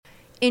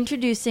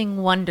Introducing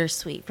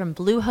Wondersuite from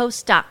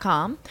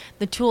Bluehost.com,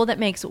 the tool that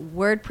makes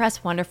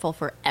WordPress wonderful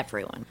for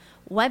everyone.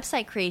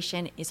 Website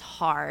creation is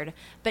hard,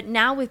 but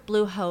now with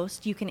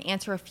Bluehost, you can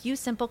answer a few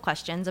simple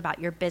questions about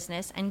your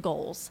business and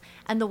goals,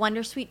 and the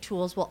Wondersuite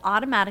tools will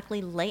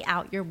automatically lay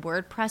out your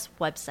WordPress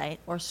website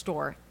or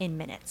store in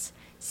minutes.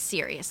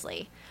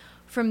 Seriously.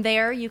 From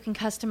there, you can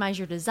customize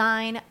your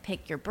design,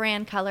 pick your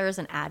brand colors,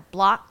 and add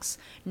blocks.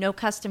 No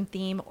custom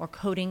theme or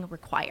coding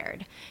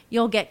required.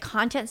 You'll get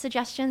content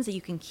suggestions that you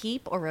can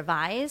keep or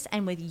revise,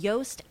 and with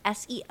Yoast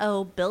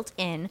SEO built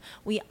in,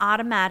 we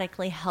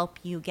automatically help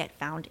you get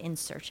found in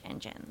search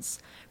engines.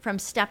 From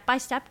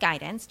step-by-step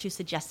guidance to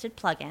suggested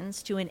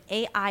plugins to an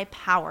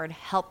AI-powered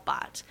help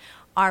bot,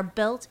 our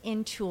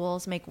built-in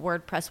tools make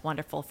WordPress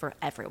wonderful for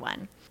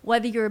everyone.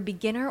 Whether you're a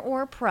beginner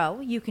or a pro,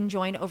 you can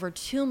join over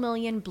 2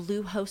 million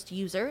Bluehost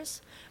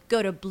users.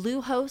 Go to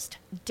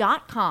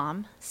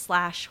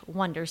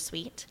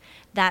bluehost.com/wondersuite.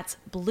 That's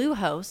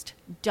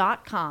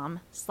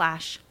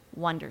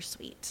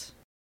bluehost.com/wondersuite.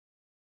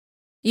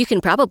 You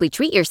can probably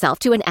treat yourself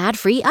to an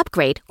ad-free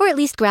upgrade or at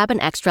least grab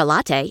an extra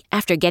latte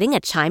after getting a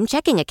Chime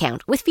checking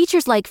account with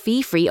features like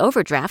fee-free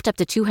overdraft up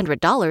to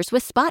 $200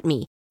 with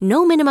SpotMe.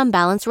 No minimum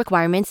balance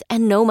requirements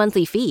and no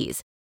monthly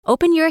fees.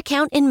 Open your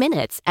account in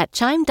minutes at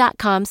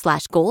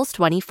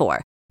chime.com/goals24.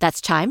 That's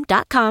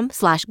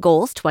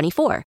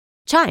chime.com/goals24.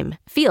 Chime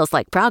feels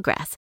like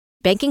progress.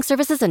 Banking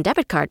services and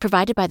debit card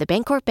provided by the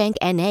Bancorp Bank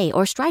N.A.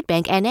 or Stride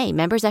Bank N.A.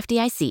 members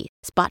FDIC.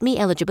 SpotMe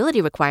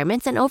eligibility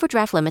requirements and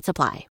overdraft limits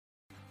apply.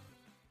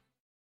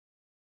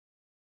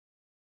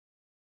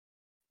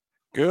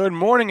 Good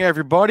morning,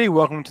 everybody.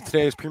 Welcome to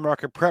today's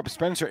pre-market prep.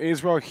 Spencer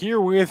Israel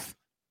here with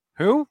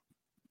who?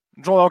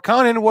 Joel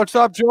O'Connor. What's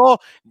up, Joel?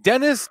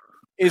 Dennis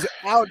is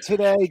out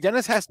today.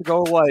 Dennis has to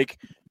go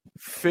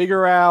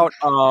figure out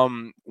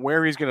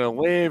where he's gonna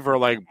live or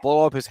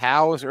blow up his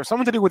house or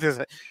something to do with his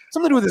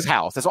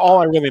house. That's all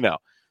I really know.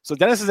 So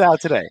Dennis is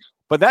out today.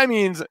 But that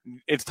means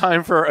it's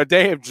time for a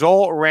day of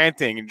Joel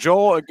ranting.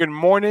 Joel, good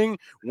morning.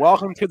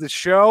 Welcome to the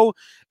show.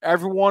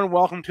 Everyone,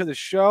 welcome to the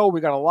show.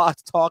 We got a lot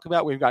to talk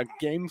about. We've got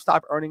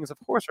GameStop earnings. Of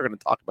course, we're going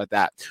to talk about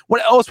that.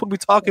 What else would we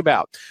talk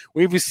about?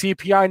 We have a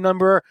CPI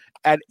number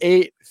at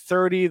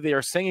 8:30. They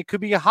are saying it could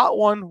be a hot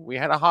one. We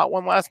had a hot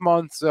one last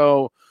month,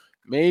 so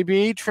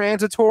maybe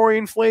transitory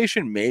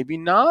inflation, maybe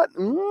not.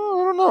 I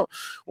don't know.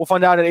 We'll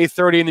find out at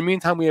 8:30. In the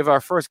meantime, we have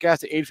our first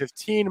guest at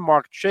 8:15.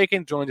 Mark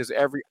Chaikin joins us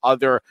every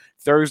other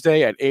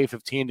Thursday at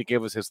 8:15 to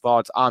give us his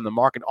thoughts on the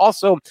market.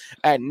 Also,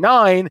 at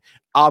 9,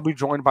 I'll be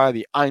joined by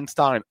the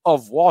Einstein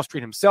of Wall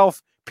Street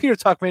himself, Peter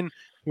Tuchman,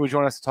 who will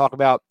join us to talk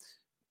about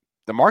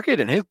the market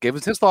and give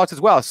us his thoughts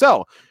as well.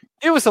 So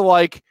give us a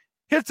like,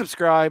 hit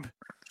subscribe,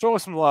 show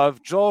us some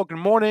love. Joel, good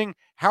morning.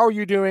 How are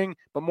you doing?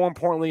 But more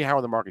importantly, how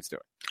are the markets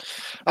doing?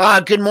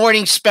 Good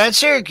morning,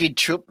 Spencer.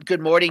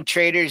 Good morning,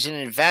 traders and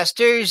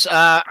investors.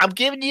 I'm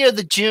giving you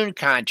the June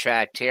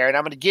contract here, and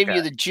I'm going to give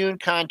you the June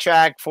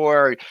contract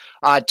for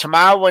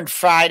tomorrow and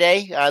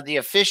Friday. The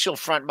official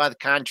front month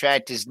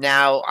contract is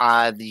now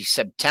the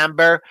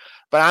September,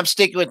 but I'm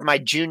sticking with my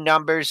June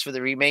numbers for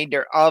the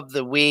remainder of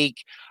the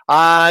week.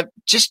 We're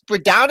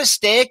down a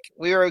stick.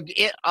 We were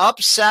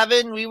up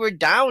 7. We were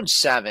down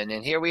 7.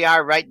 And here we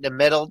are right in the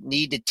middle.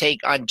 Need to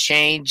take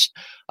unchanged.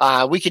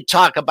 We could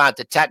talk about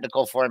the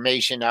technical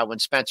formation when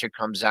Spencer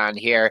comes on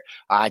here.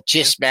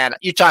 Man,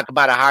 you talk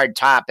about a hard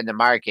top in the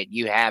market.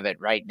 You have it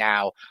right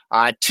now.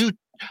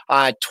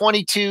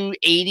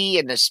 22.80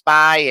 in the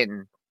SPY,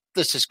 and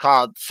this is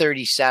called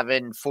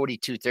 37,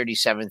 42,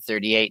 37,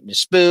 38 in the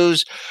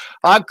SPOOs.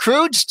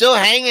 Crude still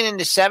hanging in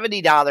the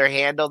 $70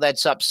 handle.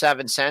 That's up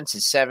 7 cents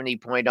at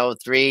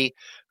 70.03.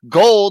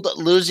 Gold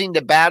losing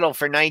the battle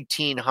for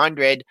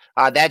 1900.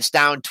 That's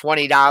down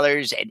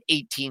 $20 at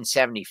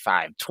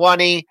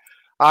 1875.20.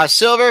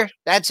 Silver,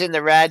 that's in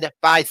the red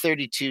by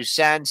 32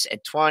 cents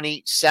at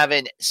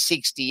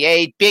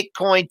 27.68.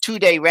 Bitcoin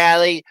 2-day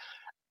rally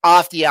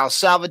off the El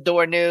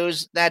Salvador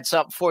news, that's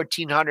up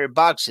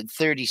 $1,400 at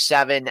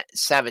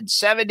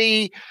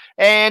 37,770.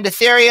 And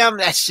Ethereum,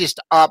 that's just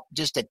up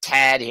just a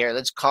tad here.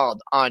 Let's call it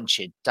unch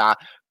at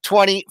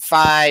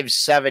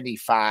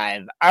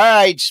 25.75. All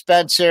right,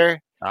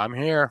 Spencer. I'm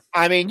here.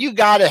 Put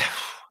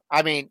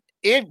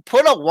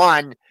a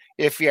 1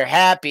 if you're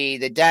happy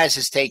that Dennis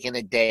is taking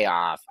a day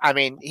off.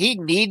 He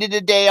needed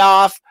a day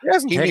off.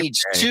 He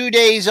needs 2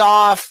 days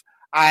off.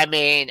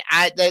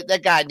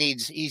 That guy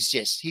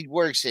he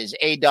works his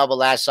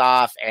ASS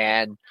off,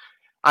 and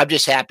I'm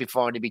just happy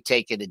for him to be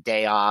taking a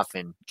day off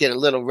and get a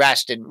little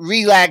rest and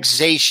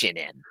relaxation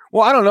in.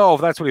 Well, I don't know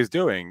if that's what he's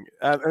doing.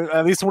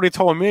 At least what he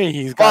told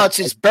me, it's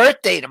his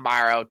birthday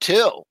tomorrow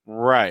too.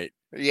 Right.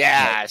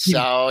 Yeah,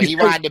 so he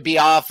wanted to be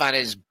off on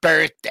his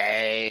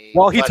birthday.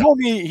 Well, he told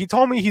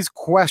me he's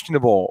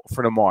questionable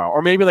for tomorrow,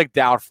 or maybe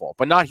doubtful,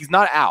 but he's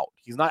not out.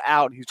 He's not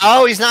out. He's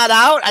not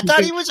out? I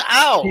thought he was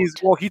out.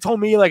 He told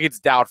me it's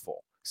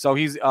doubtful. So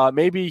he's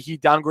maybe he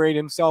downgraded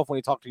himself when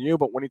he talked to you,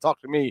 but when he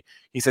talked to me,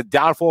 he said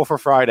doubtful for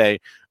Friday,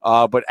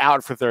 but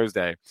out for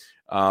Thursday.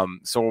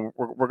 So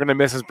we're going to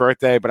miss his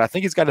birthday, but I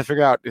think he's got to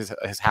figure out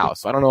his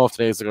house. So I don't know if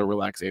today's like a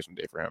relaxation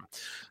day for him.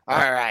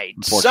 All right.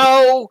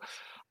 So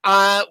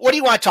what do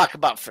you want to talk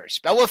about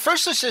first? Well,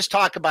 first let's just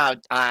talk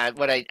about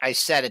what I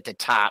said at the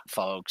top,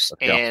 folks.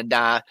 And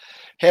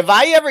have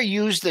I ever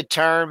used the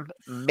term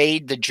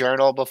 "made the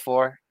journal"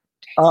 before?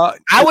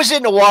 I was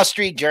in the Wall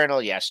Street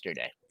Journal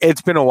yesterday.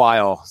 It's been a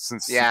while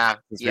since we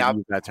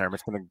used that term.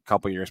 It's been a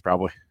couple years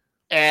probably.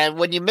 And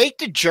when you make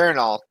the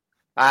journal,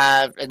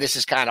 and this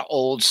is kind of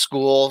old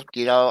school,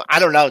 I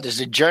don't know. Does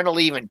the journal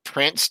even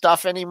print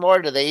stuff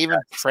anymore? Do they even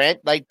print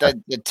like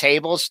the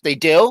tables? They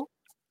do?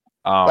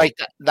 Like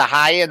the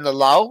high and the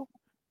low?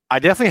 I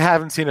definitely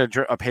haven't seen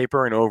a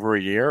paper in over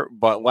a year,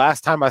 but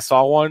last time I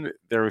saw one,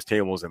 there was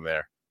tables in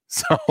there.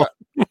 So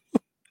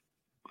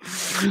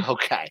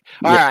okay.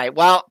 All right.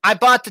 Well, I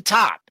bought the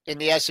top in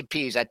the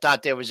S&Ps. I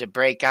thought there was a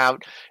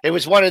breakout. It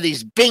was one of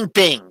these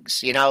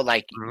bings,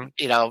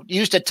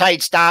 used a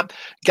tight stop,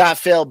 got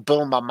filled,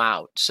 boom, I'm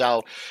out.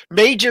 So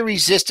major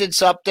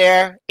resistance up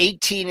there,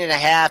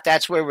 18.5.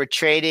 That's where we're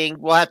trading.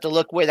 We'll have to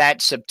look where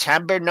that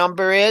September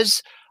number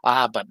is.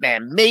 But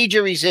man,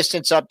 major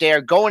resistance up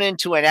there going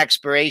into an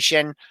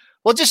expiration.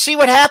 We'll just see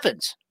what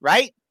happens,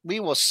 right? We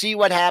will see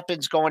what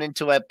happens going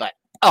into it. But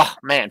oh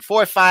man,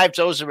 4 5s,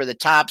 those were the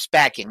tops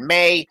back in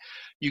May.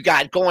 You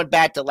got going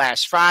back to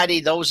last Friday,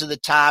 those are the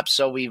tops.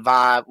 So we've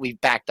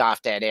backed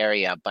off that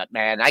area. But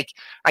man,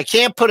 I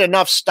can't put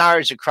enough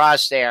stars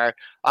across there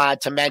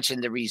to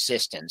mention the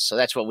resistance. So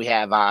that's what we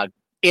have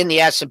in the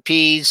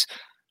S&Ps,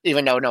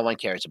 even though no one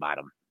cares about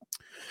them.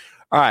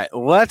 All right,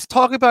 let's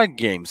talk about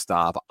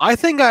GameStop. I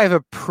think I have a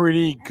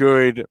pretty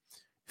good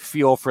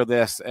feel for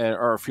this,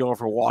 or feel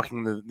for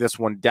walking this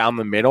one down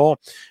the middle.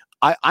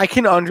 I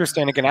can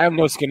understand, again, I have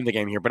no skin in the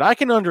game here, but I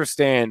can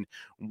understand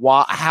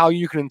how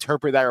you can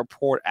interpret that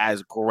report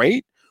as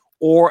great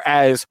or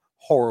as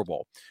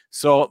horrible.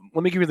 So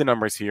let me give you the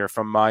numbers here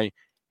from my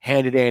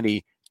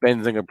handy-dandy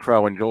Benzinga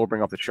Pro, and Joel will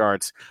bring up the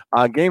charts.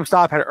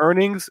 GameStop had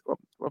earnings.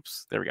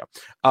 Whoops, there we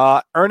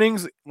go.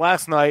 Earnings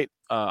last night.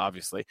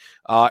 Obviously,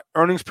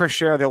 earnings per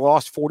share, they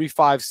lost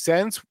 45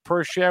 cents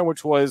per share,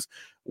 which was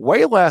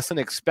way less than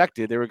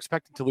expected. They were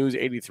expected to lose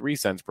 83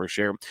 cents per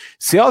share.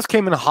 Sales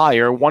came in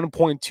higher,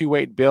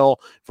 $1.28 billion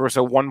versus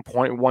a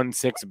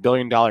 $1.16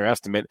 billion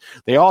estimate.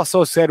 They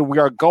also said, we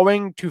are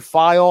going to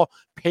file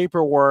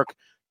paperwork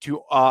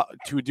to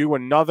do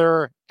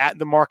another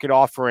at-the-market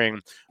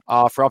offering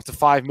for up to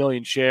 5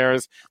 million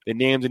shares. They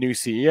named a new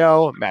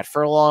CEO, Matt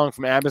Furlong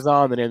from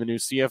Amazon. They named a new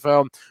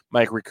CFO,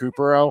 Mike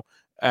Recupero.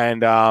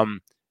 And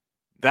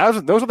those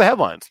are the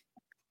headlines.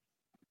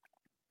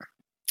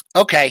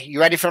 Okay, you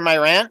ready for my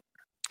rant?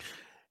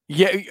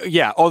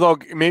 Yeah. Although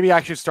maybe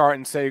I should start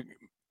and say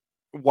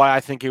why I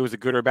think it was a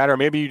good or bad, or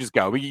maybe you just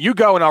go. You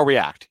go and I'll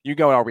react.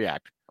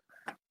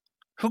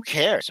 Who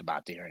cares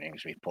about the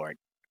earnings report?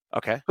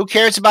 Okay. Who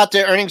cares about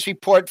the earnings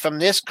report from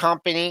this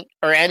company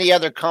or any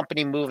other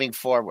company moving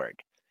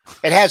forward?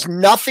 It has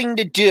nothing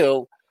to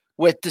do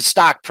with the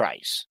stock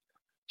price.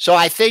 So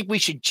I think we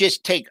should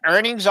just take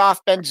earnings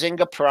off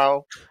Benzinga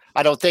Pro.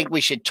 I don't think we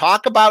should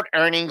talk about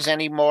earnings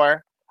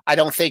anymore. I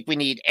don't think we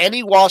need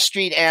any Wall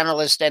Street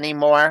analyst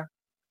anymore.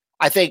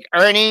 I think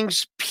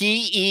earnings,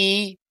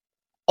 PE,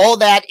 all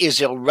that is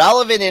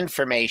irrelevant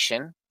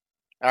information.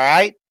 All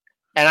right.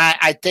 And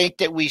I think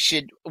that we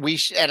should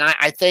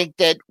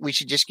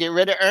just get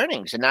rid of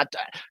earnings, and not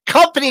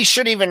companies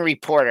shouldn't even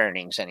report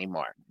earnings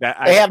anymore.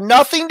 They have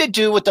nothing to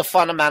do with the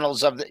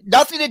fundamentals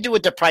nothing to do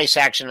with the price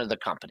action of the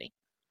company.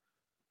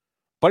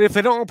 But if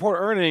they don't report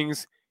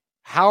earnings,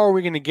 how are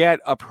we going to get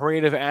a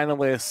parade of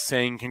analysts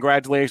saying,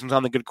 congratulations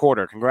on the good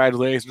quarter?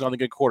 Congratulations on the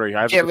good quarter.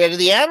 Get rid of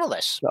the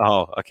analysts.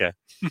 Oh, okay.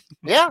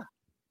 Yeah.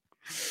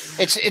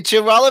 It's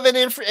irrelevant.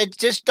 It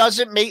just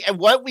doesn't make,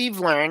 what we've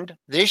learned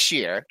this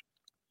year,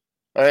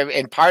 or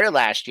in part of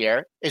last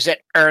year, is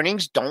that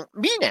earnings don't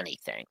mean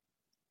anything.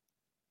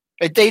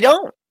 They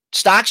don't.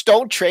 Stocks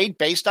don't trade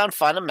based on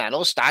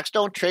fundamentals. Stocks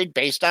don't trade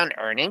based on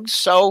earnings.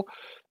 So,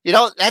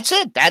 that's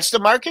it. That's the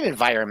market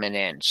environment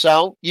in.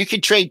 So you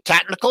can trade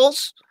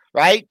technicals,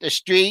 right? The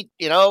street,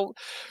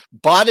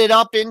 bought it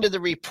up into the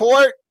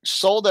report,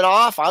 sold it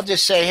off. I'll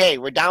just say, hey,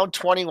 we're down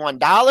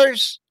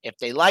 $21. If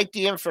they like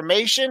the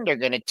information, they're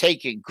going to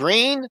take it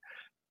green,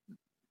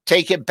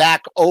 take it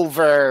back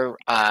over,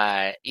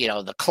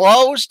 the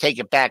close, take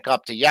it back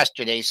up to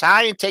yesterday's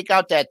high, and take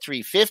out that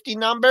 350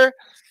 number.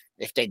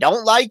 If they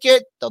don't like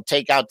it, they'll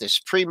take out this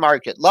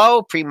pre-market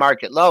low at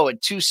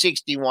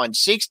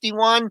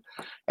 261.61,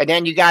 and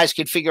then you guys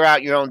can figure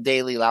out your own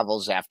daily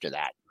levels after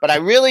that. But I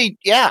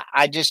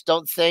just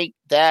don't think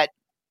that,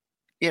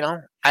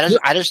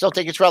 I just don't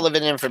think it's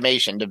relevant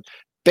information to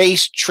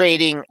base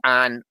trading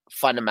on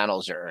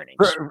fundamentals or earnings.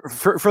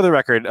 For the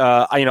record,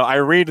 I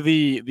read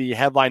the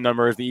headline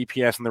numbers, the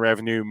EPS and the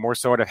revenue more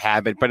so out of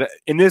habit, but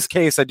in this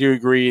case, I do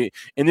agree.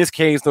 In this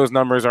case, those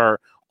numbers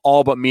are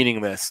all but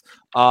meaningless.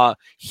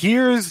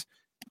 Here's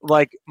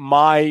like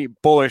my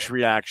bullish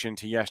reaction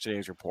to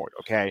yesterday's report.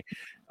 Okay.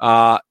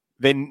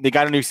 They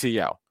got a new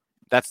CEO.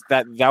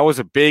 that was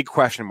a big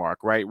question mark,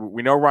 right?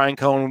 We know Ryan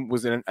Cohen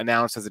was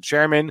announced as the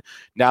chairman.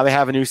 Now they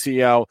have a new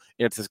CEO.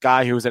 It's this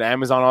guy who was at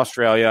Amazon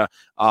Australia.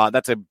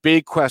 That's a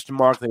big question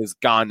mark that is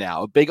gone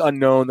now, a big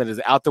unknown that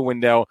is out the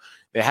window.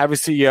 They have a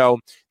CEO.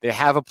 They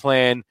have a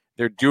plan.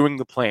 They're doing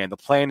the plan. The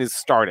plan is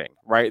starting,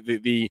 right?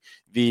 The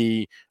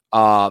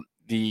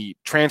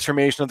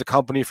transformation of the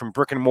company from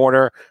brick and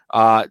mortar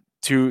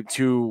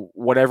to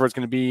whatever it's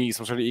going to be,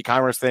 some sort of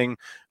e-commerce thing.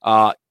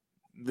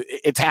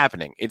 It's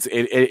happening.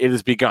 It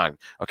has begun.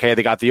 Okay,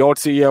 they got the old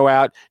CEO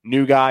out,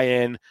 new guy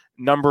in.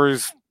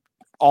 Numbers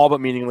all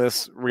but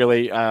meaningless,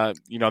 really.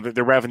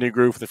 The revenue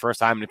grew for the first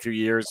time in a few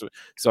years,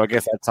 so I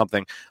guess that's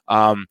something.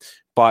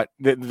 But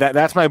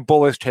that's my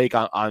bullish take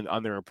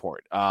on the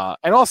report.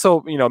 And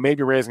also,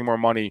 maybe raising more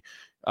money.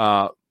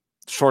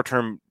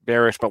 Short-term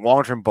bearish, but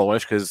long-term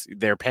bullish because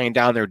they're paying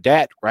down their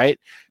debt, right?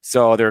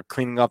 So they're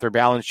cleaning up their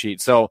balance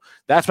sheet. So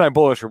that's my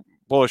bullish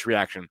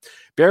reaction.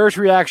 Bearish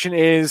reaction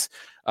is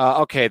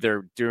okay.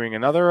 They're doing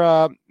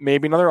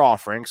maybe another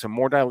offering, so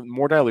more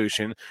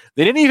dilution.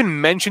 They didn't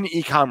even mention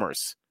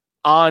e-commerce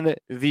on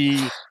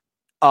the.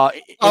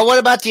 What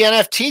about the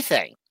NFT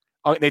thing?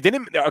 Oh, they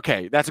didn't.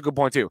 Okay, that's a good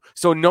point too.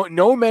 So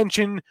no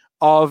mention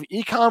of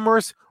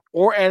e-commerce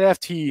or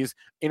NFTs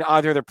in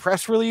either the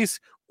press release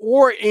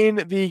or in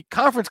the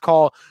conference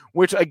call,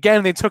 which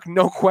again they took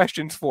no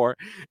questions for,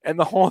 and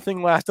the whole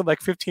thing lasted like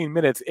 15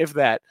 minutes, if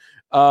that.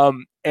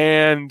 And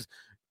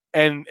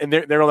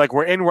they're like,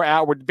 we're in, we're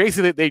out. We're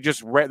basically the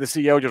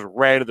CEO just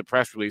read the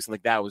press release, and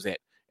like that was it,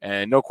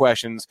 and no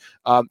questions.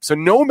 So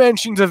no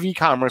mentions of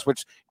e-commerce,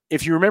 which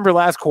if you remember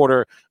last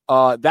quarter,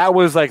 that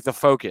was like the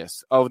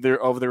focus of the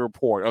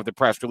report, of the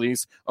press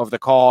release, of the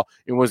call.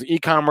 It was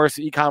e-commerce.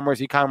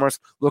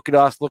 Look at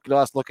us.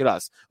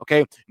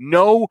 Okay,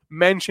 no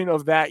mention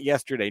of that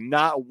yesterday,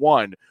 not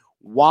one.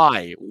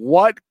 Why?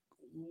 What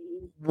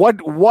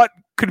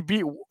could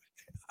be?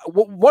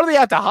 What do they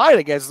have to hide?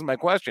 I guess is my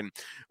question.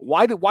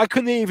 Why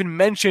couldn't they even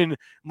mention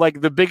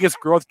like the biggest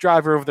growth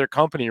driver of their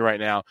company right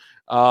now?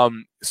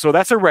 So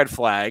that's a red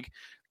flag.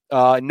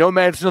 No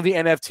mention of the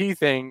NFT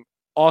thing.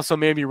 Also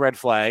maybe red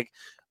flag.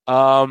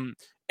 And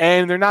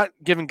they're not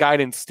giving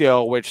guidance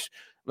still, which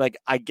like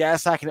I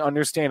guess I can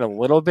understand a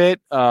little bit.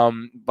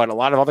 But a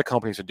lot of other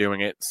companies are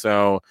doing it,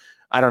 so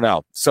I don't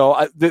know.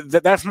 So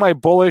that's my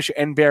bullish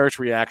and bearish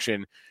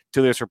reaction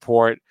to this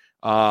report.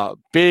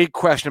 Big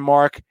question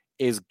mark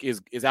is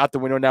out the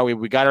window now.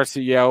 We got our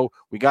CEO,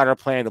 we got our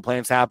plan. The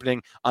plan's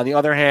happening. On the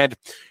other hand,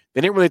 they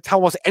didn't really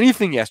tell us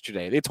anything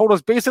yesterday. They told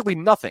us basically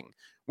nothing.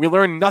 We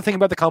learned nothing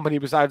about the company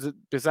besides the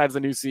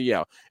new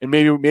CEO, and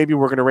maybe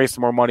we're going to raise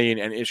some more money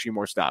and issue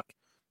more stock.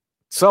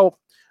 So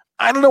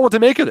I don't know what to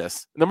make of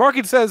this. The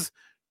market says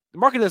the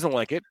market doesn't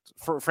like it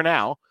for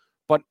now,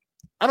 but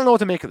I don't know what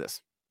to make of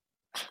this.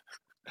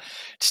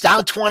 It's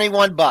down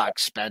 $21,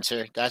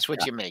 Spencer. That's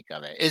what you make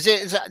of it. Is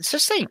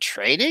this thing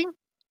trading?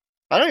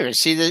 I don't even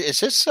see this. Is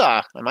this?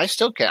 Am I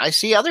still? I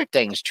see other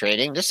things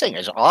trading. This thing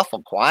is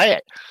awful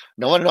quiet.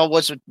 No one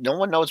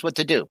knows what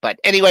to do. But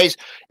anyways,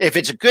 if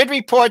it's a good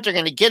report, they're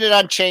going to get it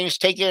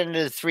unchanged, take it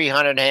into the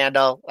 300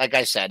 handle. Like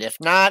I said, if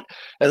not,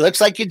 it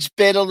looks like it's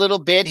bid a little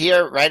bit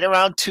here, right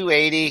around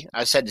 280.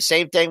 I said the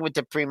same thing with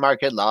the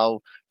pre-market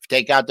low.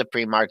 Take out the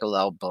pre-market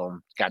low,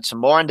 boom. Got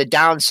some more on the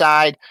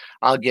downside.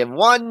 I'll give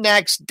one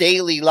next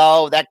daily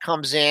low that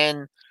comes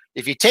in.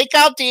 If you take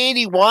out the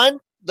 81,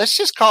 let's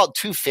just call it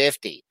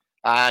 250.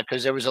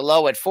 Because there was a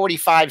low at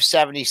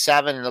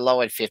 45.77 and a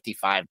low at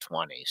 55.20.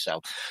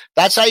 So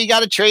that's how you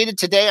got to trade it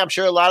today. I'm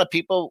sure a lot of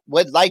people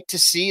would like to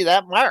see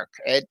that mark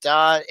at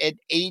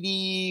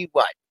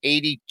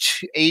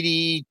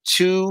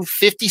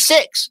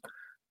 82.56.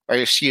 Or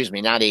excuse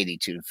me, not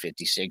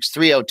 82.56,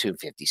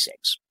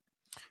 302.56.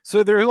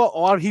 So there's a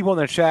lot of people in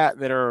the chat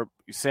that are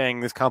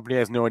saying this company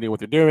has no idea what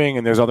they're doing,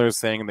 and there's others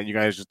saying that you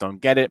guys just don't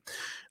get it.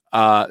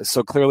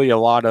 So clearly a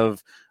lot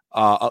of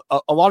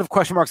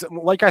question marks.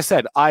 Like I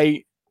said,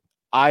 I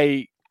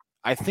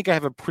think I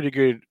have a pretty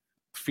good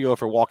feel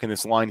for walking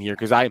this line here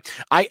because I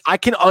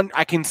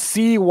can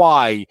see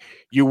why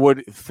you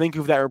would think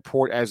of that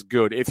report as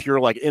good if you're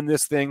like in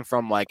this thing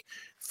from like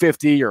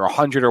 50 or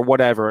 100 or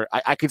whatever.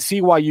 I can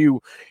see why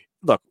you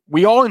look.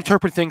 We all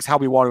interpret things how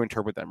we want to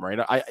interpret them,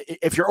 right?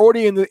 If you're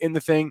already in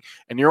the thing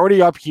and you're already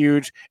up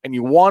huge and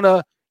you want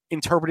to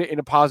interpret it in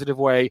a positive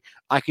way,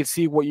 I can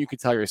see what you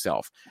could tell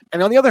yourself.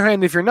 And on the other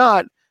hand, if you're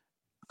not,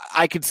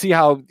 I could see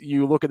how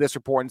you look at this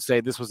report and say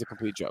this was a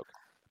complete joke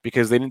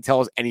because they didn't tell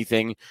us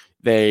anything.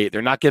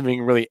 They're not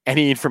giving really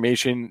any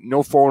information,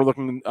 no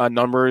forward-looking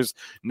numbers,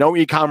 no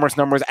e-commerce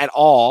numbers at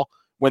all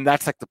when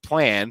that's like the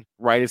plan,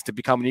 right, is to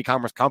become an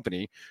e-commerce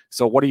company.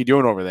 So what are you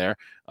doing over there?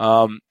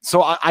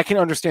 So I can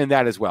understand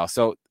that as well.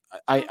 So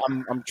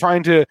I'm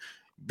trying to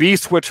be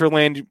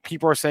Switzerland.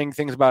 People are saying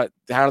things about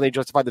how do they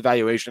justify the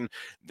valuation.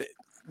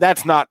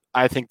 That's not,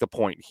 I think, the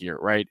point here,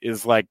 right,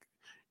 is like,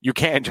 you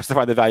can't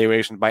justify the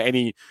valuation by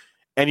any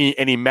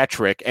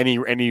metric,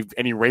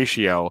 any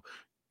ratio.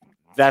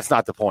 That's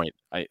not the point.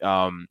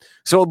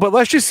 But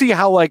let's just see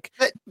how like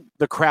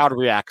the crowd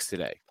reacts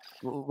today.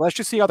 let's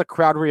just see how the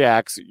crowd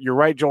reacts. You're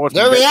right, Joel.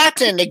 They're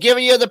reacting. They're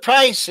giving you the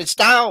price. It's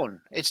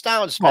down. It's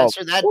down,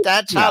 Spencer.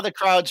 That's yeah. how the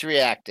crowd's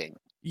reacting.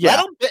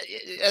 Yeah.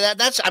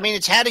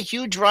 It's had a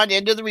huge run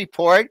into the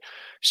report.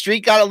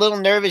 Street got a little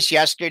nervous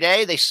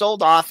yesterday. They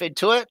sold off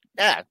into it.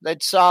 Yeah,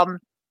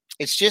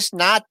 it's just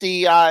not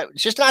the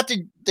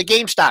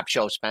GameStop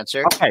show,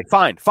 Spencer. Okay,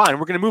 fine. We're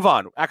going to move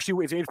on.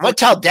 Actually, I'm going to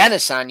tell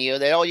Dennis on you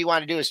that all you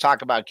want to do is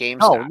talk about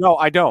GameStop. No,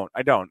 I don't.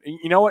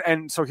 You know what?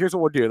 And so here's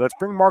what we'll do. Let's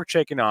bring Mark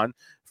Chaikin on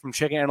from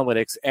Chaikin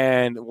Analytics,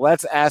 and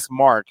let's ask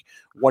Mark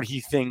what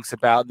he thinks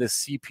about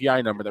this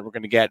CPI number that we're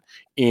going to get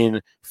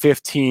in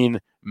 15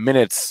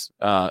 minutes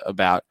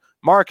about.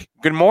 Mark,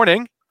 good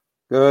morning.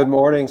 Good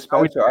morning,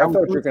 Spencer. I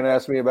thought you were going to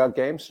ask me about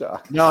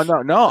GameStop. No. I'm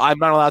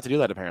not allowed to do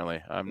that,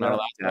 apparently. I'm not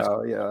allowed to ask.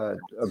 No, yeah.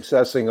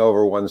 Obsessing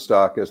over one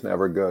stock is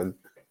never good.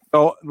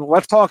 So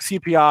let's talk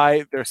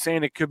CPI. They're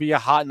saying it could be a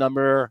hot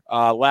number.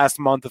 Last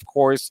month, of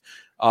course,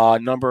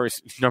 number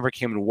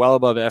came in well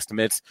above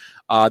estimates.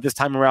 This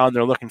time around,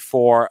 they're looking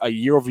for a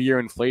year-over-year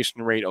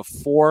inflation rate of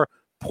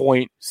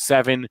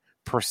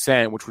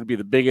 4.7%, which would be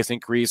the biggest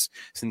increase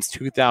since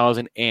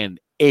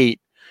 2008.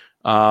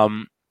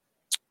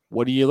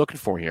 What are you looking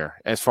for here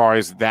as far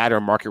as that or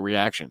market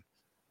reaction?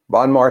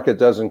 Bond market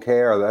doesn't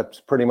care.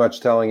 That's pretty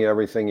much telling you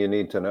everything you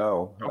need to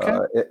know. Okay.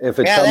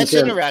 That's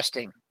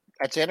interesting.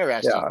 That's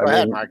interesting. Yeah, Go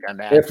ahead, Mark, on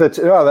that.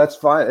 That's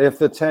fine. If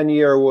the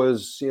 10-year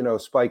was,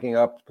 spiking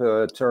up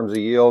in terms of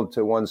yield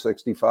to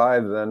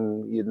 165,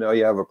 then you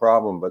have a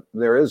problem. But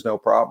there is no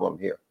problem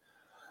here.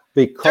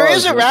 Because there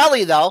is a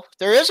rally, though.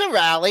 There is a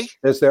rally.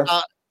 Is there?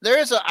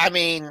 There's there's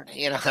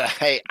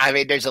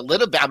a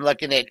little bit. I'm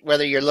looking at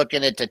whether you're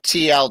looking at the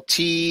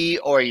TLT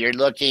or you're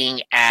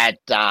looking at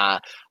the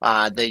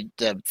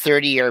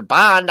 30-year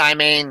bond.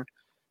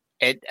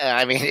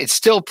 It's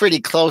still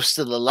pretty close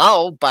to the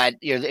low, but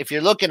if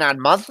you're looking on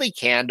monthly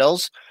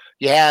candles,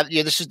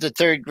 this is the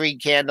third green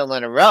candle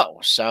in a row.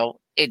 So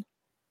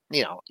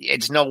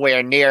it's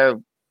nowhere near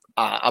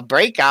a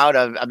breakout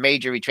of a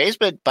major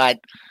retracement, but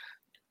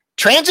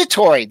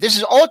transitory. This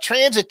is all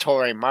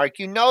transitory, Mark.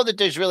 You know that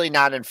there's really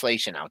not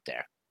inflation out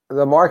there.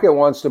 The market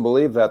wants to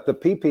believe that. The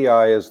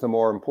PPI is the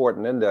more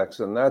important index,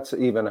 and that's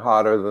even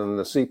hotter than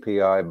the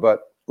CPI.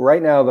 But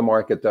right now, the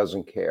market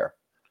doesn't care.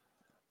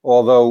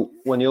 Although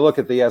when you look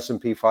at the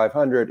S&P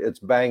 500, it's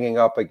banging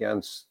up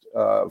against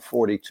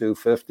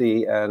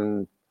 4250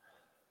 and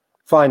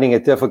finding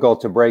it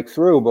difficult to break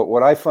through. But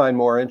what I find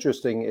more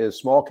interesting is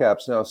small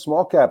caps. Now,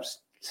 small caps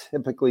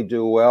typically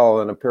do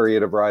well in a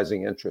period of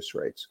rising interest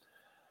rates.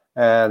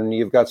 And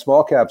you've got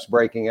small caps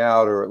breaking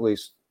out, or at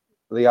least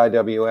the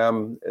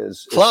IWM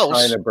is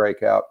trying to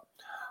break out.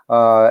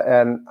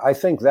 And I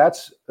think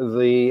that's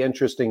the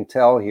interesting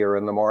tell here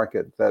in the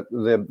market, that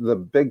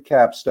the big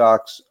cap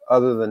stocks,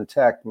 other than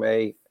tech,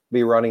 may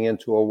be running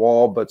into a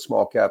wall, but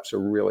small caps are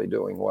really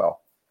doing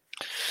well.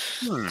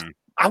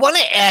 I want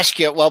to ask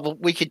you, well,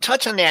 we could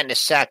touch on that in a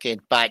second,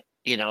 but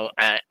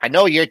I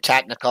know you're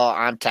technical.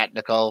 I'm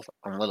technical.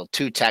 I'm a little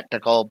too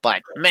technical,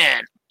 but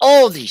man,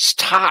 all these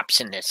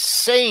tops in the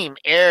same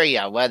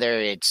area, whether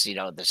it's,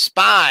 the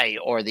SPY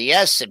or the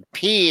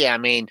S&P,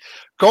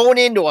 going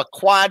into a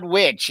quad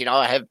witch,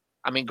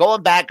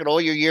 going back at all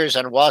your years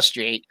on Wall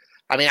Street,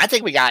 I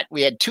think we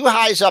had two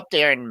highs up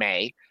there in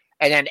May,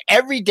 and then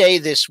every day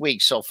this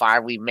week so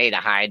far, we've made a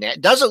high. And it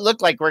doesn't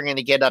look like we're going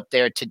to get up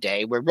there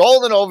today. We're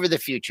rolling over the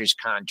futures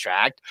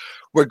contract.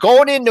 We're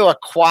going into a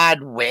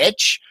quad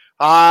witch.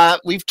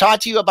 We've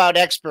talked to you about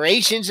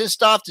expirations and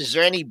stuff. Is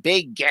there any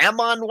big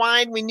gamma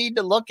unwind we need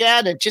to look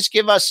at? And just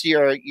give us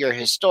your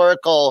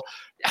historical,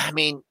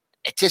 it's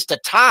just the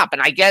top.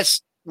 And I guess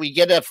we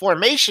get a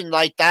formation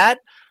like that,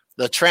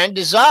 the trend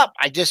is up.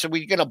 Are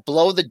we going to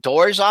blow the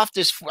doors off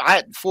this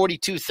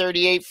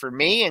 42.38 for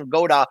me and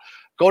go to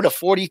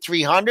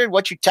 4,300?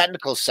 What's your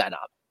technical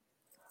setup?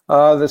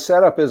 The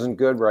setup isn't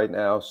good right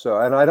now,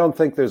 and I don't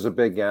think there's a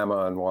big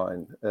gamma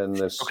unwind in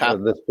this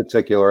this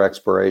particular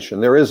expiration.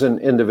 There is in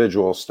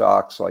individual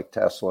stocks like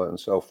Tesla and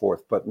so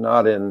forth, but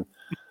not in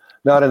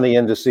the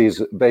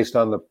indices based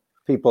on the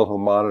people who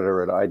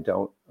monitor it. I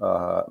don't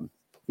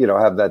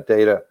have that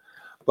data,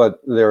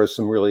 but there are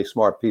some really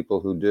smart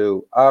people who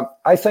do.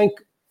 I think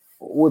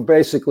we're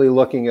basically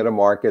looking at a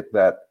market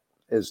that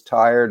is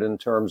tired in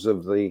terms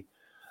of the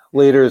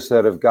leaders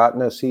that have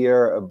gotten us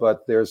here,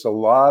 but there's a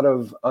lot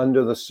of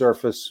under the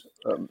surface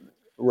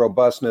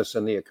robustness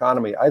in the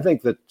economy. I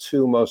think the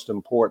two most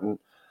important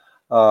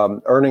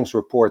earnings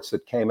reports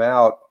that came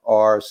out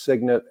are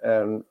Signet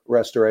and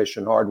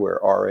Restoration Hardware,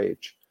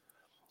 RH.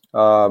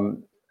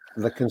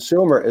 The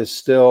consumer is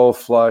still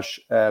flush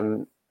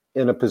and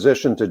in a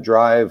position to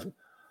drive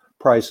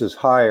prices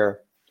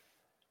higher.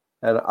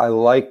 And I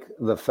like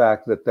the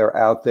fact that they're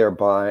out there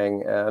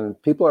buying, and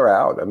people are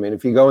out.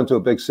 If you go into a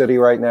big city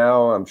right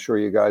now, I'm sure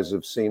you guys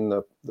have seen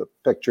the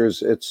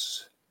pictures.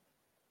 It's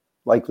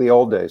like the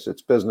old days.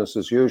 It's business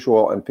as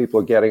usual, and people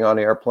are getting on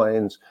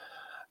airplanes,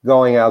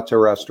 going out to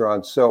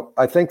restaurants. So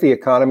I think the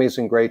economy is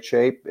in great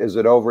shape. Is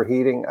it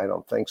overheating? I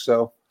don't think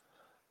so.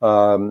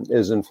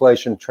 Is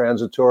inflation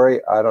transitory?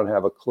 I don't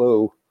have a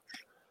clue.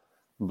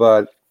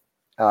 But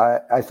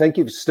I think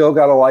you've still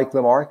got to like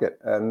the market.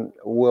 And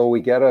will we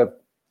get a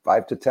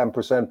 5 to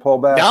 10%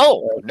 pullback?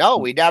 No,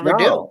 we never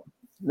do.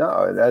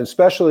 No,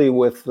 especially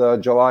with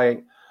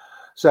July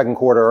second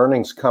quarter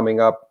earnings coming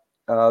up,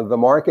 the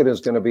market is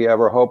going to be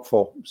ever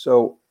hopeful.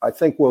 So I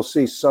think we'll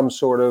see some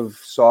sort of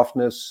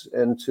softness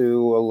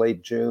into a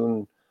late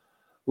June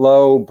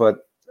low,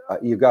 but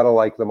you've got to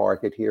like the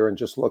market here and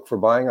just look for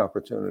buying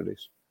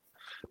opportunities.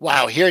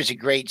 Wow, here's a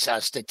great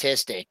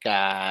statistic.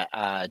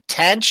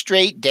 10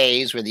 straight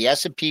days where the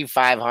S&P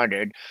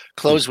 500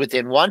 closed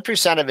within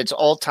 1% of its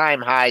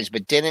all-time highs,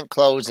 but didn't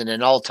close in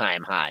an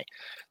all-time high.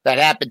 That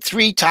happened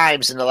 3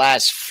 times in the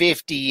last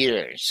 50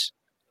 years.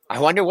 I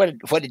wonder what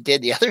it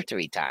did the other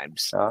 3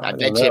 times. I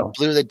bet you it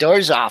blew the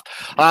doors off.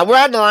 We're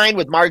on the line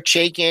with Mark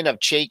Chaikin of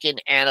Chaikin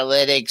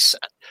Analytics.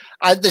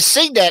 The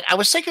thing that I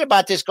was thinking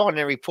about this going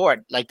in a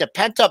report, like the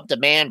pent up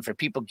demand for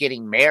people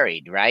getting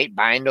married, right?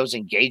 Buying those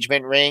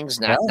engagement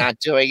rings, not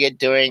doing it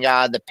during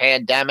the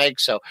pandemic.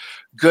 So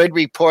good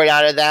report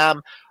out of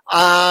them.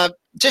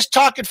 Just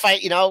talking,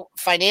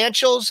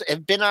 financials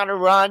have been on a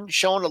run,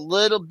 showing a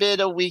little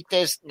bit of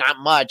weakness, not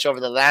much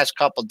over the last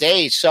couple of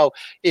days. So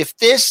if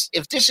this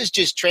is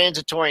just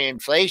transitory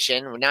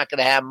inflation, we're not going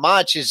to have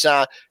much. Is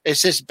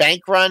this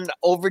bank run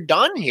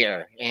overdone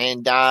here?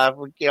 And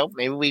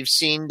maybe we've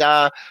seen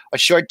a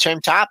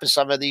short-term top of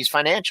some of these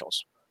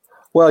financials.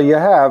 Well, you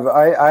have.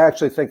 I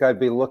actually think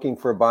I'd be looking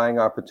for a buying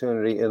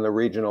opportunity in the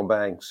regional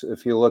banks.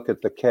 If you look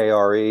at the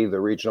KRE,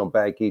 the regional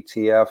bank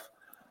ETF,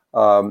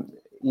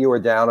 you were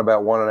down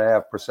about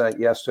 1.5%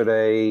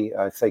 yesterday.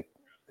 I think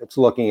it's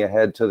looking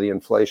ahead to the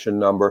inflation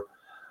number.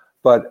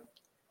 But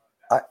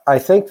I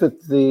think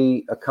that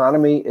the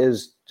economy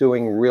is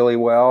doing really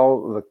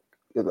well.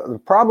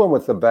 The problem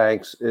with the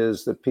banks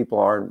is that people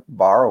aren't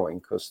borrowing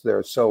because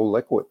they're so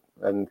liquid,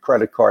 and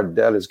credit card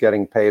debt is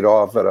getting paid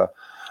off at a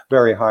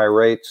very high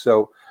rate.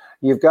 So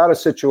you've got a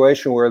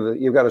situation where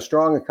you've got a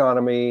strong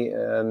economy,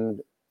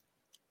 and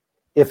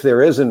if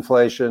there is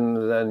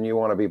inflation, then you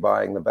want to be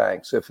buying the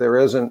banks. If there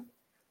isn't,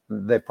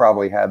 they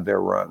probably had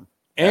their run.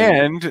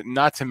 And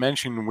not to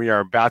mention, we are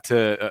about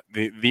to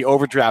the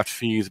overdraft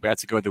fees about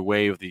to go the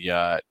way of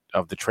the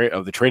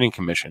trading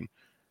commission,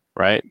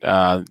 right?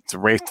 It's a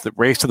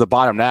race to the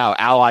bottom now.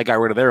 Ally got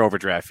rid of their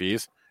overdraft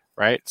fees,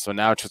 right? So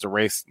now it's just a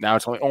race. Now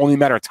it's only a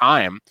matter of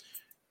time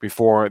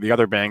before the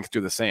other banks do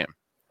the same.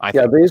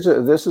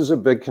 This is a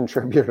big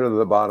contributor to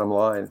the bottom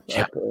line.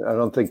 Yeah. I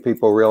don't think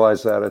people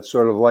realize that. It's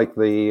sort of like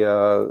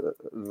the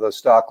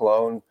stock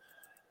loan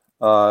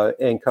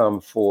income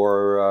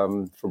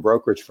for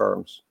brokerage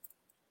firms.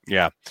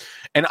 Yeah.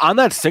 And on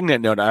that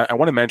Signet note, I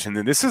want to mention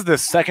that this is the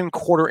second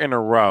quarter in a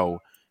row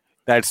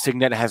that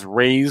Signet has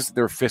raised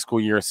their fiscal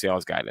year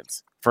sales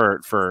guidance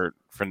for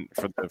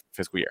the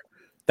fiscal year.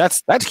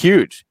 That's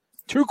huge.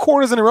 2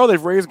 quarters in a row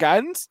they've raised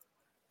guidance.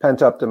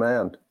 Pent up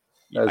demand,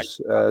 as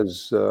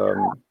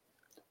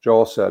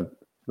Joel said.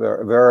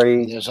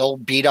 Very those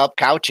old beat up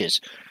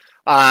couches.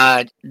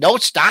 No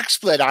stock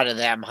split out of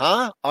them,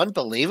 huh?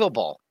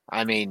 Unbelievable.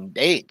 I mean,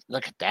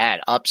 look at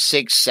that, up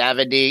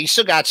 670. You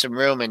still got some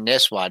room in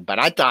this one, but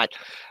I thought,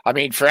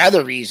 for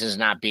other reasons,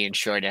 not being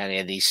short any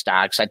of these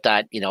stocks, I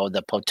thought,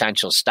 the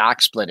potential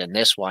stock split in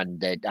this one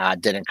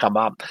that didn't come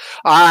up.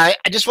 I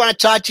just want to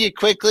talk to you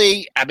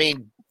quickly.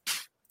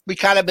 We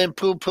kind of been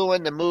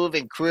poo-pooing the move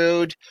in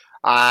crude.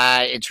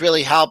 It's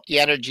really helped the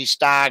energy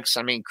stocks.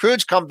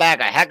 Crude's come back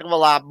a heck of a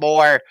lot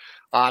more,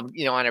 on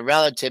a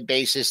relative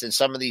basis than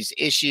some of these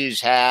issues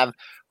have.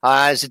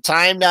 Is it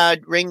time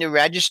to ring the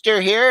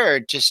register here, or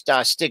just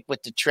stick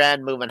with the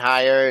trend moving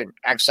higher?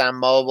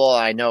 ExxonMobil,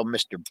 I know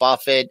Mr.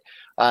 Buffett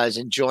is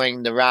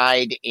enjoying the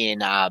ride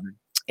in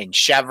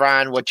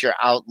Chevron. What's your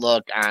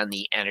outlook on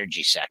the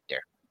energy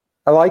sector?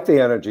 I like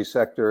the energy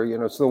sector.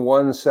 It's the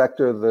one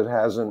sector that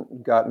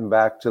hasn't gotten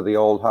back to the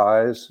old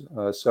highs.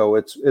 So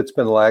it's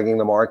been lagging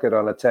the market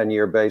on a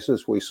 10-year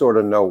basis. We sort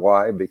of know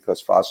why, because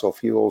fossil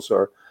fuels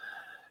are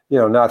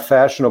not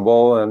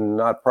fashionable and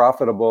not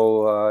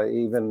profitable,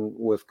 even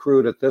with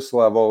crude at this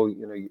level.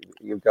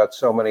 You've got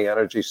so many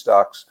energy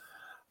stocks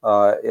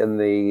in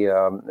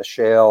the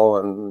shale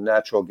and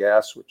natural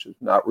gas, which is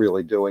not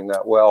really doing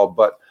that well.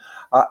 But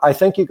I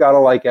think you got to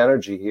like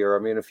energy here.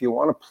 If you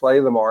want to play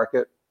the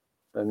market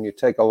and you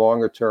take a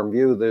longer term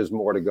view, there's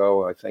more to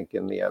go, I think,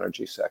 in the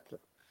energy sector.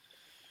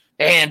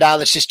 And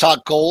let's just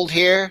talk gold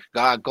here.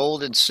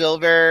 Gold and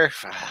silver.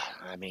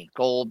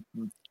 Gold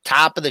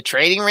top of the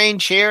trading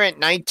range here at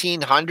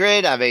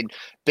 1,900.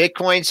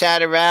 Bitcoin's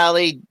had a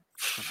rally.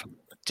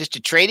 Just a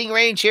trading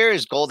range here.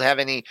 Does gold have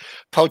any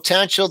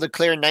potential to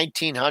clear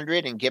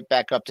 1,900 and get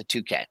back up to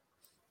 2K?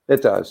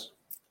 It does.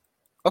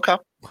 Okay.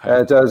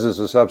 It does as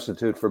a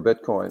substitute for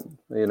Bitcoin.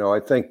 I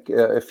think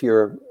if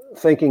you're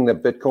thinking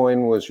that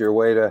Bitcoin was your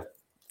way to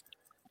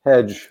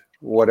hedge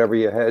whatever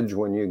you hedge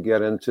when you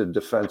get into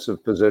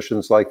defensive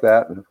positions like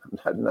that, and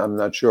I'm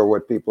not sure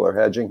what people are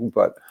hedging,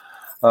 but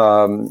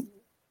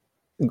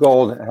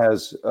gold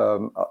has a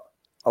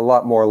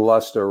lot more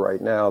luster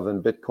right now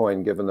than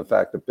Bitcoin, given the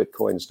fact that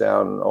Bitcoin's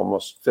down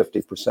almost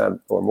 50%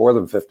 or more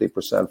than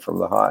 50% from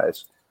the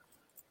highs.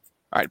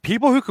 All right,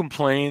 people who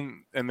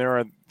complain, and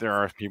there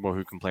are people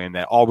who complain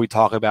that all we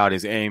talk about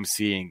is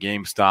AMC and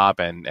GameStop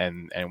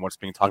and what's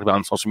being talked about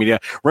on social media.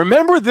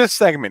 Remember this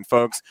segment,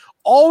 folks.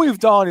 All we've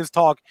done is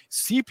talk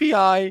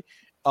CPI,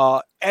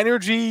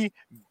 energy,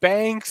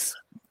 banks,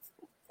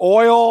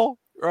 oil.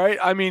 Right?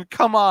 I mean,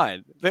 come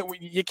on.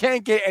 You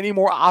can't get any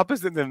more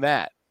opposite than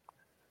that.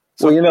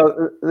 So,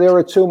 well, there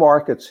are two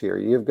markets here.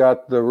 You've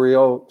got the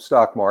real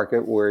stock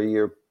market where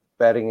you're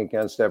betting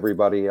against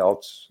everybody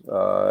else,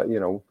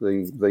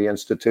 the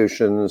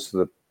institutions,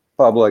 the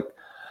public,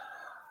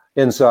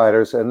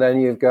 insiders, and then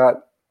you've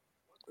got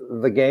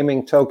the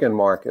gaming token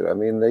market. I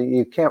mean,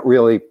 you can't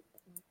really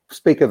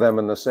speak of them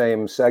in the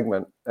same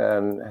segment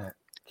and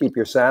keep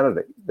your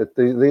sanity.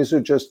 These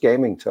are just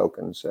gaming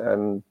tokens,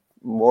 and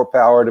more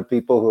power to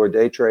people who are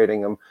day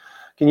trading them.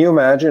 Can you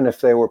imagine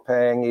if they were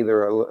paying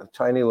either a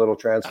tiny little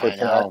transfer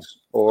tax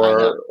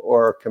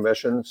or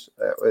commissions?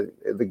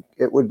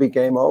 It would be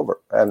game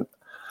over. And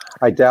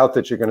I doubt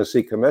that you're going to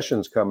see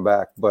commissions come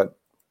back, but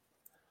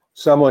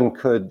someone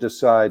could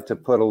decide to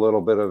put a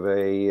little bit of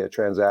a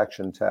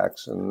transaction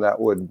tax, and that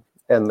would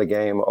end the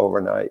game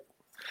overnight.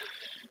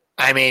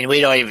 I mean,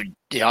 we don't even,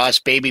 us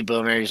baby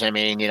boomers, I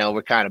mean,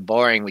 we're kind of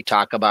boring. We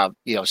talk about,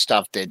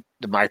 stuff that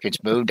the market's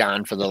moved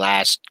on for the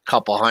last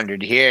couple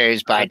hundred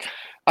years, but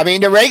I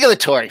mean, the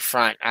regulatory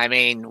front, I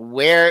mean,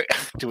 where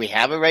do we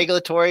have a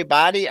regulatory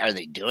body? Are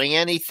they doing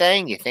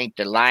anything? You think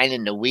they're lying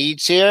in the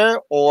weeds here,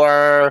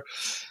 or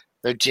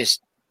they're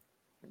just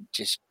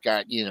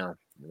got,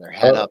 their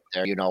head up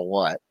there,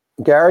 what?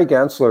 Gary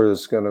Gensler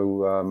is going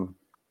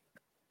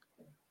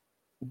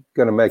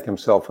to make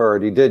himself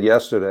heard. He did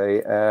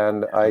yesterday,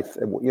 and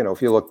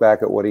if you look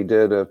back at what he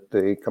did at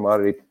the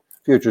Commodity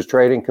Futures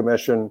Trading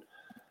Commission,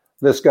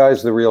 this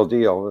guy's the real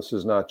deal. This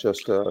is not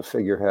just a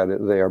figurehead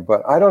there.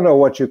 But I don't know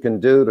what you can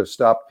do to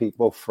stop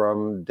people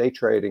from day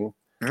trading.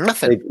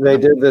 Nothing. They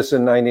did this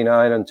in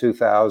 '99 and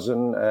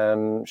 2000,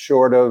 and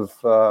short of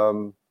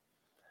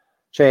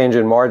change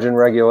in margin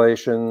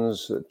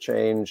regulations,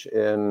 change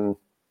in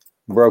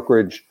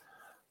brokerage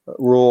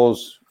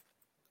rules,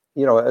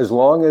 as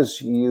long as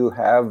you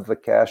have the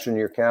cash in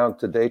your account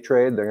to day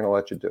trade, they're going to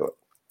let you do it.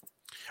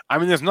 I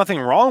mean, there's nothing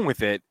wrong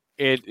with it.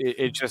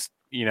 It just,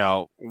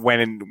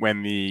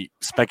 when the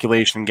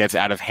speculation gets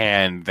out of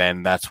hand,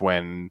 then that's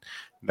when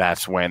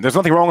there's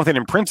nothing wrong with it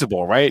in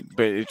principle, right?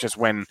 But it's just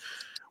when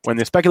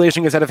the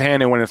speculation gets out of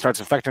hand and when it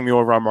starts affecting the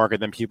overall market,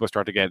 then people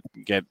start to get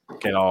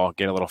a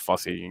little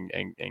fussy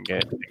and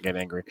get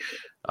angry.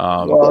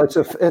 Well,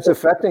 it's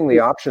affecting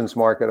the options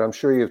market. I'm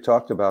sure you've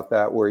talked about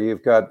that, where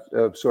you've got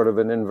sort of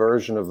an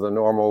inversion of the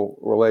normal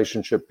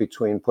relationship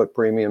between put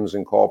premiums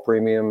and call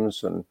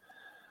premiums, and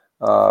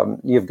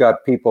you've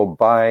got people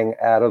buying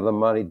out of the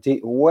money,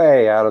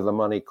 way out of the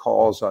money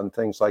calls on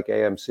things like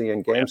AMC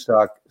and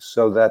GameStop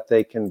so that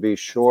they can be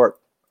short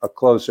a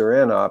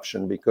closer in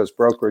option because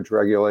brokerage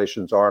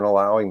regulations aren't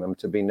allowing them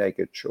to be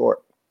naked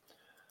short.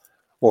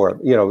 Or,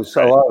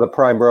 so a lot of the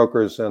prime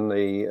brokers and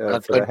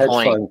the hedge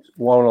funds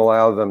won't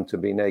allow them to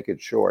be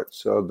naked short.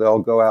 So they'll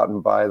go out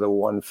and buy the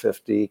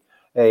 150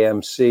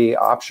 AMC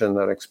option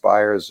that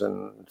expires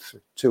in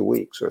 2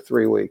 weeks or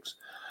 3 weeks,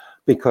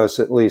 because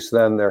at least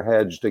then they're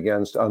hedged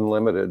against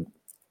unlimited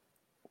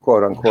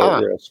quote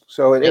unquote risk.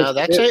 So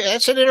that's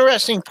an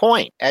interesting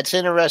point. That's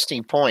an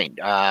interesting point.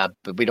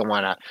 But we don't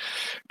want to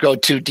go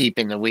too deep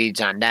in the weeds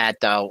on that,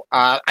 though.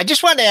 I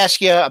just wanted to ask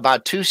you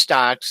about two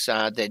stocks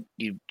that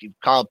you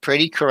called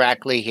pretty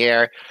correctly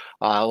here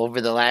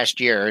over the last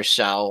year or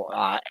so.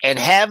 And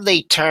have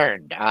they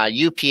turned?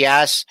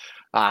 UPS,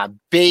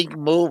 big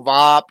move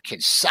up,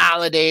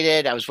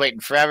 consolidated. I was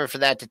waiting forever for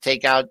that to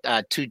take out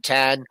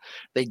 210.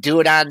 They do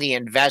it on the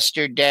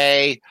investor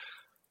day.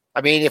 I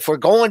mean, if people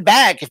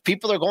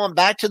are going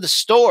back to the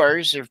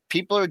stores, if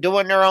people are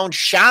doing their own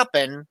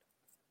shopping,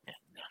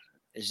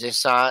 is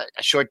this a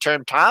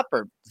short-term top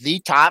or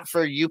the top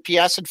for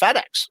UPS and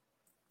FedEx?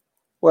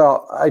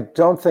 Well, I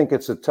don't think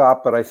it's a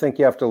top, but I think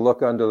you have to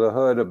look under the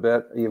hood a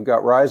bit. You've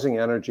got rising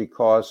energy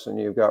costs and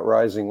you've got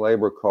rising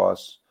labor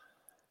costs.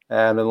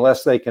 And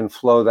unless they can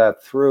flow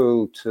that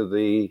through to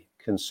the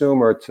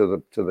consumer,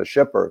 to the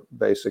shipper,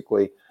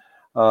 basically,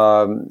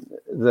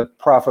 the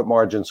profit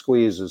margin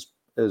squeeze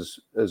is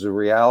a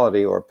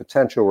reality or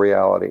potential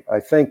reality. I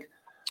think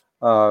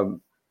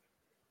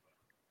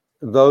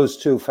those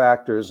two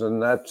factors,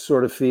 and that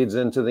sort of feeds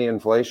into the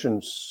inflation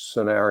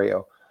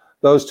scenario,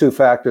 those two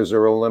factors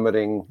are a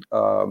limiting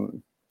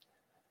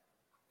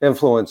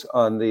influence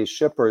on these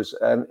shippers.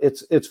 And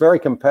it's very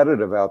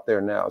competitive out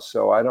there now.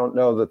 So I don't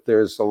know that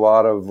there's a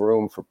lot of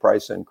room for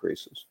price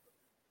increases.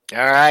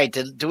 All right.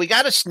 Do we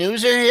got a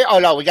snoozer here? Oh,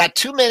 no, we got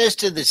 2 minutes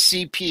to the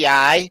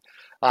CPI.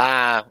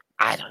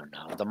 I don't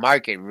know. The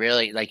market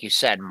really, like you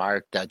said,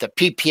 Mark, the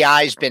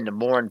PPI has been the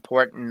more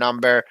important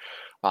number.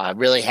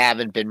 Really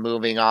haven't been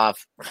moving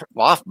off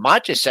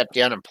much except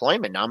the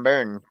unemployment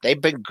number, and they've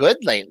been good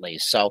lately.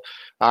 So,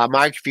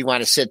 Mark, if you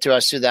want to sit to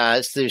us through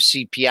the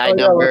CPI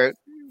number.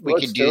 We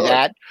can do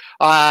that.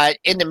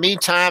 In the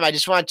meantime, I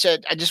just want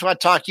to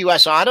talk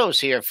U.S. autos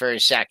here for a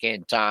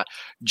second.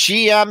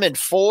 GM and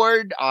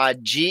Ford.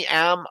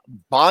 GM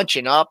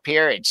bunching up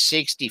here at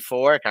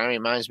 64. Kind of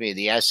reminds me of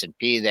the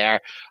S&P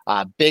there.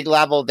 Big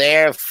level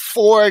there.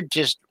 Ford,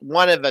 just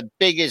one of the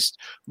biggest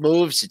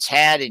moves it's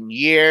had in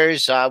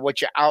years.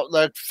 What's your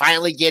outlook?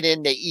 Finally get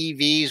into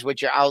EVs.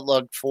 What's your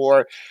outlook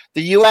for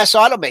the U.S.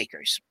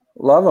 automakers?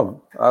 Love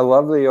them. I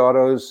love the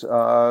autos,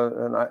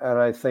 and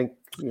I think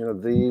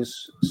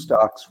these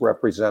stocks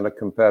represent a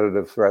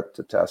competitive threat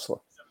to Tesla.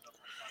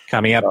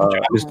 Coming up,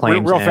 jobless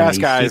claims real and fast,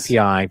 the guys.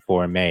 CPI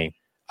for May.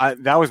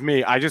 That was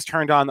me. I just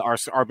turned on our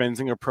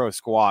Benzinger Pro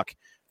Squawk.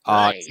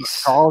 Nice.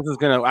 So Charles is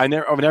gonna. I've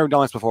never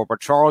done this before, but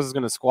Charles is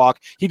gonna squawk.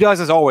 He does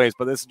as always,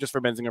 but this is just for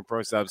Benzinger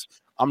Pro subs.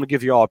 I'm gonna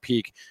give you all a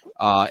peek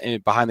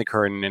behind the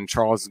curtain, and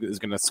Charles is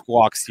gonna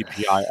squawk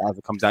CPI as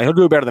it comes out. He'll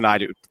do it better than I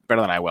do,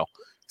 better than I will.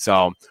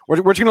 So we're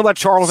just gonna let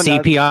Charles.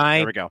 CPI.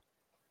 There we go.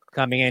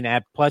 Coming in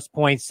at plus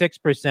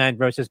 0.6%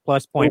 versus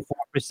plus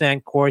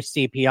 0.4%. Core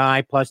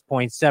CPI plus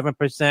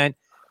 0.7%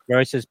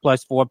 versus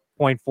plus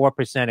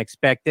 4.4%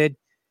 expected.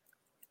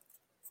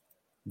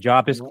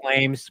 Jobless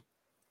claims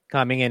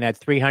coming in at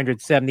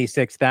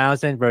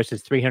 376,000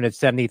 versus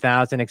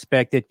 370,000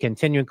 expected.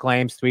 Continuing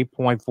claims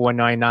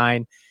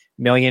 3.499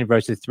 million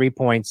versus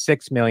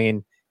 3.6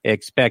 million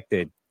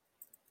expected.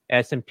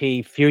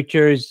 S&P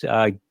futures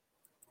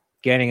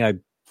getting a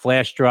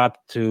flash drop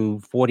to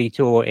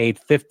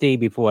 42,850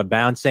 before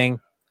bouncing.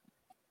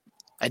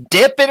 A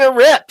dip and a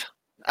rip.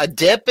 A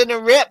dip and a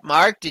rip,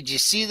 Mark. Did you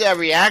see that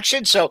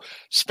reaction? So,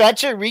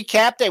 Spencer,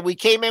 recap that we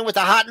came in with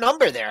a hot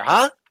number there,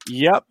 huh?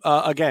 Yep.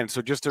 Again,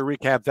 so just to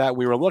recap that,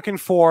 we were looking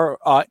for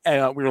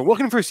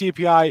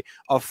CPI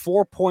of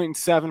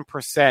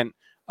 4.7%.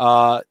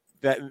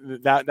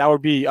 That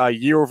would be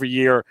year over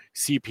year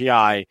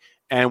CPI,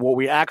 and what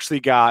we actually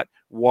got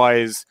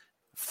was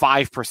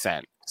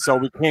 5%. So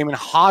we came in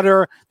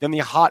hotter than the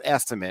hot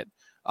estimate.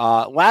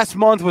 Last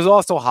month was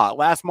also hot.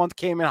 Last month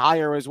came in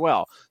higher as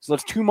well. So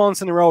that's 2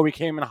 months in a row we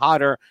came in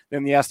hotter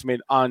than the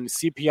estimate on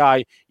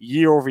CPI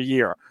year over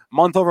year.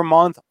 Month over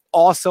month,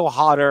 also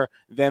hotter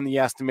than the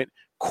estimate.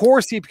 Core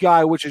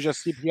CPI, which is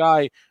just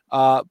CPI,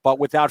 but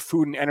without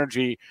food and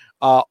energy,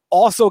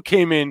 also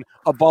came in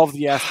above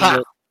the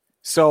estimate.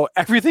 So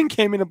everything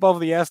came in above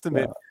the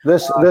estimate. Yeah.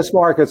 This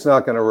market's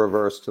not going to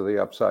reverse to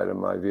the upside, in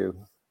my view.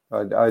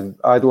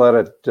 I'd let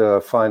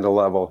it find a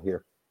level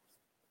here.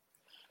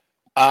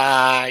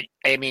 I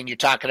mean, you're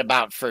talking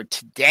about for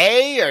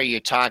today, or you're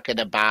talking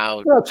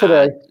about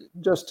today?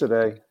 Just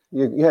today.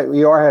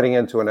 You are heading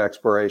into an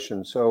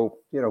expiration, so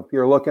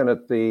you're looking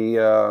at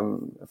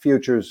the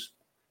futures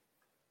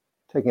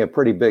taking a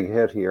pretty big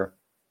hit here.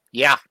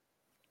 Yeah.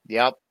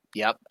 Yep.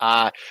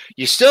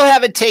 You still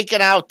haven't taken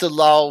out the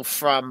low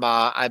from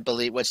I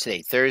believe what's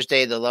today?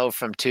 Thursday, the low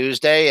from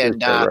Tuesday. And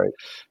right.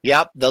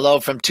 Yep, the low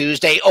from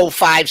Tuesday,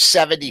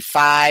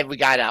 0575. We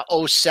got a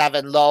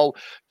 07 low.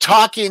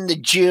 Talking the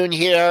June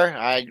here.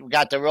 We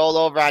got the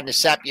rollover on the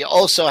SEP. You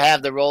also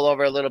have the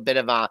rollover, a little bit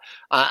of a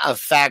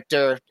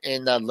factor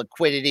in the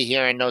liquidity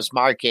here in those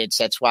markets.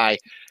 That's why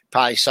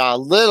probably saw a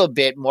little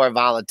bit more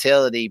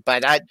volatility,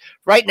 but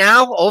right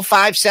now,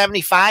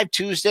 0575,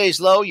 Tuesday's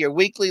low, your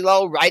weekly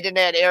low, right in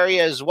that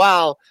area as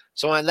well.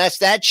 So unless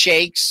that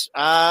shakes,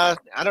 I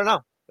don't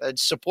know.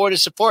 Support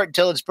is support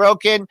until it's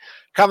broken.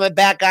 Coming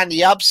back on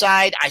the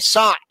upside, I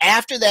saw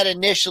after that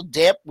initial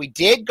dip, we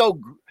did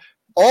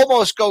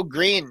almost go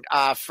green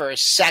for a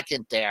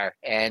second there.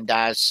 And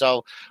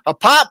so a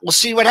pop, we'll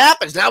see what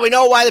happens. Now we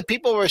know why the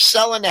people were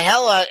selling the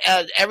hell out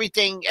of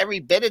everything, every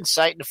bid in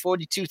sight in the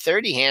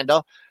 4230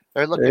 handle.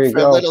 They're looking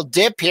for a little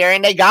dip here,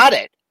 and they got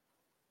it.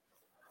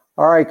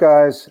 All right,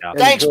 guys. Yeah.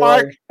 Thanks,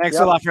 Mark. Thanks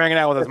a lot for hanging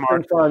out with us,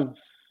 Mark. It's been fun.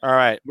 All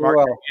right.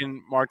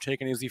 Mark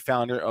Chaikin is the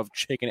founder of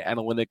Chaikin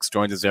Analytics,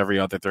 joins us every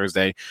other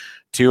Thursday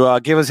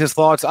to give us his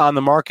thoughts on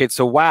the market.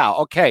 So, wow.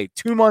 Okay.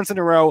 2 months in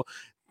a row,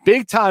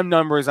 big time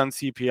numbers on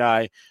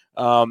CPI.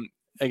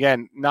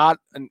 Again, not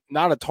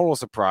a total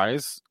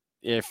surprise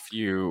if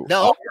you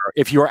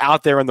are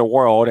out there in the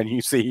world and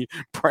you see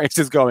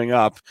prices going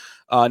up.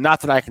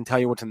 Not that I can tell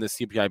you what's in the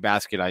CPI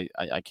basket.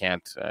 I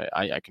can't.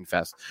 I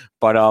confess.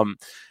 But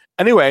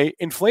anyway,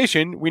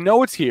 inflation, we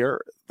know it's here.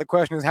 The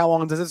question is, how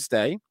long does it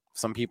stay?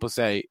 Some people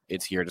say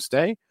it's here to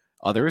stay.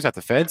 Others at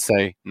the Fed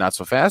say not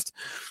so fast.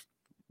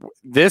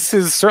 This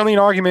is certainly an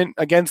argument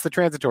against the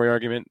transitory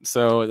argument.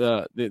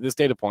 So this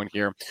data point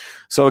here.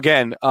 So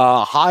again,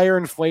 higher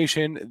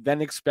inflation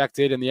than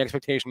expected, and the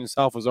expectation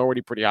itself was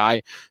already pretty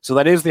high. So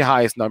that is the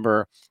highest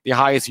number, the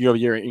highest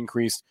year-over-year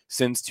increase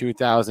since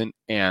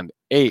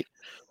 2008.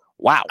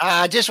 Wow.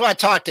 I just want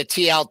to talk to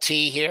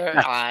TLT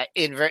here,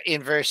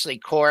 inversely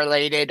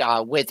correlated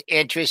with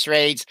interest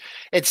rates.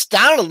 It's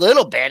down a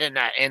little bit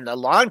in the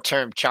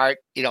long-term chart,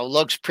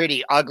 looks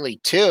pretty ugly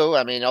too.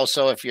 I mean,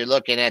 also if you're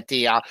looking at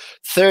the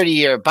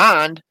 30-year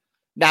bond.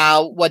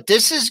 Now, what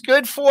this is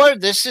good for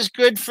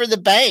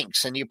the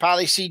banks. And you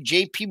probably see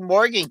JP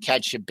Morgan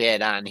catch a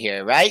bid on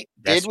here, right?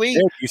 Did we?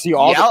 You see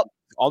all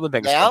All the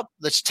banks. Well,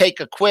 let's take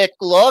a quick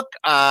look.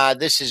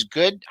 This is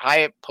good.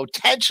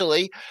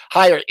 Potentially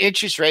higher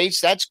interest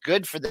rates. That's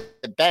good for the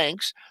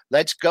banks.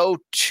 Let's go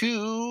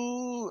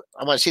to,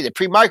 I want to see the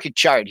pre-market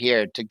chart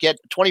here to get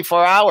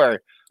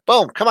 24-hour.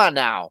 Boom. Come on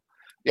now.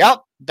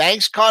 Yep.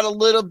 Banks caught a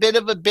little bit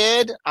of a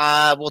bid.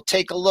 We'll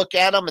take a look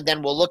at them, and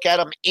then we'll look at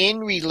them in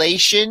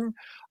relation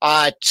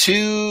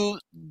to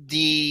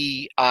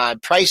the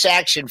price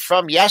action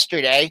from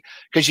yesterday,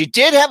 because you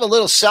did have a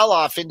little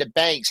sell-off into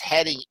banks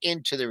heading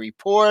into the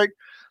report.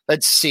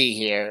 Let's see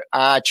here.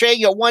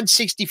 Trading at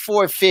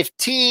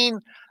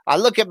 164.15. I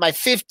look at my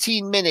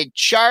 15-minute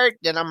chart,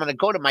 then I'm going to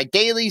go to my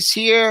dailies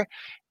here.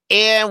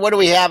 And what do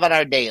we have on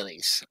our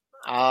dailies?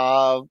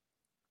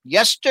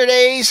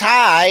 Yesterday's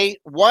high,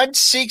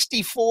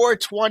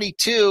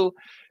 164.22.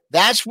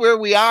 That's where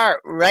we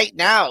are right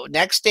now.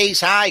 Next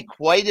day's high,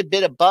 quite a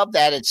bit above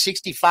that at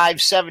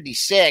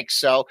 65.76.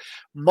 So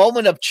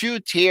moment of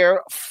truth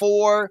here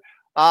for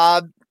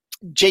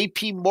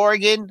JP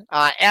Morgan.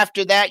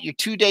 After that, your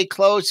 2-day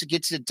close, it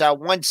gets at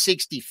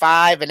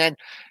 165. And then,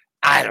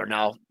 I don't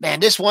know,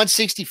 man, this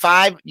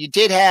 165, you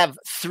did have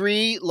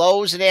 3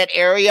 lows in that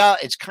area.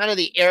 It's kind of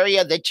the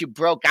area that you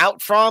broke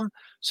out from.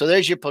 So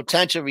there's your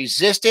potential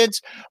resistance.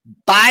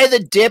 Buy the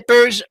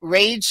dippers,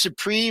 reign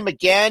supreme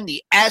again.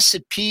 The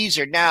S&Ps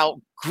are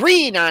now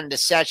green on the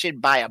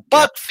session by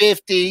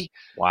 $1.50.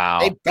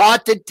 Wow. They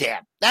bought the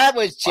dip. That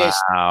was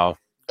just, well,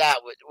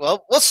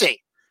 we'll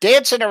see.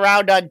 Dancing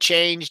around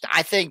unchanged.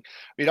 I think,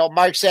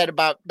 Mark said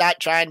about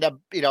not trying to,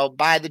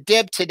 buy the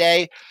dip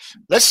today.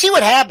 Let's see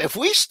what happens. If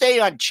we stay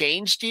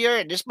unchanged here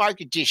and this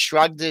market just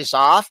shrugged this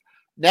off,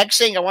 next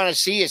thing I want to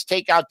see is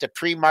take out the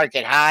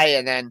pre-market high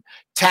and then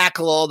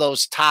tackle all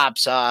those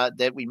tops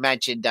that we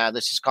mentioned.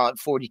 Let's just call it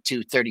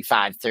 42,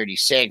 35,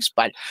 36.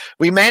 But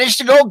we managed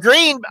to go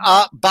green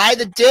by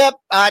the dip.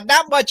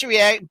 Not much of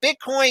reaction.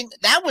 Bitcoin,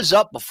 that was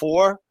up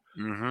before.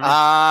 Mm-hmm.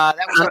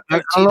 That was up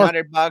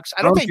 $1,500.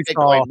 I don't think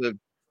Bitcoin moved.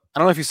 I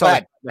don't know if you saw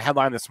the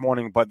headline this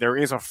morning, but there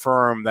is a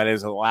firm that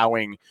is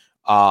allowing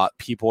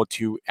people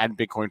to add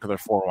Bitcoin to their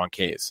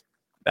 401ks.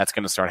 That's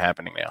going to start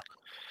happening now.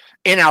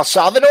 In El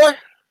Salvador?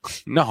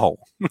 No.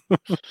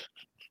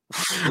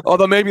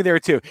 Although maybe there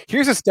too.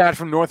 Here's a stat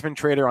from Northman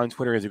Trader on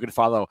Twitter, as you can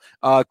follow.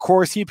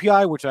 Core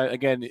CPI, which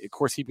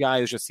core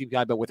CPI is just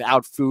CPI, but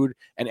without food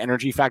and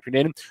energy factored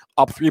in,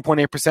 up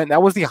 3.8%.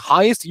 That was the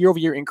highest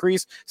year-over-year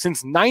increase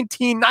since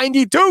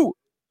 1992.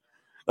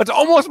 That's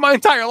almost my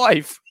entire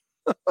life.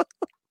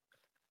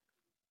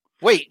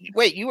 Wait,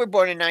 you were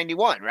born in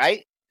 91,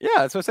 right? Yeah,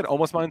 that's what I said.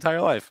 Almost my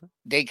entire life.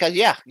 Because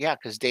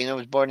Dana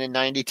was born in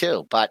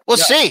 92. But we'll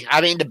see.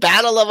 I mean, the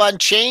battle of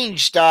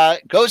unchanged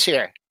goes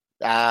here.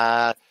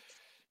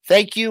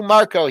 Thank you,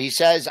 Marco. He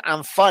says,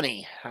 I'm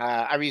funny.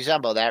 I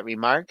resemble that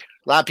remark.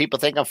 A lot of people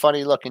think I'm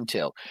funny looking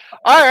too.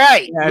 All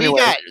right. Yeah,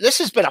 anyway. This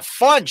has been a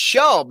fun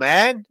show,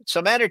 man.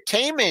 Some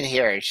entertainment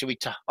here. Should we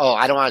talk? Oh,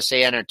 I don't want to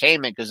say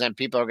entertainment because then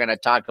people are going to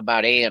talk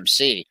about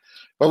AMC.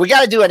 But we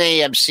got to do an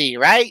AMC,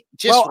 right?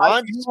 Just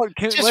once?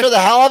 Just for the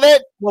hell of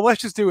it? Well,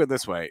 let's just do it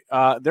this way.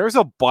 There's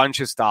a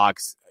bunch of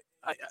stocks.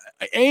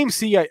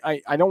 AMC,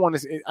 I don't want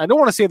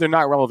to say they're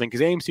not relevant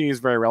because AMC is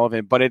very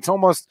relevant, but it's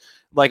almost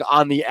like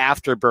on the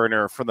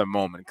afterburner for the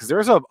moment because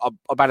there's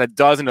about a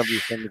dozen of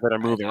these things that are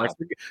moving. Right?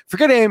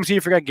 Forget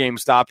AMC, forget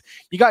GameStop.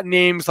 You got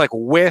names like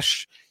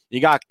Wish, you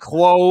got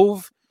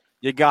Clove,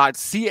 you got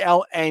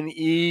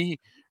CLNE,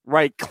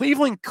 right?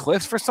 Cleveland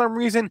Cliffs for some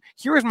reason.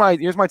 Here's my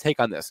take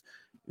on this.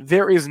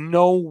 There is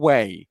no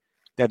way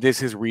that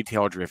this is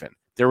retail driven.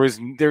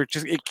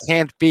 It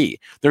can't be.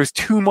 There's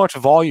too much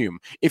volume.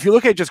 If you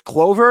look at just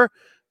Clover,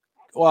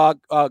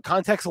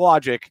 Context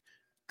Logic,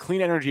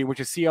 Clean Energy, which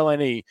is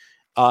CLNE,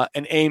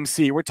 and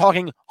AMC, we're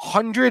talking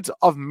hundreds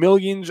of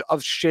millions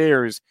of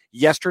shares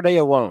yesterday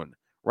alone,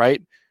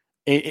 right?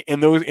 In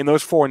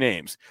those 4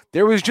 names,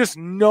 there was just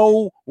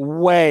no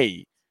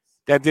way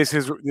that this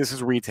is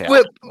retail.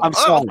 Well, I'm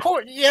sorry. Of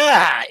course,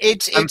 yeah,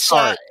 it's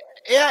sorry.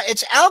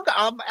 It's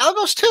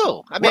algos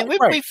too. I mean,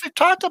 we've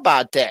talked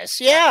about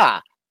this. Yeah.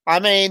 I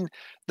mean,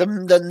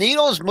 the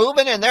needle's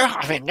moving, and they're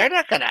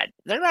not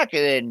gonna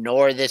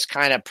ignore this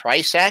kind of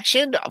price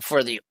action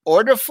for the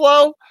order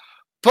flow.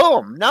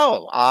 Boom.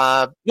 No.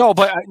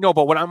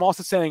 But what I'm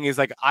also saying is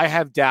like I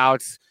have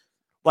doubts.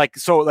 Like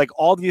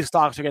all these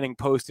stocks are getting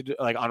posted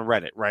like on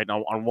Reddit, right?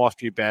 On Wall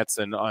Street Bets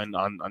and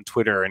on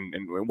Twitter and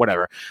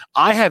whatever.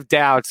 I have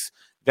doubts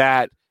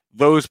that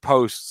those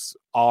posts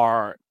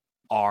are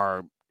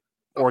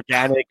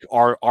organic.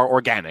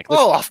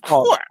 Of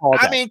course.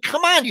 I mean,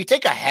 come on. You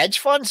think a hedge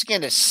fund's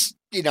going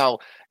to,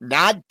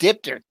 not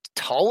dip their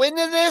toe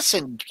into this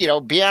and,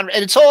 be on,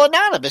 and it's all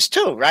anonymous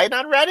too, right?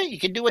 On Reddit, you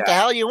can do what the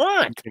hell you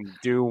want. You can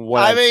do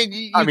what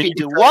you can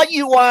do what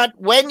you want,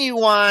 when you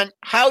want,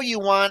 how you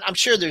want. I'm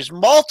sure there's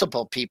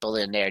multiple people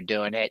in there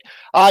doing it.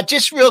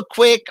 Just real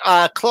quick,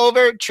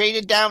 Clover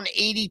traded down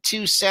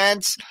 82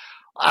 cents.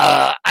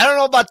 I don't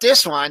know about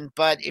this one,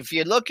 but if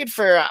you're looking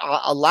for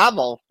a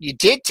level, you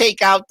did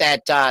take out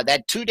that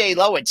 2-day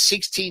low at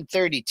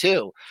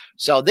 1632.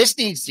 So this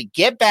needs to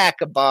get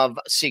back above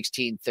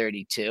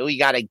 1632. You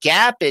got a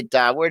gap at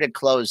where did it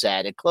close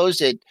at? It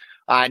closed at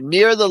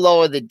near the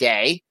low of the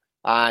day,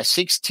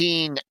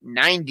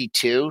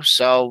 1692.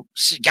 So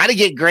got to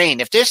get green.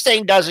 If this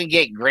thing doesn't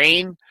get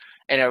green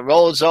and it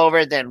rolls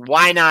over, then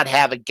why not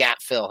have a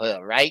gap fill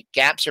hill, right?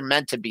 Gaps are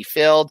meant to be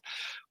filled.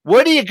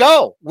 Where do you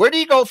go? Where do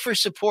you go for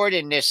support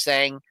in this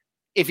thing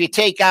if you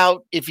keep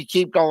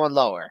going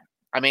lower?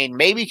 I mean,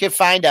 maybe you could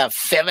find a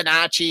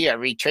Fibonacci, a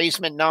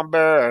retracement number,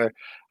 or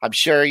I'm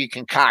sure you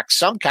can cock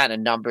some kind of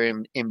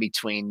number in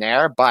between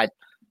there. But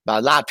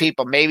a lot of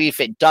people, maybe if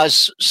it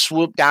does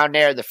swoop down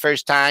there the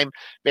first time,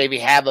 maybe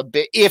have a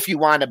bit, if you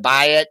want to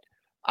buy it,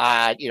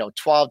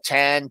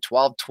 1210,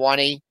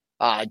 1220.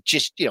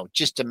 Just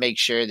to make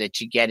sure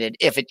that you get it.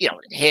 If it,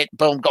 hit,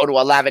 boom, go to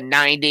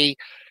 1190.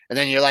 And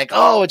then you're like,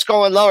 oh, it's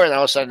going lower. And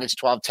all of a sudden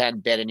it's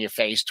 1210 bid in your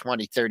face,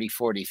 20, 30,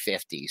 40,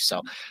 50.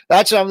 So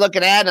that's what I'm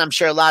looking at. And I'm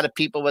sure a lot of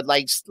people would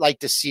like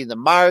to see the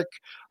mark.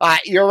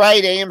 You're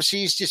right.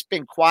 AMC's just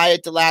been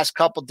quiet the last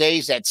couple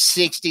days at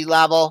 60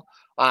 level.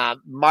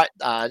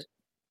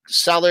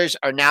 Sellers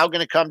are now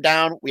going to come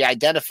down. We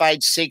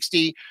identified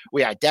 60.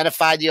 We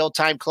identified the old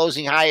time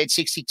closing high at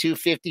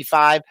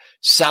 62.55.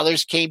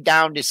 Sellers came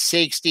down to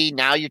 60.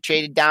 Now you're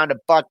traded down to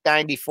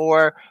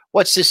 $1.94.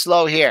 What's this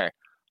low here?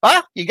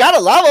 Well, you got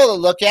a level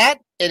to look at,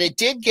 and it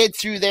did get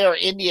through there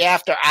in the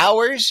after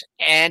hours,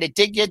 and it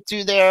did get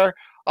through there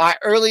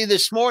early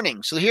this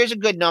morning. So here's a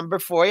good number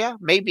for you,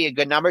 maybe a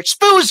good number.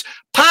 SPOO's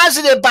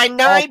positive by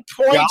 9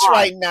 points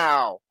right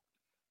now.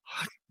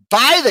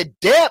 Buy the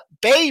dip,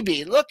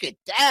 baby. Look at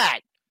that.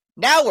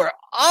 Now we're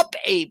up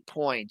 8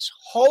 points.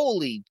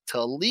 Holy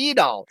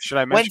Toledo. Should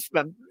I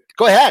mention?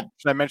 Go ahead.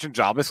 Should I mention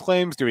jobless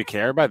claims? Do we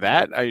care about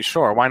that?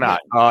 Sure, why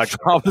not?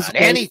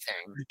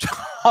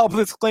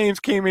 Jobless claims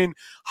came in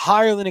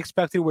higher than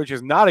expected, which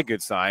is not a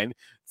good sign.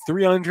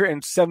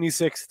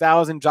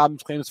 376,000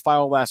 jobless claims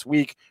filed last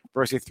week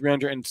versus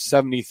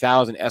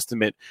 370,000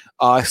 estimate.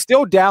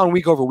 Still down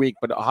week over week,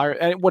 but higher.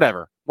 And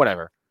whatever.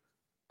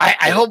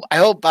 I hope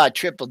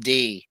Triple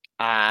D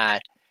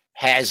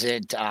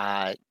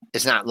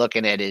is not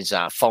looking at his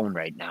phone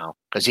right now,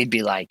 because he'd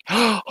be like,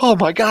 oh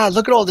my God,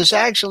 look at all this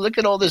action. Look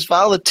at all this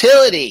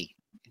volatility.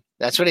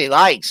 That's what he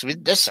likes.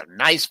 There's some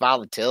nice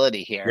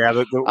volatility here. Yeah,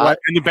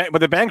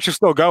 but the banks are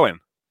still going.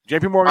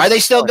 JP Morgan. Are they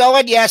still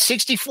going? Yeah,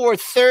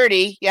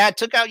 64.30. Yeah, it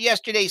took out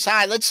yesterday's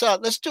high. Let's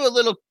do a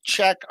little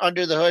check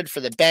under the hood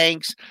for the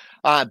banks.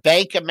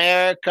 Bank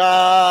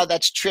America,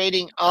 that's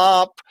trading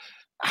up.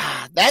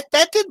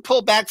 That didn't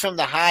pull back from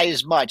the high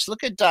as much.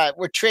 Look at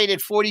we're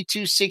traded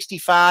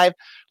 42.65.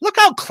 Look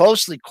how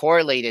closely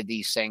correlated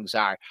these things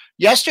are.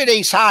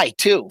 Yesterday's high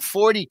too,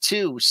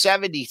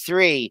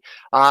 42.73.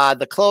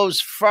 The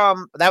close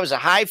that was a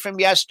high from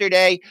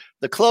yesterday.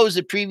 The close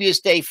the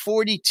previous day,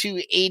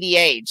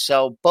 42.88.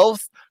 So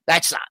both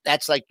that's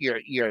like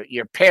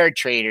your pair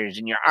traders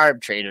and your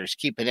arb traders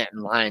keeping it in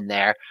line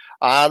there.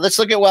 Let's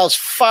look at Wells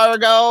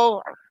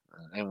Fargo.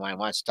 Anyone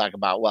wants to talk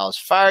about Wells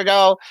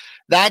Fargo,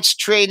 that's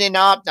trading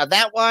up. Now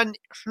that one,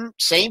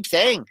 same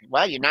thing.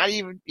 Well,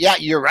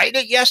 you're right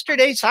at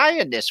yesterday's high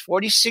in this,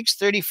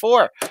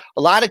 46.34.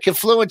 A lot of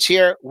confluence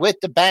here with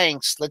the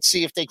banks. Let's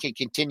see if they can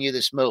continue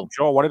this move.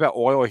 Joel, what about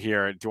oil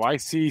here? Do I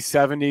see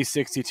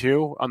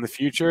 70.62 on the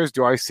futures?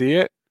 Do I see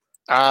it?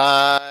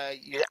 I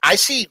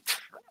see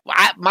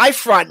my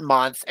front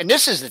month, and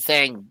this is the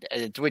thing,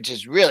 which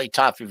is really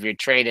tough if you're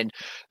trading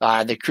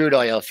the crude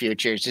oil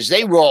futures, is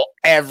they roll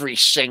every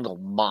single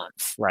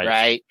month,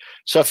 right?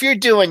 So if you're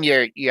doing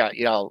your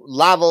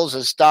levels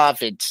and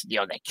stuff, it's the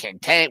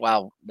contango.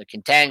 Well, the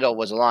contango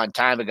was a long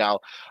time ago,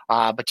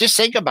 but just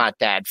think about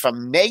that.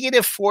 From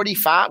negative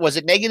 45, was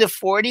it negative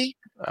 40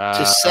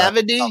 to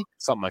 70?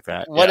 Something like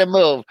that. What a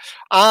move!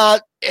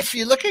 If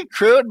you look at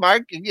crude,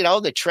 Mark,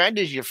 the trend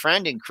is your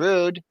friend in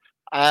crude.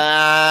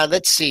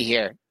 Let's see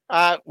here.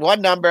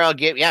 One number I'll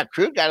give. Yeah,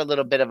 crude got a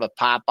little bit of a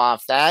pop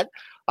off that.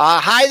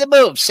 High the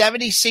move,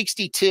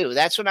 70.62.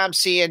 That's what I'm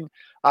seeing.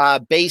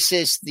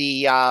 Basis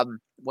the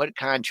what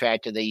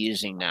contract are they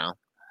using now?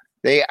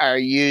 They are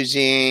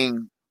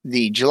using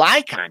the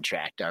July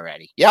contract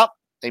already. Yep,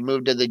 they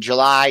moved to the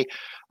July.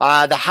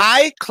 The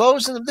high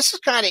closing. This is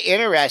kind of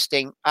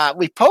interesting.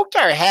 We poked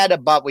our head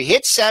above. We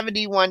hit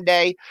 70 one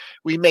day.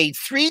 We made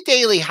 3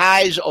 daily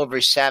highs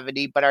over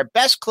 70, but our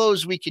best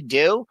close we could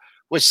do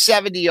was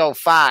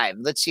 70.05.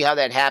 Let's see how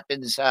that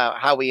happens,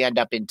 how we end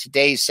up in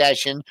today's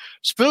session.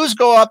 SPOOs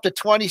go up to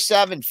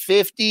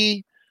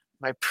 27.50.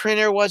 My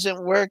printer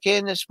wasn't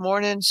working this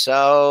morning,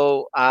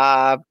 so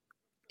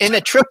in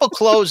the triple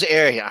close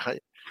area.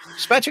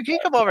 Spencer, can you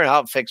come over and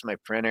help fix my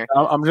printer?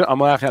 I'm going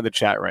to have to have the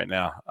chat right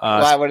now.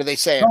 Why? What are they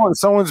saying?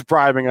 Someone's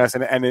bribing us,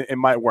 and it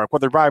might work. Well,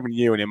 they're bribing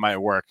you, and it might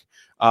work.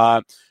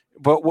 But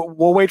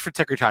we'll wait for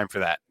ticker time for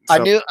that.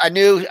 So, a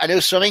new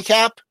swimming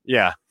cap?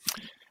 Yeah.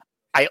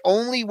 I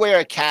only wear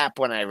a cap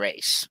when I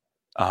race.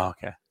 Oh,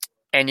 okay.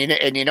 And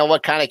you know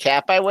what kind of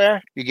cap I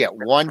wear? You get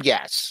one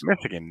guess.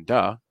 Michigan,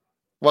 duh.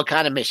 What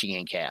kind of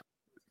Michigan cap?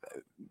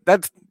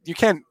 You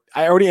can't.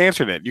 I already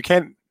answered it. You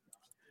can't.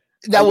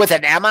 Now with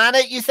an M on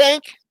it, you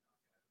think?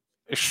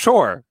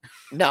 Sure.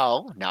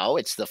 No,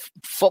 it's the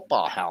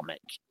football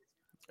helmet.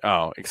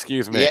 Oh,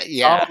 excuse me.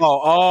 Yeah.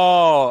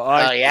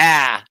 Oh,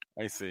 yeah.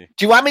 I see.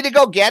 Do you want me to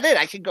go get it?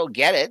 I can go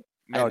get it.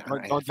 No,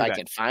 don't do if that. I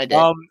can find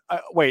it.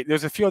 Wait,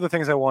 there's a few other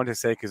things I wanted to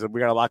say because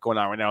we got a lot going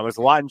on right now. There's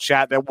a lot in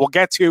chat that we'll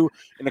get to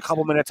in a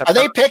couple minutes. Are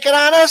they picking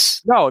on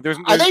us? No,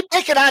 Are they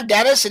picking on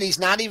Dennis and he's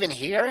not even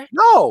here?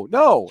 No.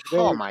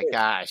 Oh my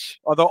gosh.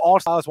 Although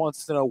Alt Styles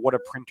wants to know what a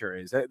printer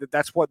is.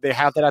 That's what they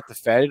have that at the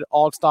Fed,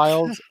 Alt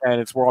Styles,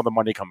 and it's where all the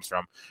money comes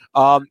from.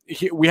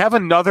 We have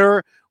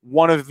another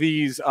one of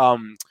these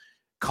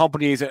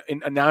companies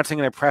announcing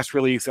in a press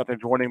release that they're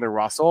joining the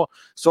Russell.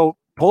 So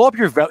pull up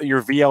your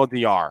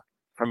VLDR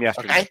from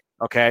yesterday,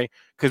 okay?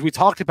 Because we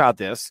talked about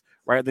this,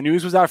 right? The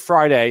news was out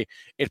Friday.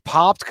 It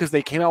popped because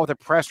they came out with a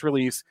press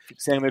release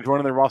saying they're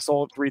joining the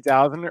Russell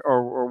 3000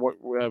 or what?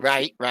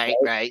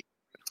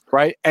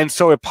 Right. And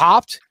so it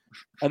popped,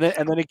 and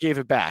then it gave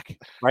it back,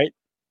 right?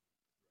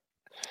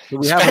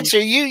 So Spencer,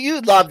 you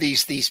love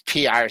these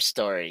PR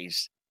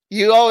stories.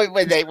 You always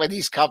when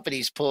these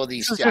companies pull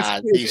these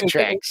tricks.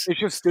 It's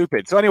just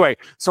stupid. So anyway,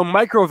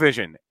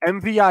 Microvision,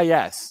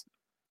 MVIS,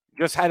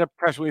 just had a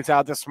press release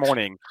out this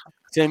morning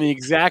saying the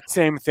exact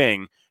same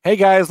thing. Hey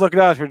guys, look at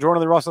us. We're joining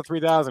the Russell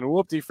 3000.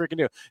 Whoop-de freaking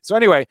do. So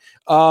anyway,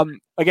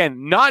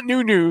 again, not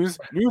new news.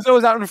 News that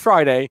was out on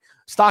Friday.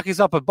 Stock is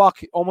up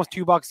 $1, almost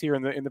 $2 here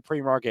in the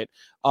pre-market.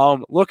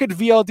 Look at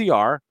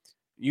VLDR.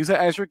 Use it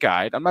as your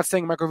guide. I'm not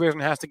saying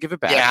Microvision has to give it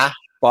back,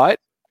 but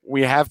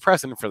we have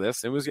precedent for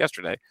this. It was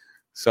yesterday.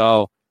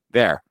 So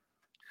there.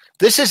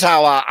 This is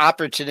how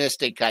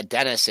opportunistic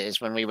Dennis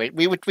is. When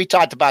we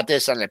talked about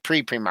this on the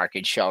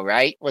pre-market show,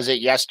 right? Was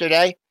it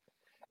yesterday?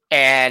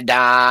 And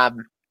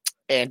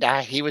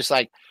he was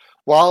like,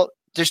 "Well,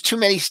 there's too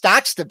many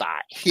stocks to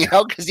buy,"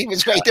 because he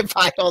was waiting to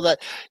buy all the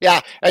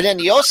And then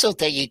the also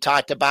thing he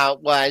talked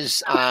about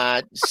was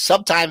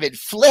sometime it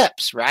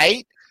flips,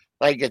 right?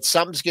 Like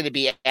something's going to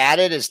be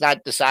added. It's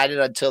not decided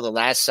until the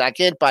last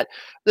second. But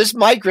this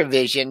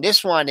Microvision,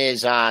 this one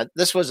is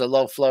this was a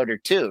low floater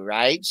too,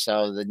 right?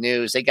 So the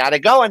news, they got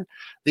it going.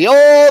 The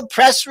old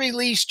press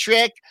release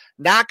trick,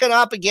 knocking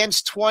up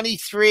against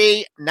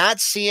 23, not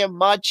seeing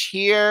much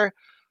here.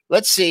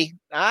 Let's see.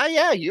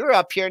 You were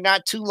up here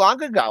not too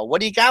long ago.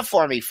 What do you got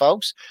for me,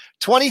 folks?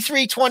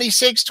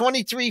 23.26,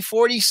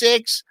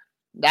 23.46.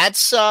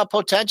 That's a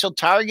potential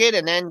target.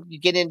 And then you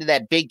get into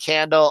that big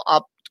candle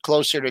up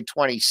closer to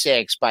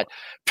 26. But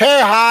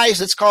pair highs,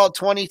 let's call it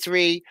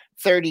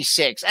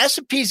 23.36.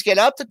 S&Ps get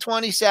up to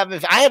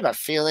 27. I have a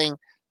feeling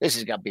this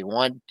is going to be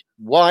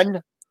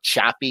one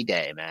choppy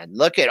day, man.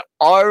 Look at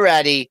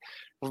already.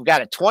 We've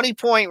got a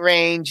 20-point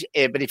range.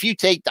 But if you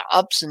take the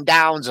ups and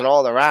downs and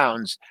all the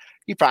rounds,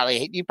 you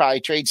probably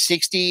trade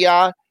 60,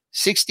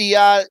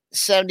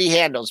 70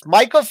 handles.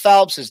 Michael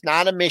Phelps is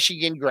not a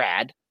Michigan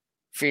grad,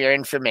 for your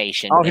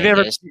information. Oh,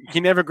 he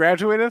never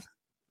graduated?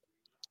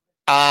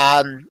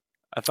 I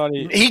thought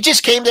he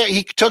just came there.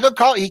 He took a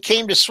call. He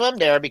came to swim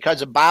there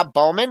because of Bob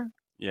Bowman.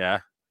 Yeah.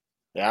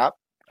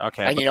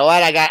 Okay. And you know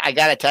what? I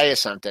got to tell you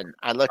something.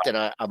 I looked at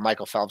a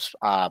Michael Phelps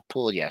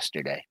pool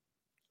yesterday.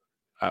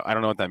 I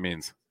don't know what that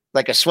means.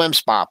 Like a swim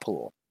spa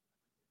pool.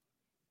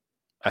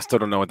 I still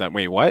don't know what that.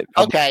 Wait, what?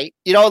 Okay,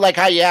 like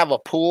how you have a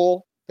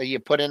pool that you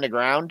put in the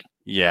ground.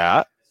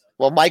 Yeah.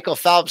 Well, Michael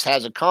Phelps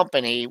has a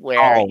company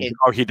where.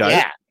 He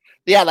does.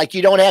 Yeah. Like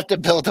you don't have to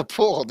build a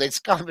pool. They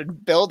just come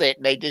and build it,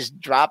 and they just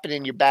drop it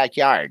in your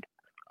backyard.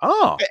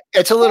 Oh,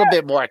 it's a little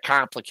bit more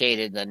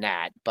complicated than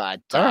that,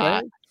 but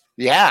right.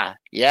 Yeah.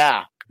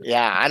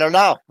 I don't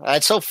know.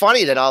 It's so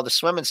funny that all the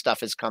swimming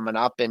stuff is coming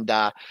up, and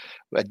I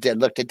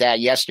looked at that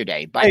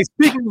yesterday. But hey,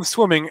 speaking of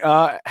swimming,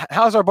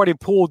 how's our buddy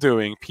Pool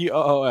doing?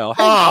 POOL.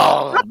 Hey,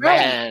 oh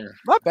man,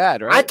 not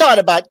bad, right? I thought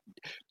about.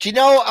 Do you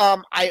know?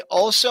 I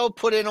also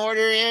put an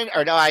order in,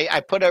 or no? I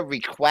put a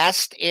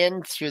request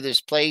in through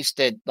this place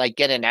to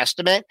get an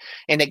estimate,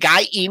 and the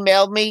guy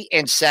emailed me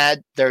and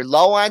said they're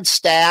low on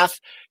staff.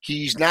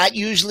 He's not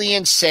usually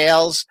in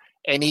sales,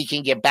 and he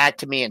can get back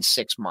to me in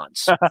 6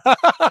 months.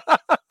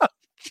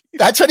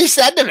 That's what he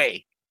said to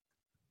me.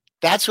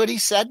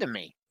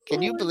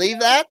 Can you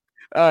believe that?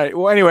 All right.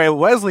 Well, anyway,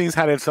 Leslie's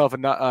had itself a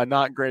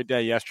not great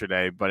day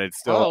yesterday, but it's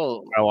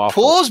still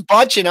Pool's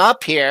bunching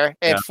up here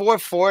at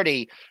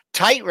 440.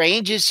 Tight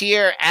ranges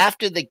here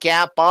after the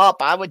gap up.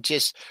 I would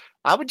just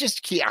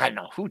keep. I don't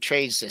know who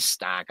trades this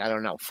stock. I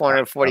don't know.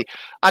 440.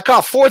 I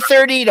call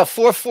 430 to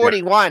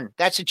 441.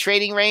 That's a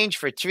trading range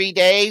for 3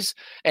 days.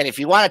 And if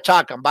you want to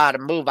talk about a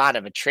move out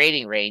of a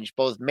trading range,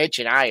 both Mitch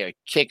and I are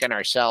kicking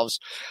ourselves.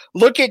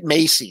 Look at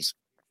Macy's.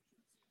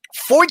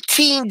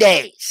 14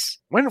 days.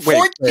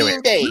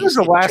 14 days. When was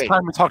the last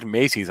time we talked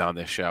Macy's on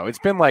this show? It's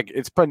been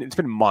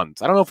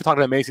months. I don't know if we talked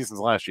about Macy's since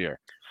last year.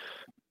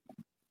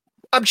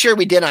 I'm sure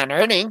we did on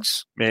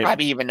earnings. Maybe.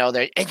 Probably even know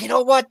that. And you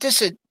know what?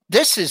 This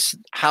is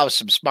how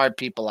some smart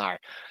people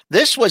are.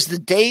 This was the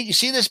day. You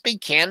see this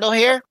big candle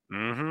here?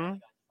 Mm-hmm.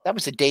 That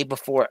was the day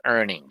before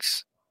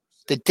earnings.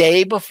 The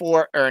day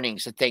before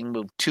earnings, the thing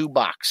moved $2.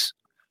 All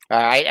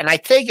right. And I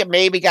think it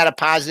maybe got a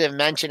positive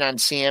mention on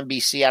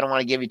CNBC. I don't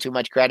want to give you too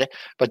much credit,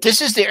 but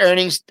this is the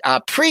earnings,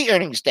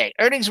 pre-earnings day.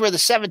 Earnings were the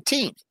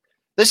 17th.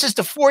 This is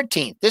the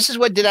 14th. This is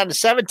what did on the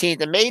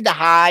 17th and made the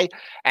high.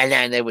 And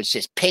then there was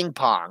just ping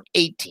pong,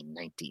 18,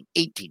 19,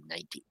 18,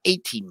 19,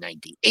 18,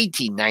 19,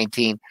 18,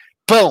 19.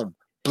 Boom.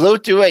 Blew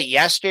through it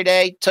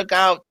yesterday. Took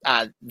out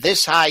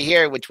this high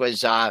here, which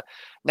was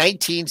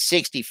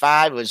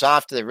 1965. Was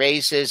off to the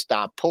races.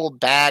 Pulled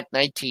back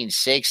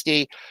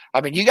 1960.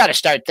 I mean, you got to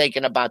start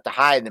thinking about the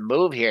high and the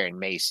move here in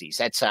Macy's.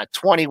 That's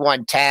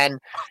 2110.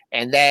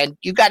 And then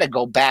you got to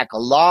go back a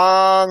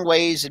long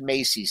ways in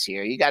Macy's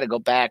here. You got to go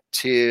back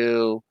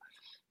to,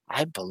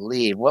 I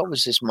believe, what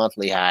was this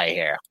monthly high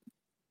here?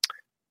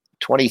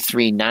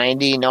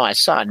 2390. No, I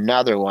saw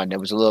another one that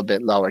was a little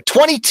bit lower.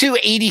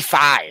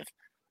 2285.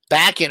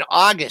 Back in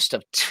August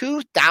of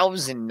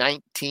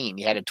 2019,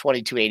 you had a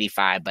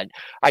 2285, but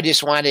I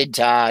just wanted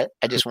to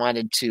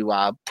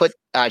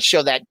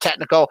show that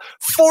technical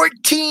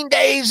 14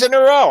 days in a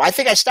row. I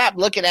think I stopped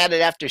looking at it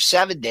after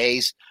 7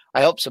 days.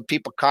 I hope some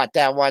people caught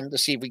that one.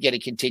 Let's see if we get a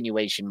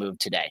continuation move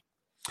today.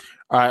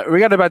 All right, we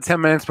got about 10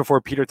 minutes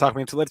before Peter talks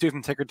me, so let's do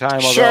some ticker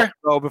time. Sure.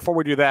 Although, before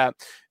we do that,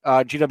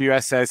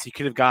 GWS says he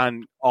could have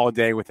gone all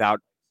day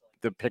without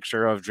the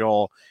picture of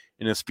Joel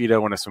in a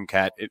Speedo and a swim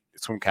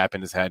cap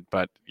in his head,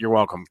 but you're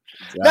welcome.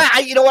 No,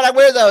 you know what? I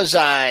wear those,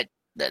 not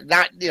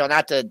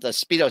the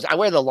Speedos. I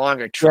wear the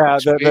longer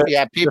trunks.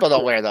 People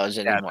don't wear those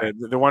anymore.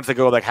 The ones that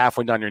go like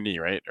halfway down your knee,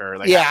 right? Or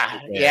like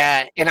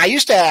yeah. And I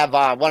used to have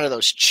one of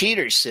those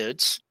cheater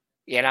suits.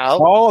 You know?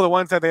 Oh, the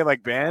ones that they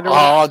like banned?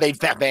 They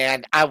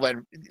banned. I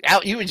went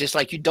out. You were just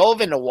like, you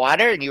dove in the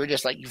water and you were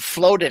just like, you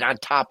floated on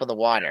top of the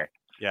water.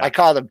 Yeah. I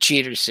call them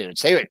cheater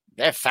suits. They're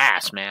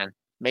fast, man.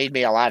 Made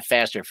me a lot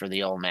faster for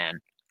the old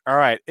man. All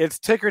right, it's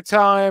ticker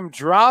time.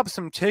 Drop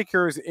some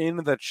tickers in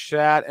the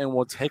chat, and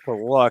we'll take a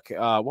look.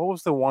 What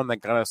was the one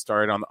that got us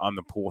started on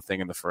the pool thing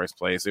in the first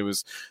place? It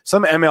was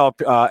some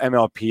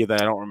MLP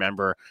that I don't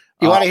remember.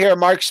 You want to hear a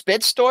Mark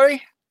Spitz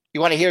story? You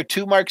want to hear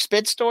 2 Mark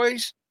Spitz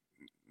stories?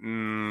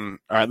 All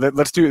right,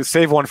 let's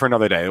save one for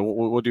another day.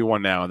 We'll do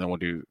one now, and then we'll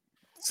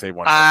save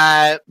one.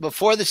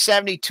 Before the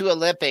 72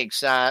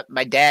 Olympics,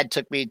 my dad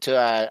took me to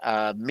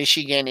a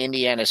Michigan,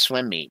 Indiana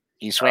swim meet.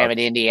 He swam in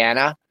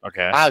Indiana.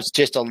 Okay. I was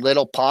just a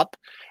little pup.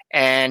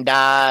 And,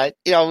 it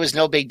was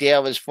no big deal.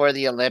 It was for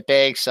the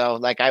Olympics. So,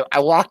 like, I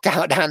walked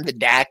out on the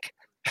deck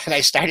and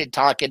I started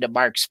talking to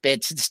Mark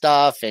Spitz and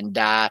stuff. And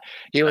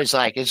he was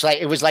like,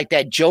 it was like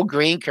that Joe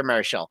Green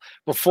commercial.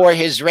 Before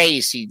his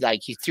race, he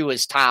threw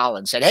his towel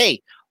and said,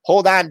 "Hey,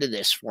 hold on to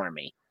this for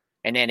me."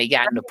 And then he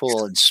got in the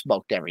pool and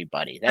smoked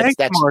everybody. That's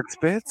Mark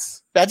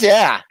Spitz.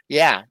 Yeah.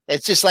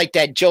 It's just like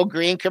that Joe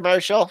Green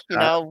commercial, I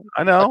know.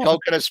 A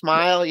coconut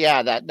smile.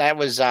 Yeah, that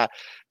was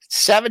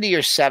 70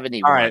 or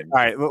 71. All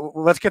right.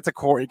 Let's get to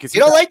Corey.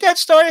 You don't like that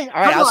story?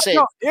 All right, I'll say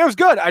it was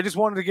good. I just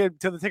wanted to get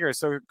to the ticker.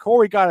 So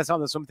Corey got us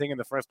on the swim thing in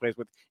the first place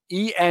with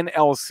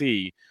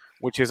ENLC,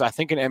 which is, I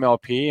think, an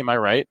MLP. Am I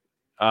right?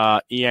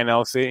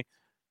 ENLC.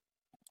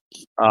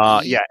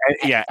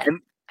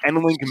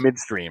 And Link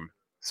Midstream.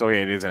 So yeah,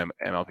 it is an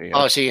MLP.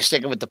 Oh, so you're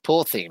sticking with the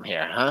pool theme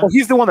here, huh? Well,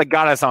 he's the one that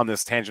got us on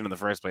this tangent in the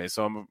first place.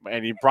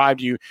 And he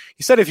bribed you.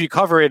 He said if you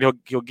cover it,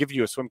 he'll give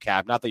you a swim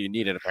cap. Not that you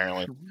need it,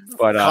 apparently.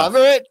 But cover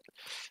it.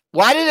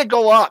 Why did it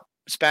go up,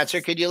 Spencer?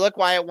 Could you look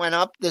why it went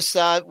up this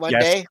one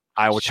day?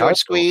 I would short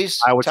squeeze.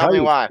 I would tell me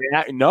why.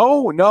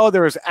 No.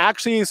 There was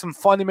actually some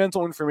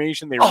fundamental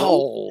information. They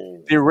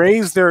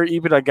raised their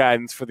EBITDA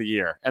guidance for the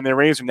year, and they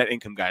raised their net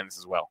income guidance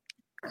as well.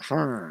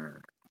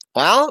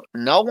 Well,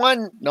 no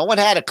one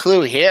had a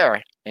clue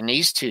here in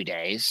these 2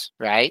 days,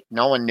 right?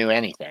 No one knew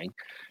anything.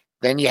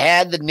 Then you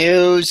had the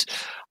news,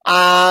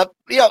 a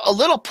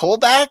little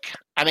pullback.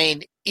 I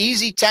mean,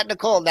 easy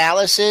technical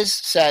analysis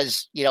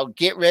says,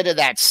 get rid of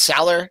that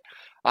seller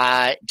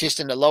just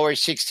in the lower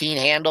 16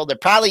 handle. They're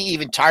probably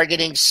even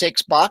targeting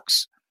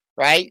 $6,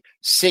 right?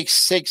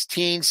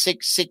 616,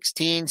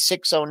 616,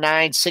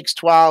 609,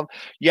 612.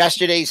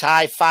 Yesterday's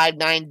high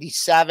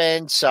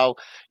 597. So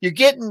you're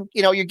getting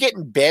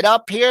bid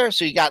up here.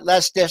 So you got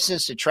less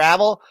distance to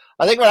travel.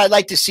 I think what I'd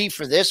like to see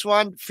for this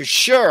one, for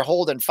sure,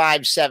 holding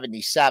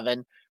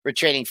 577. We're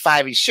trading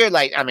 5. He's sure,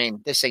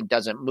 this thing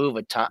doesn't move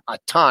a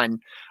ton.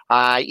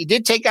 You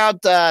did take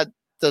out the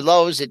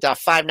lows at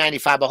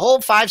 595, but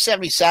hold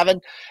 577,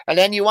 and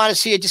then you want to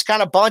see it just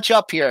kind of bunch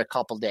up here a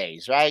couple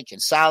days, right?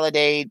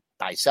 Consolidate,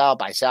 buy, sell,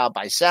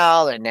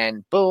 and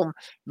then boom,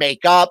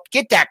 make up.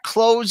 Get that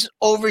close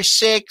over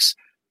 6,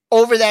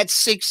 over that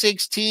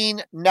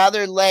 616,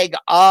 another leg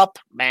up.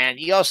 Man,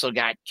 you also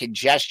got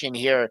congestion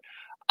here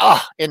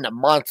in the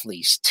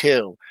monthlies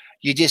too.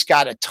 You just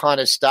got a ton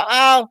of stuff.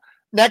 Oh,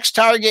 next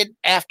target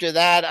after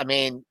that,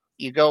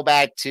 You go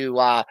back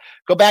to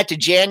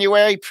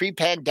January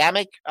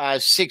pre-pandemic.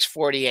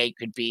 648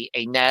 could be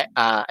a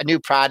new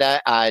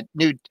product,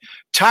 new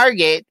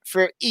target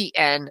for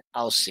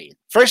ENLC.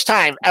 First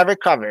time ever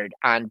covered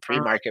on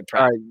pre-market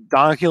prep. All right,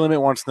 Donkey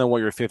Limit wants to know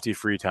what your 50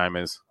 free time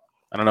is.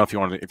 I don't know if you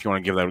want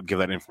to give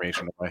that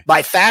information away.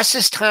 My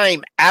fastest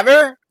time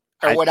ever,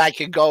 or what I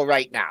could go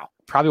right now?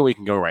 Probably we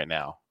can go right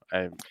now.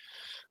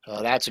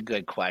 Oh, that's a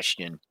good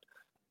question.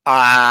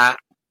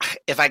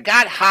 If I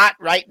got hot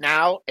right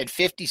now at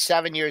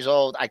 57 years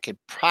old, I could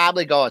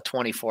probably go a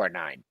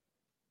 24.9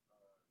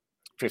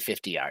 for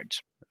 50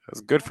 yards.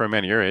 That's good for a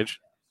man your age.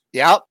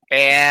 Yep.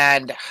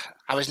 And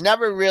I was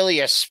never really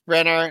a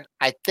sprinter.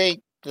 I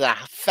think the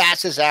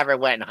fastest I ever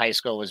went in high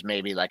school was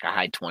maybe like a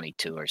high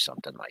 22 or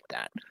something like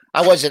that.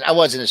 I wasn't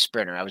a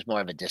sprinter. I was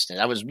more of a distance.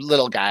 I was a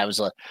little guy. I was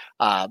more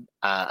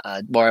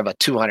of a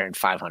 200 and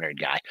 500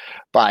 guy.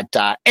 But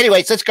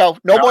anyways, let's go.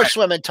 No more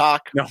swimming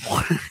talk. No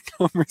more.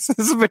 This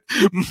has been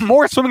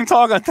more swimming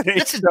talk on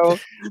today's show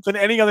than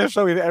any other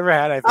show we've ever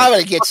had. I think. I'm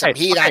going to get some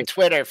heat on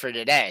Twitter for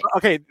today.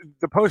 Okay,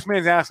 the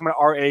Postman's asking about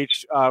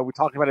RH. We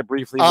talked about it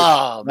briefly.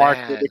 Oh,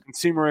 man. The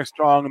consumer is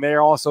strong, and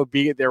they're also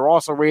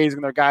raising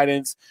their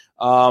guidance.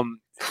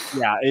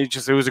 Yeah,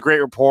 it was a great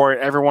report.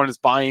 Everyone is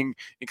buying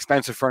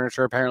expensive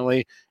furniture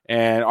apparently,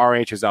 and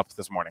RH is up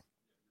this morning.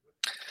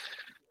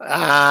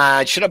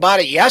 I should have bought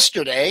it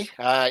yesterday.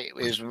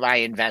 Is my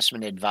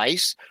investment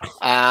advice.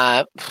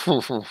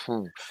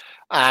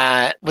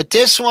 With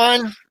this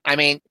one, I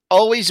mean,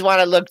 always want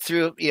to look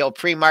through,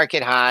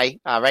 pre-market high.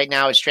 Right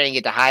now it's trading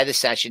at the high of the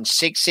session,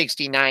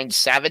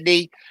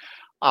 669.70.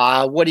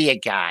 What do you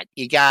got?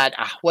 You got,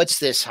 what's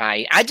this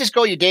high? I'd just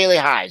go your daily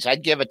highs.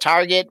 I'd give a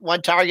target.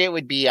 One target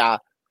would be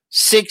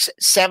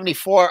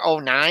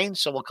 674.09.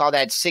 So we'll call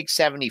that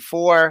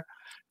 674.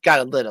 Got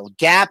a little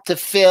gap to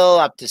fill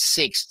up to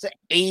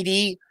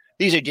 680.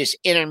 These are just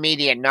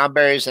intermediate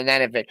numbers. And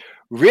then if it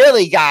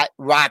really got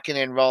rocking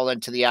and rolling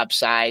to the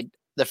upside,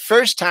 the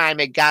first time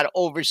it got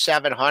over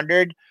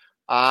 700,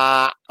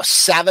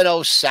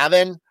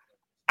 707,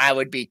 I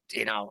would be,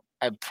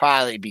 I'd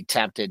probably be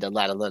tempted to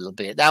let a little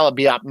bit. That would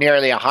be up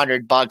nearly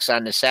 $100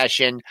 on the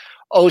session.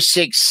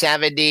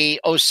 0670,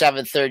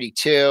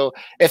 0732.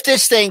 If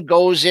this thing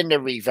goes into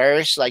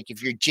reverse, like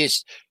if you're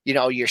just,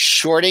 you're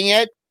shorting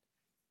it,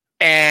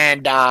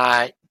 and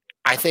I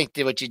think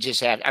that what you just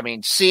have,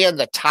 seeing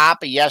the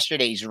top of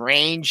yesterday's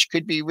range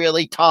could be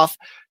really tough.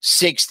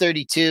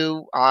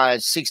 632,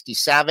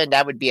 67,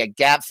 that would be a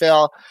gap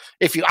fill.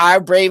 If you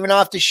are brave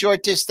enough to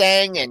short this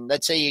thing, and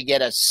let's say you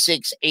get a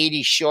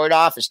 680 short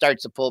off, it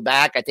starts to pull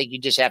back, I think you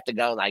just have to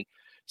go like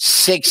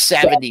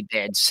 670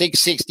 bid,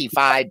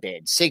 665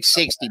 bid,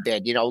 660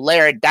 bid,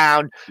 layer it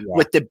down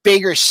with the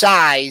bigger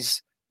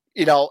size,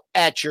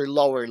 at your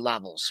lower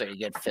level, so you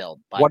get filled.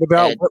 But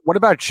what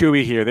about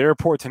Chewy here? They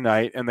report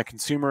tonight, and the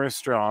consumer is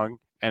strong,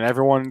 and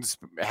everyone's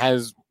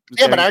has.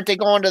 Yeah, but aren't they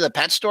going to the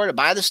pet store to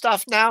buy the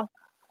stuff now?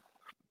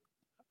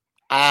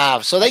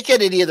 So they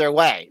get it either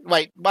way.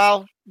 Wait,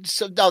 well,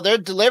 no, they're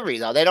delivery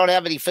though. They don't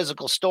have any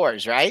physical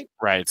stores, right?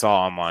 Right, it's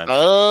all online.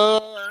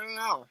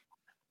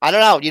 I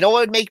don't know. You know what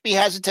would make me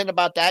hesitant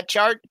about that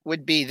chart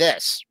would be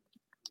this: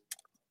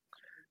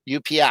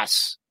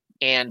 UPS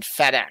and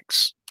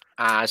FedEx.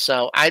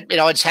 So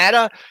it's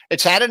had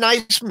a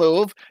nice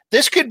move.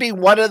 This could be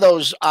one of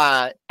those.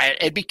 And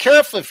be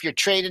careful if you're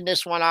trading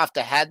this one off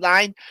the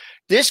headline.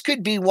 This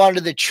could be one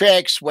of the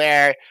tricks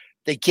where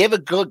they give a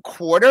good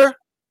quarter,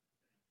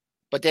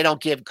 but they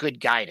don't give good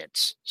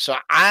guidance. So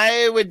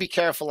I would be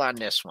careful on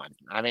this one.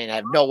 I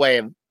have no way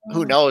of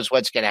who knows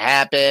what's going to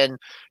happen.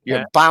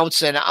 You're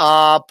bouncing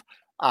up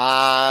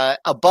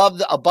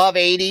above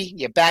 80.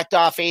 You backed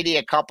off 80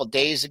 a couple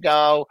days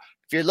ago.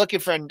 If you're looking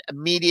for an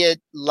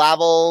immediate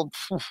level,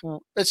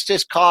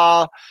 let's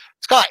call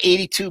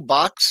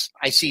 $82.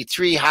 I see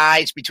three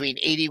highs between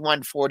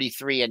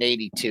 81.43 and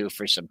 82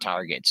 for some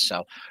targets.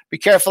 So be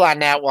careful on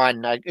that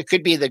one. It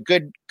could be the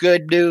good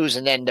news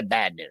and then the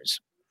bad news.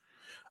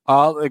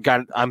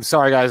 God, I'm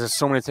sorry, guys. There's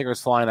so many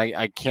tickers flying.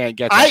 I can't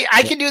get.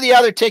 I can do the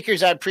other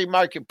tickers on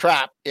pre-market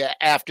prep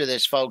after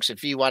this, folks.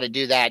 If you want to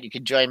do that, you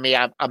can join me.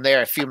 I'm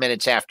there a few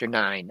minutes after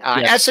 9.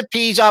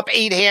 S&P's up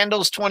 8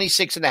 handles,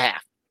 26.5.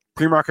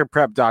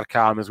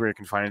 Premarketprep.com is where you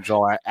can find it,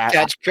 Joel.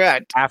 That's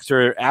correct.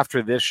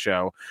 After this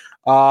show.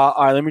 All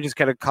right, let me just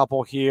get a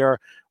couple here.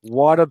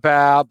 What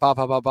about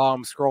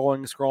I'm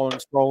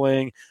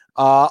scrolling.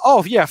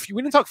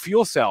 We didn't talk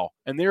fuel cell,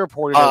 and they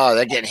reported. Oh,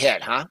 they're getting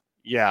hit, huh?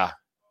 Yeah.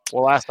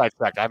 Well, last I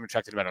checked, I haven't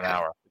checked in about an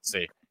hour. Let's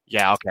see.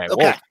 Yeah. Okay. Okay.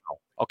 Whoa.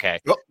 Okay.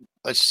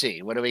 Let's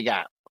see. What do we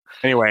got?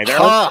 Anyway, their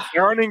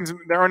earnings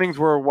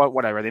were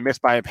whatever. They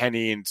missed by a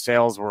penny, and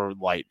sales were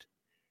light.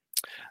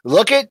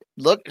 Look,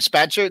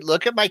 Spencer.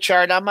 Look at my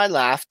chart on my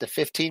left, the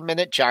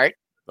 15-minute chart.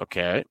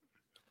 Okay.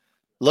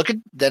 Look at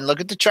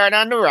the chart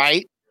on the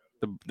right.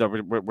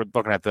 We're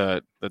looking at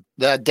the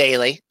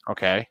daily.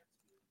 Okay.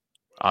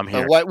 I'm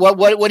here.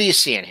 What are you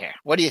seeing here?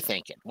 What are you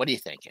thinking?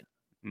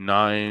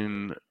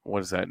 9.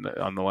 What is that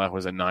on the left?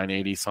 Was it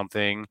 980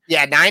 something?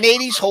 Yeah,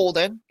 980's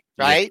holding,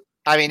 right?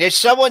 I mean, there's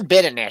someone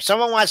bidding there.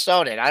 Someone wants to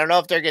own it. I don't know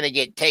if they're going to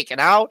get taken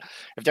out,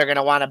 if they're going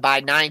to want to buy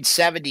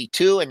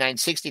 972 and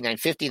 960,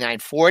 950,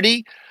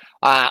 940.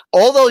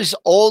 All those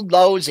old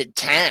lows at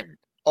 10,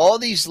 all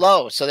these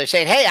lows. So they're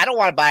saying, hey, I don't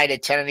want to buy it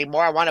at 10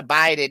 anymore. I want to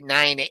buy it at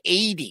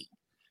 980.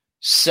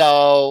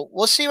 So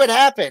we'll see what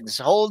happens.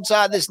 Holds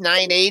on this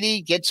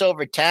 980, gets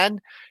over 10.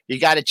 You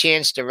got a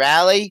chance to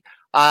rally.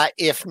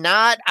 If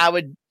not,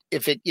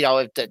 if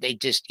they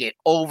just get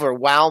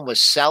overwhelmed with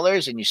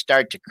sellers and you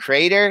start to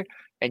crater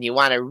and you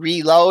want to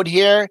reload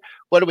here,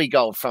 what do we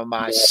go from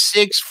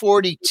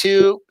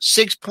 642,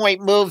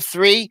 6-point move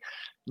 3?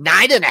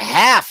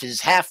 9.5 is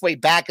halfway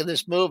back of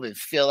this move and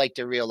feel like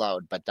the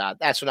reload. But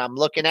that's what I'm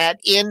looking at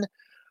in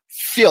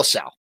Feel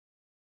Sell.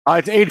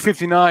 It's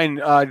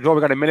 8:59. Joel, we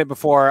got a minute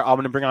before I'm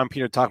going to bring on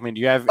Peter Tuchman.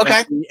 Do you have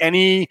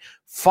any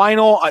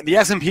final? The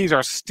S&Ps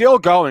are still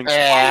going.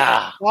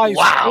 Yeah. Wow.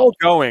 Still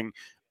going.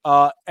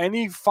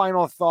 Any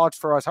final thoughts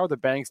for us? How are the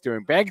banks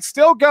doing? Banks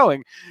still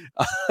going.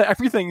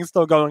 Everything is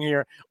still going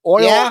here.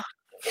 Oil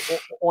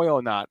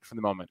not for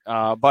the moment.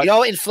 But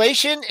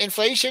inflation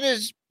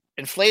is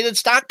inflated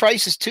stock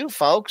prices too,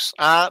 folks.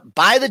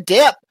 Buy the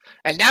dip.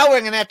 And now we're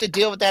going to have to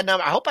deal with that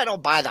number. I hope I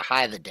don't buy the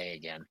high of the day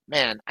again.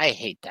 Man, I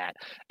hate that.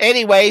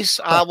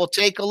 Anyways, we'll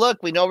take a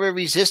look. We know where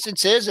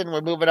resistance is, and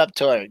we're moving up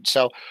to it.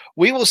 So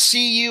we will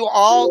see you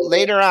all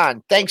later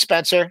on. Thanks,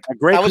 Spencer.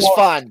 That was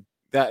fun.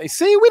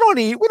 See, we don't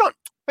eat.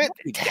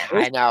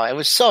 I know. It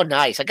was so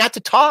nice. I got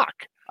to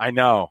talk. I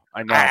know.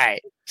 All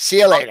right. See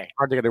you later.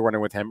 Hard to get a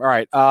running with him. All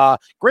right.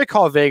 Great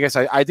call, Vegas.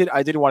 I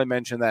did want to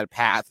mention that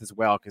Path as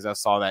well, because I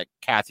saw that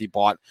Kathy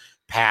bought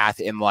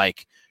Path in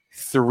like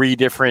 3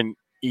 different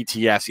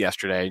ETFs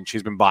yesterday, and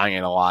she's been buying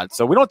it a lot.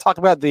 So we don't talk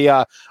about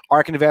the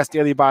ARK Invest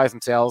daily buys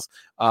and sales,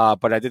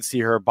 but I did see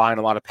her buying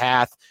a lot of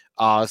Path,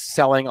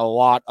 selling a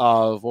lot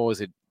of,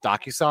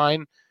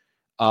 DocuSign,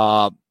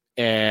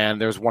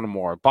 and there's one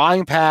more.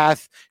 Buying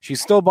Path,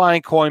 she's still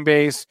buying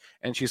Coinbase,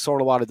 and she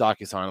sold a lot of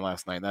DocuSign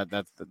last night.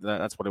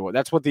 That's what it was.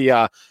 That's what the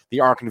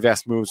ARK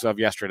Invest moves of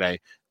yesterday.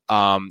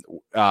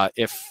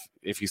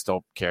 If you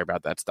still care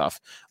about that stuff.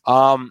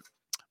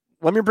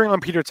 Let me bring on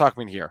Peter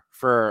Tuchman here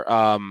for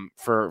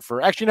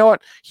actually, you know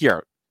what?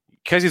 Here,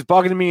 because he's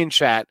bugging me in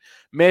chat.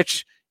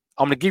 Mitch,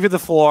 I'm going to give you the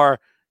floor.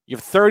 You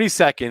have 30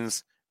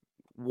 seconds.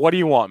 What do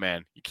you want,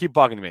 man? You keep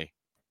bugging me.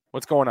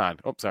 What's going on?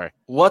 Oh, sorry.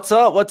 What's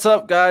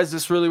up, guys?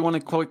 Just really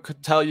want to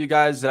tell you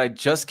guys that I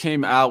just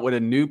came out with a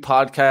new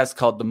podcast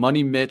called The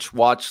Money Mitch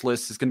Watch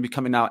List. It's going to be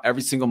coming out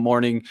every single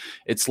morning.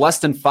 It's less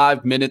than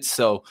 5 minutes.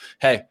 So,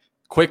 hey,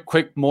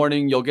 quick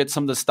morning. You'll get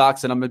some of the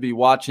stocks that I'm going to be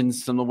watching,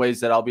 some of the ways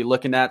that I'll be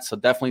looking at. So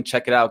definitely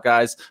check it out,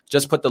 guys.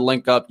 Just put the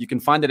link up. You can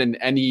find it in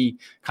any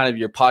kind of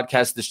your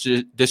podcast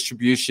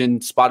distribution,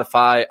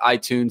 Spotify,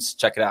 iTunes.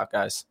 Check it out,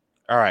 guys.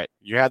 All right.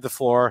 You had the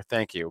floor.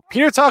 Thank you.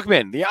 Peter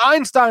Tuchman, the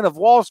Einstein of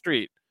Wall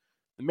Street,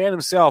 the man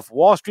himself,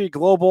 Wall Street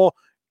Global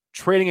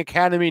Trading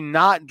Academy,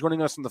 not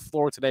joining us on the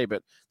floor today,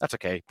 but that's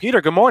okay. Peter,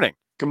 good morning.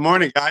 Good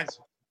morning, guys.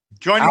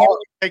 Joining me on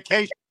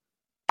vacation.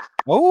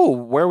 Oh,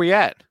 where are we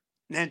at?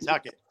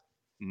 Nantucket.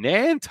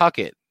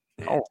 Nantucket.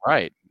 All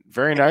right.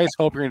 Very nice.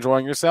 Hope you're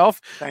enjoying yourself.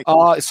 Thank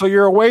you. So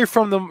you're away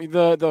from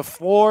the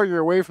floor. You're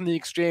away from the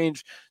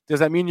exchange.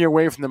 Does that mean you're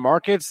away from the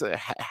markets?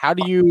 How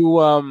do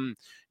you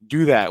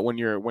do that when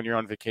you're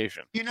on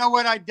vacation? You know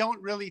what? I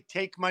don't really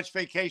take much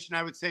vacation.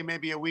 I would say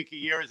maybe a week a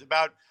year is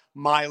about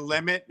my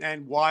limit.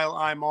 And while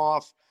I'm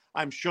off,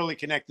 I'm surely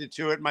connected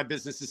to it. My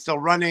business is still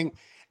running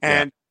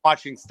and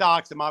watching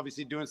stocks. I'm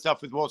obviously doing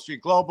stuff with Wall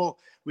Street Global.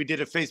 We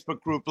did a Facebook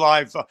group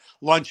live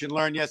lunch and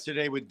learn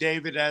yesterday with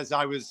David, as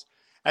I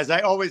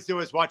always do,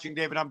 is watching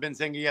David on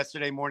Benzinga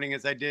yesterday morning,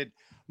 as I did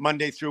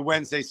Monday through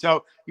Wednesday.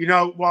 So,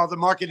 while the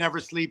market never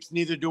sleeps,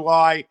 neither do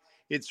I.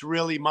 It's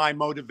really my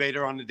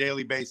motivator on a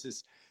daily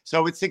basis.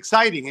 So it's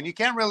exciting. And you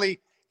can't really,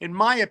 in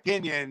my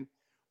opinion,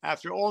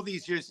 after all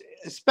these years,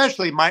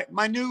 especially my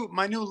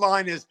new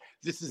line is,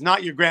 this is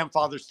not your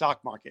grandfather's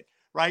stock market.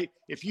 Right?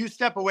 If you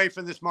step away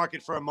from this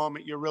market for a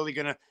moment, you're really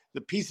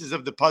the pieces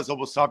of the puzzle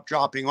will start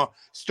dropping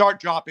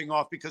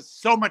off because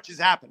so much is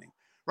happening,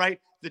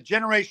 right? The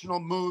generational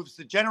moves,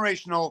 the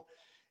generational,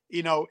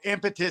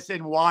 impetus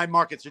in why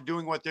markets are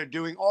doing what they're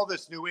doing, all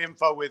this new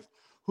info with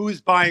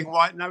who's buying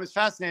what. And I was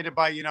fascinated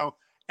by,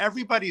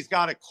 everybody's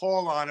got a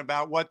call on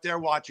about what they're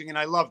watching. And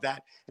I love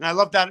that. And I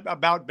love that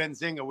about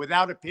Benzinga.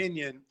 Without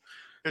opinion,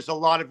 there's a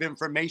lot of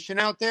information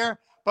out there.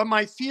 But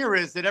my fear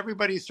is that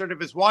everybody sort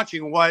of is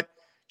watching what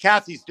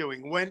Kathy's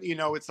doing. When,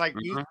 it's like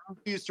you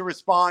used to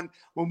respond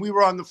when we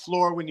were on the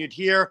floor, when you'd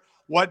hear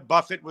what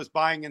Buffett was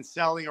buying and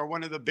selling or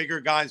one of the bigger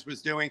guys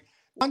was doing.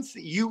 Once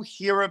you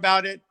hear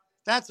about it,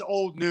 that's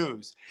old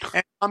news.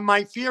 And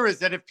my fear is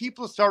that if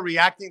people start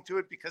reacting to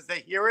it because they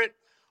hear it,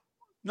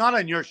 not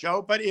on your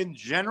show, but in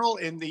general,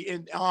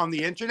 on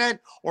the internet,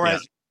 or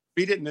as you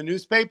read it in the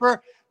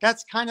newspaper,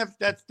 that's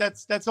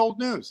old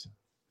news.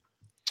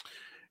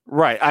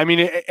 Right. I mean,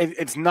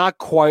 it's not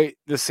quite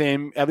the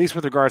same, at least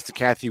with regards to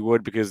Kathy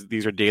Wood, because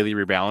these are daily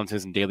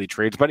rebalances and daily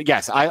trades. But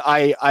yes,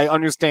 I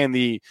understand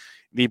the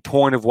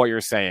point of what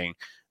you're saying.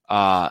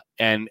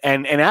 And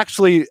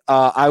actually,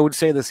 I would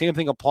say the same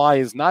thing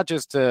applies not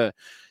just to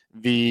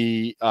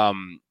the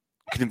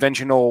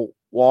conventional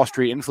Wall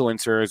Street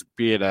influencers,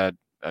 be it a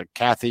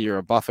Kathy or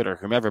a Buffett or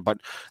whomever, but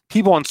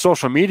people on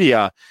social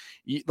media.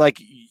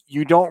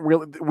 You don't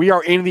really. We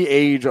are in the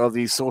age of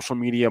the social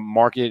media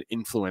market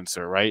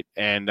influencer, right?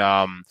 And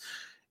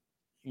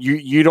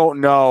you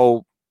don't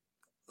know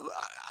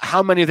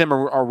how many of them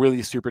are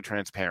really super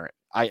transparent.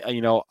 I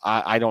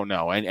don't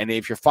know. And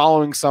if you're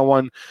following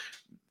someone,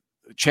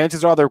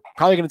 chances are they're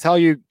probably going to tell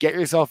you, get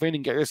yourself in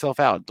and get yourself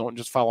out. Don't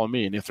just follow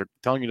me. And if they're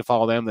telling you to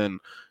follow them, then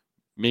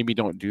maybe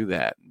don't do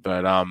that.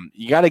 But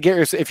you got to get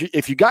yourself.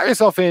 If you got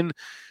yourself in,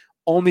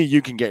 only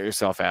you can get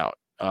yourself out.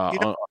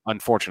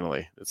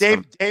 Unfortunately,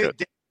 Dave,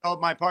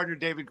 my partner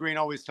David Green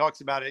always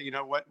talks about it. You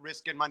know what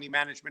risk and money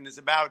management is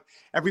about.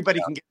 Everybody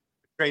can get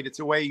a trade. It's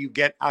a way you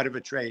get out of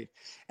a trade,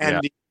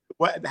 and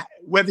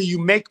whether you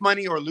make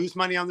money or lose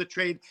money on the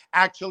trade,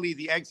 actually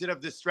the exit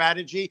of the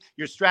strategy,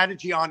 your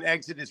strategy on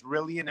exit is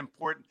really an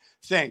important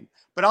thing.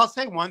 But I'll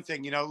say one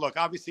thing. Look,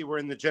 obviously we're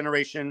in the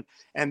generation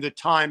and the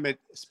time,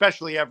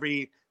 especially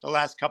the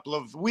last couple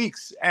of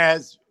weeks,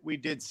 as we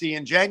did see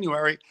in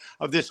January,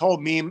 of this whole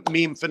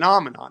meme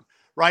phenomenon.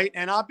 Right.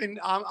 And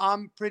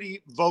I'm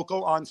pretty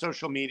vocal on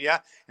social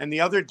media. And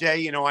the other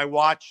day, I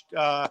watched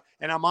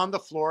and I'm on the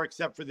floor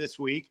except for this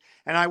week.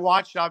 And I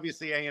watched,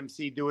 obviously,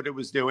 AMC do what it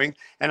was doing.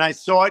 And I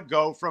saw it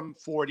go from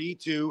 40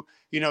 to,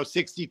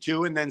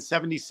 62 and then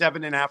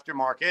 77 in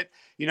aftermarket,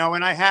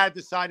 and I had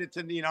decided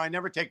to, I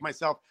never take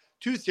myself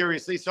too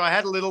seriously. So I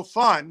had a little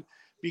fun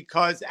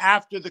because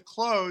after the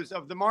close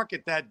of the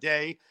market that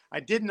day, I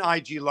did an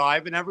IG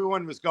Live and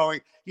everyone was going,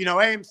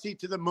 AMC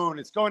to the moon.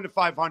 It's going to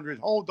 500,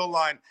 hold the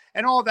line,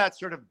 and all that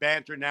sort of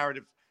banter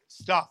narrative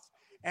stuff.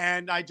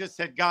 And I just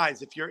said,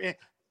 guys, if you're in,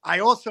 I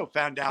also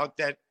found out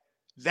that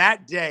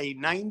day,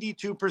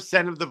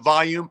 92% of the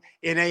volume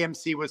in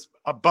AMC was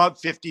above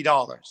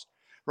 $50,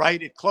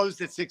 right? It closed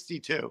at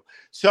 62.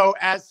 So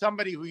as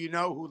somebody who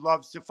who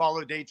loves to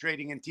follow day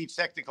trading and teach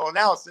technical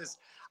analysis,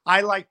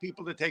 I like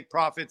people to take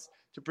profits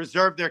to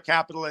preserve their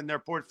capital and their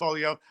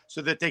portfolio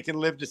so that they can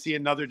live to see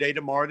another day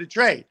tomorrow to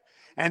trade.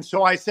 And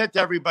so I said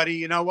to everybody,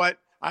 you know what?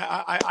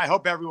 I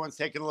hope everyone's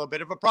taking a little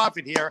bit of a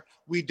profit here.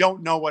 We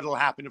don't know what will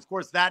happen. Of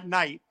course, that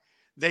night,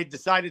 they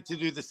decided to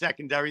do the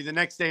secondary. The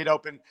next day it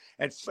opened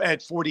at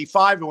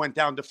 45. It went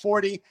down to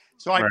 40.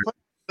 So I put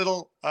a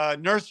little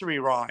nursery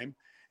rhyme.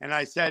 And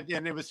I said,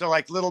 and it was so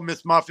like little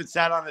Miss Muffet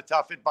sat on the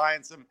tuffet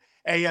buying some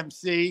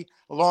AMC.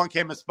 Along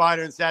came a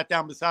spider and sat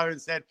down beside her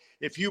and said,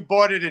 if you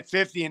bought it at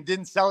 50 and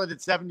didn't sell it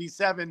at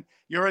 77,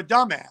 you're a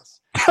dumbass.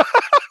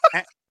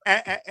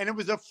 and it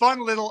was a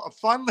fun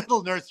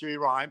little nursery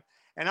rhyme.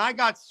 And I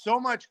got so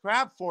much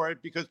crap for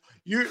it because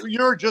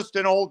you're just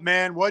an old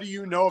man. What do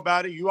you know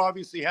about it? You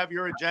obviously have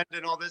your agenda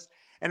and all this.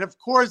 And of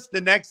course, the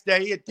next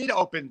day it did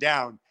open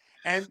down.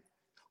 And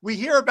we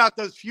hear about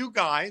those few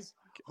guys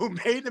who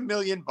made $1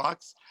 million.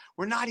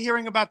 We're not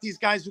hearing about these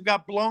guys who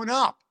got blown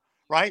up.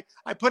 Right.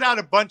 I put out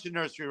a bunch of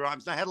nursery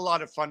rhymes. And I had a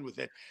lot of fun with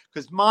it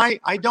because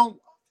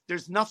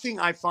there's nothing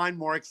I find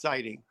more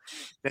exciting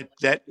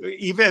that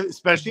even,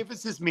 especially if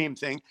it's this meme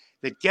thing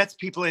that gets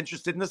people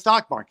interested in the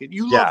stock market.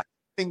 You love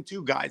thing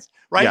too, guys,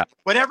 right? Yeah.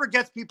 Whatever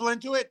gets people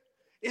into it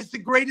is the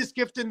greatest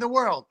gift in the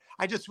world.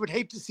 I just would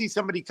hate to see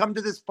somebody come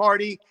to this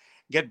party,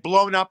 get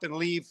blown up and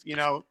leave,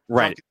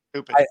 right.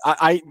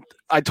 I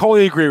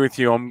totally agree with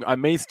you. I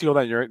may steal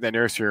that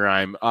nursery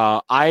rhyme.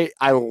 I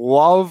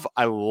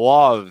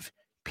love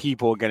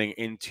people getting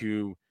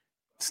into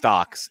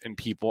stocks and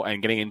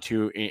getting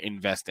into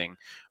investing.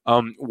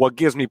 What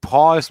gives me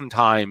pause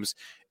sometimes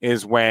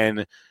is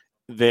when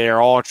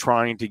they're all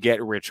trying to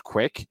get rich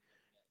quick,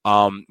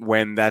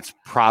 when that's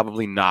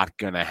probably not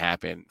going to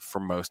happen for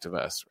most of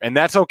us. And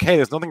that's okay.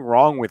 There's nothing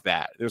wrong with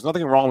that. There's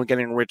nothing wrong with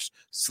getting rich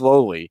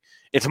slowly.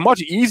 It's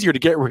much easier to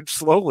get rich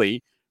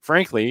slowly,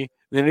 frankly,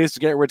 than it is to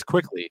get rich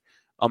quickly.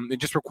 It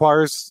just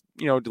requires,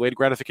 delayed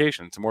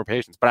gratification, some more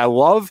patience. But I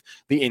love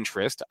the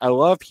interest. I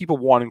love people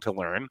wanting to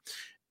learn.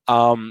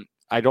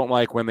 I don't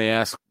like when they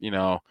ask,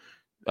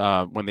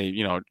 when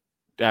they,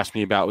 ask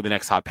me about the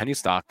next hot penny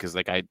stock because,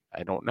 I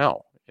don't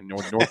know, and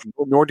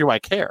nor do I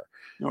care.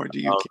 Nor do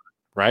you care.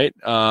 Right.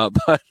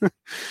 But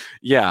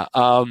yeah,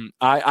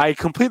 I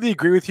completely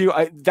agree with you.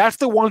 That's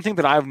the one thing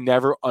that I've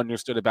never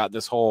understood about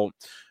this whole,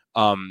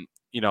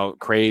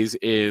 craze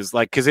is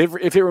because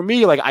if it were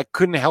me, I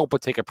couldn't help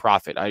but take a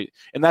profit.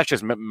 And that's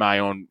just my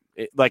own,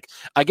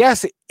 I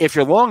guess if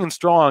you're long and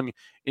strong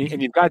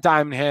and you've got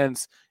diamond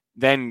hands,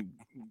 then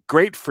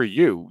great for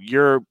you.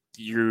 You've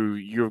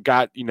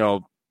got,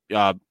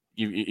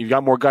 you've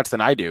got more guts than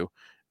I do,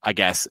 I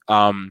guess.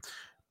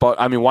 But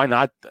I mean, why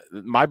not?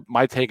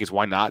 My take is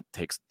why not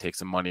take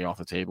some money off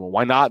the table?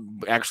 Why not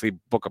actually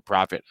book a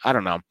profit? I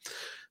don't know.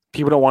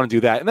 People don't want to do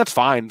that, and that's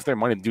fine. It's their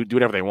money. Do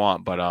whatever they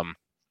want. But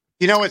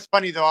it's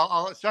funny though.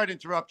 I'll sorry to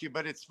interrupt you,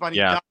 but it's funny.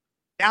 Yeah.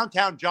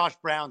 Downtown Josh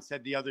Brown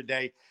said the other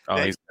day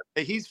that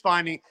he's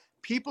finding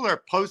people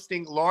are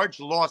posting large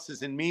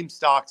losses in meme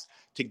stocks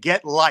to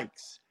get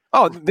likes.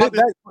 Oh,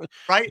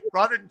 right,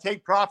 rather than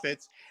take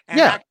profits.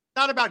 And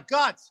not about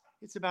guts.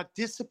 It's about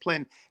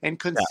discipline and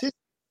consistency.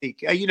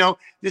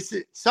 This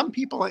is some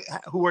people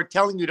who are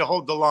telling you to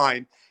hold the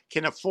line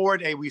can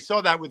afford we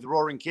saw that with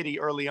Roaring Kitty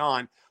early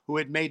on, who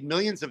had made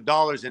millions of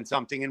dollars in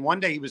something. And one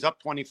day he was up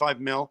 25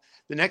 mil.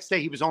 The next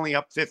day he was only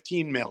up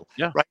 15 mil.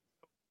 Yeah. Right.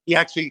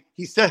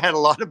 He still had a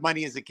lot of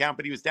money in his account,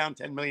 but he was down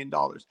 $10 million.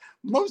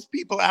 Most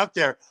people out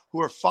there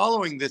who are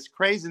following this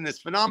craze and this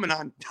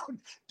phenomenon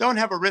don't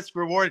have a risk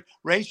reward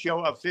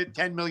ratio of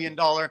 $10 million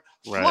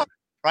flow,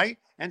 right?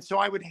 And so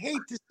I would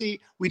hate to see,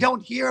 we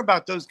don't hear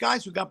about those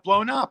guys who got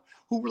blown up,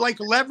 who like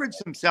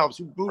leveraged themselves,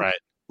 who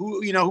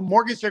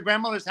mortgaged their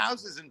grandmother's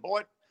houses and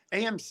bought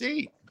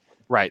AMC.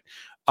 Right.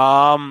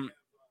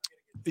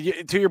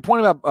 To your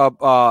point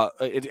about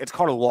it's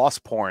called a loss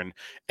porn,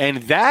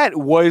 and that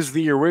was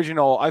the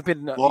original. I've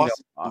been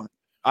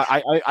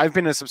I've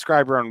been a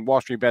subscriber on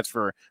Wall Street Bets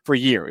for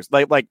years,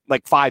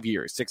 like 5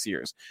 years, 6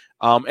 years,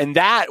 and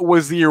that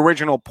was the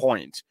original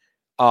point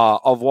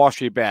of Wall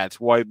Street Bets.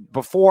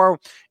 Before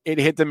it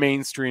hit the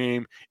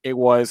mainstream, it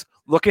was,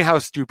 look at how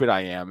stupid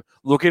I am.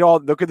 Look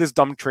at this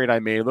dumb trade I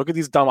made. Look at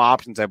these dumb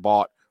options I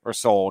bought or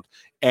sold,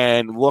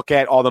 and look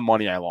at all the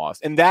money I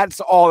lost. And that's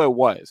all it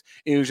was.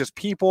 It was just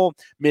people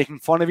making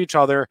fun of each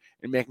other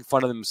and making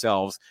fun of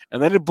themselves. And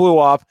then it blew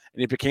up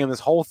and it became this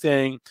whole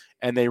thing.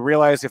 And they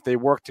realized if they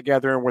work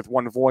together with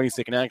one voice,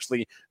 they can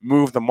actually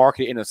move the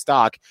market in a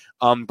stock.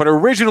 But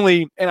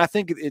originally, and I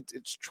think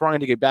it's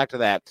trying to get back to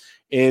that,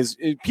 is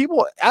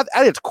people at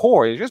its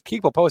core, it's just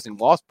people posting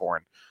loss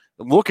porn.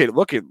 Look at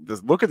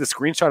the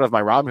screenshot of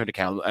my Robinhood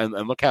account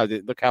and look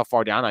how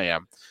far down I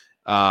am.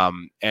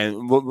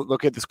 And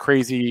look at this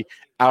crazy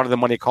out of the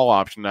money call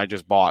option I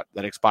just bought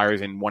that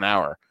expires in 1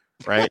 hour,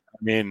 right?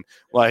 I mean,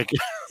 like,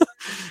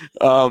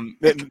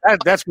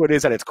 that's what it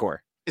is at its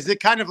core. Is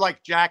it kind of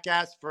like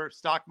Jackass for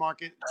stock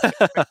market?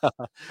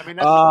 I mean,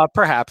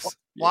 perhaps.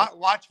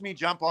 Watch me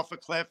jump off a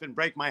cliff and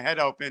break my head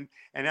open,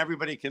 and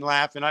everybody can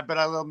laugh. And I bet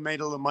I made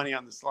a little money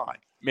on the slide.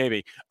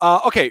 Maybe.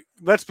 Okay.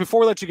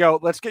 Before we let you go,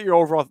 let's get your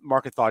overall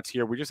market thoughts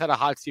here. We just had a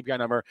hot CPI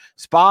number.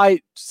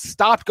 SPY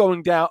stopped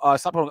going down,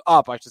 stopped going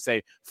up, I should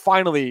say,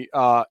 finally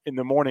in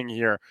the morning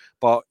here.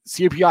 But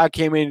CPI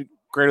came in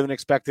greater than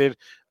expected.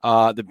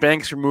 The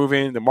banks were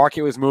moving. The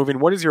market was moving.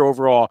 What is your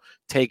overall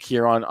take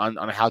here on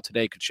how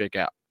today could shake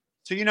out?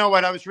 So you know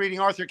what? I was reading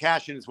Arthur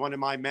Cashin is one of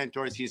my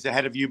mentors. He's the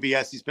head of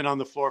UBS. He's been on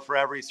the floor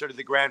forever. He's sort of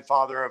the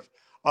grandfather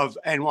of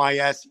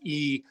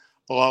NYSE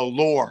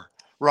lore,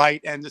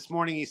 right? And this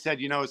morning he said,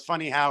 it's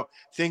funny how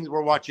things,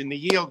 we're watching the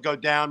yield go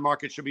down.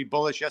 Market should be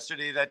bullish.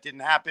 Yesterday that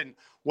didn't happen.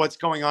 What's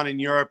going on in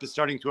Europe is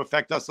starting to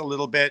affect us a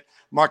little bit.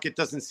 Market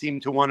doesn't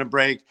seem to want to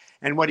break.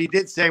 And what he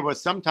did say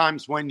was,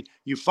 sometimes when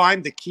you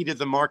find the key to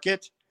the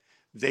market,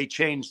 they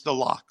change the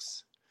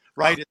locks,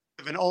 right?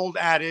 It's an old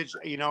adage,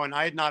 and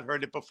I had not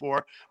heard it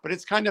before, but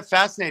it's kind of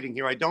fascinating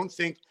here. I don't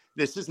think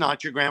this is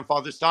not your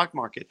grandfather's stock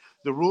market.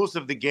 The rules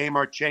of the game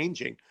are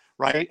changing,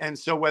 right? And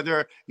so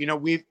whether,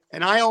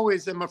 and I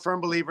always am a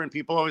firm believer, and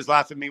people always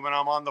laugh at me when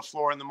I'm on the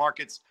floor and the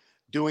market's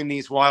doing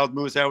these wild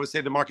moves. I always say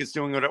the market's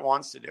doing what it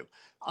wants to do.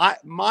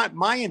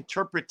 My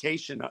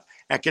interpretation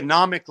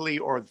economically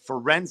or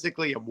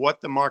forensically of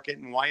what the market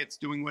and why it's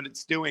doing what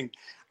it's doing,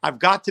 I've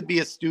got to be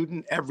a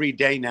student every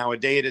day now, a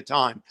day at a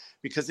time,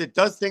 because it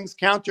does things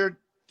that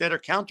are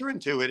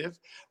counterintuitive,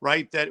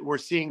 right? That we're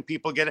seeing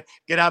people get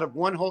out of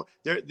one hole.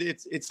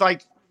 It's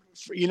like,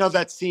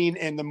 that scene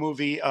in the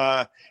movie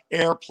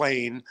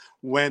Airplane,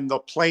 when the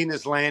plane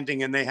is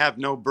landing and they have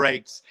no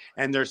brakes,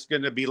 and there's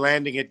going to be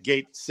landing at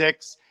gate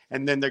 6,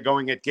 and then they're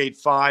going at gate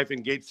 5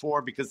 and gate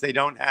 4 because they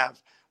don't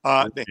have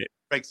the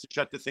brakes to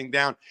shut the thing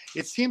down.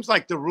 It seems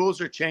like the rules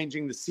are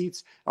changing. The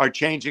seats are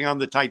changing on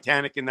the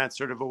Titanic in that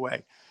sort of a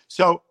way.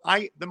 So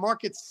the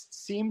market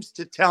seems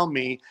to tell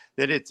me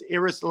that it's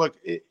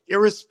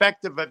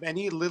irrespective of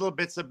any little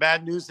bits of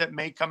bad news that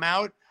may come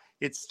out,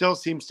 it still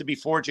seems to be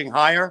forging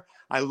higher.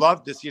 I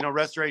love this,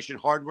 Restoration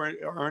Hardware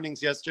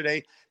earnings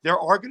yesterday. There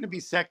are going to be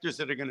sectors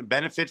that are going to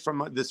benefit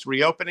from this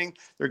reopening.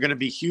 They're going to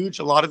be huge.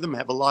 A lot of them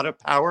have a lot of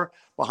power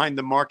behind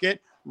the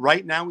market.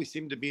 Right now, we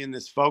seem to be in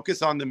this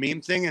focus on the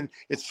meme thing. And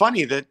it's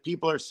funny that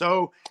people are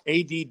so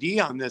ADD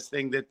on this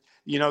thing that,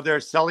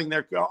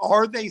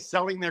 are they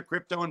selling their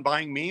crypto and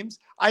buying memes?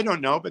 I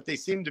don't know, but they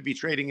seem to be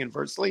trading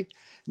inversely.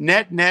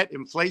 Net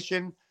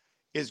inflation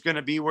is going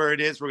to be where it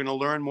is. We're going to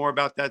learn more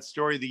about that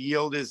story. The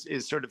yield is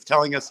sort of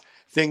telling us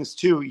things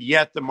too,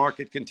 yet the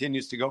market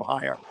continues to go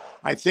higher.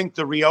 I think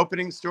the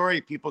reopening story,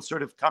 people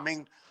sort of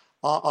coming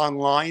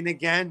online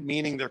again,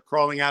 meaning they're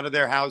crawling out of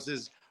their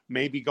houses,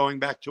 maybe going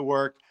back to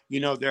work.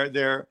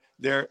 Their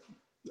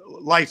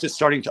life is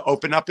starting to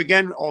open up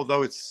again,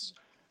 although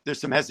there's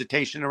some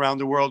hesitation around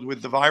the world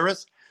with the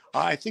virus.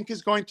 I think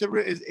is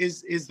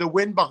the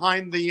wind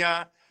behind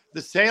the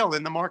sale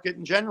in the market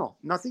in general.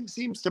 Nothing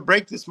seems to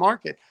break this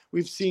market.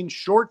 We've seen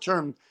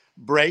short-term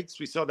breaks.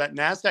 We saw that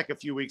NASDAQ a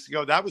few weeks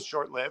ago. That was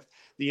short-lived.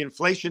 The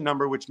inflation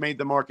number, which made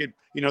the market,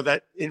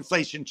 that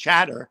inflation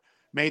chatter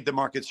made the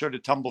market sort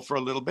of tumble for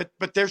a little bit,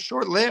 but they're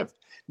short-lived.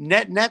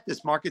 Net,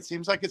 this market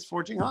seems like it's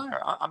forging higher.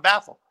 I'm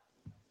baffled.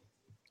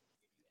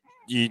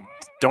 you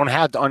don't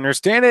have to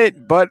understand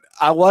it, but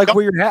I like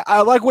where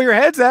I like where your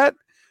head's at.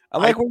 I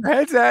like where your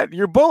head's at.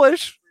 You're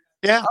bullish.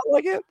 Yeah, I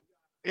like it.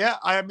 Yeah,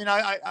 I mean,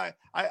 I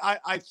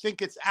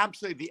think it's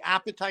absolutely the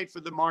appetite for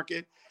the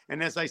market.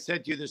 And as I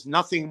said to you, there's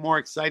nothing more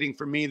exciting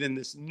for me than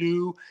this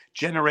new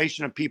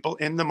generation of people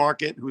in the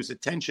market whose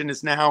attention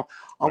is now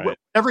on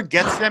whatever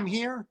gets them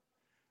here.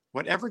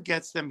 Whatever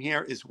gets them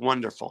here is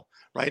wonderful,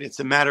 right? It's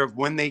a matter of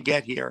when they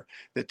get here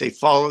that they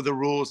follow the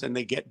rules and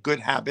they get good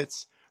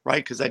habits,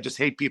 right? Because I just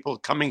hate people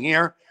coming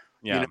here,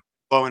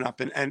 blowing up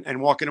and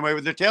walking away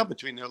with their tail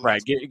between their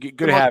legs. Right.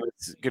 Good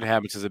habits. Good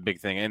habits is a big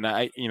thing. And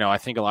I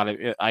think a lot of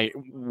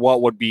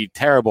what would be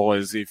terrible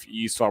is if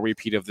you saw a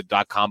repeat of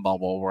the .com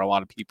bubble where a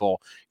lot of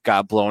people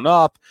got blown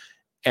up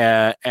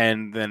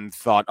and then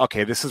thought,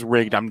 okay, this is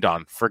rigged. I'm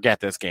done. Forget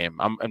this game.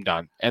 I'm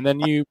done. And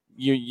then you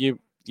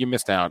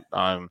missed out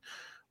on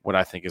what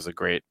I think is a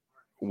great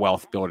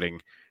wealth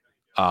building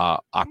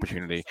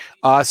opportunity.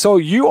 So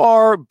you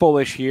are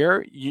bullish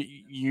here.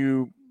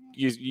 You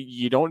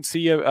don't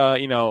see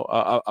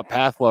a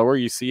path lower.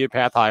 You see a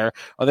path higher.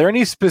 Are there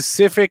any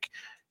specific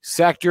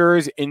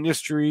sectors,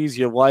 industries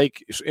you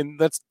like? And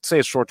let's say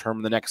it's short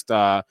term, the next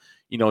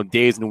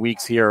days and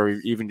weeks here, or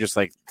even just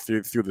like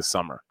through the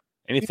summer.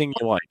 Anything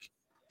you like?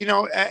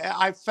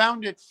 I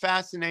found it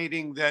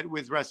fascinating that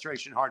with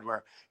Restoration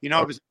Hardware,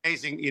 it was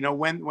amazing.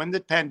 When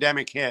the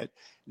pandemic hit,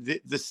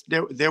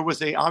 there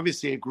was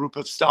obviously a group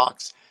of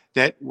stocks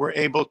that were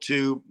able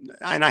to,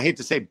 and I hate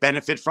to say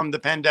benefit from the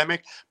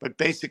pandemic, but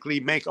basically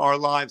make our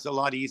lives a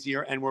lot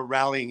easier, and we're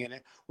rallying in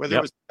it. Whether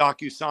it was the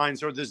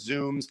DocuSigns or the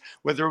Zooms,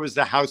 whether it was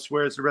the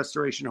housewares, the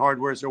Restoration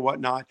Hardwares or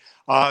whatnot,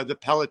 the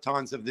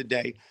Pelotons of the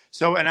day.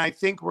 So, and I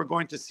think we're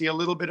going to see a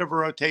little bit of a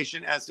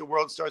rotation as the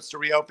world starts to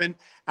reopen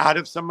out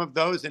of some of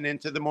those and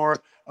into the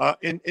more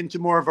into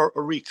more of a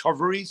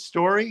recovery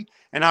story.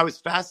 And I was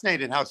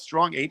fascinated how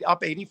strong,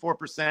 up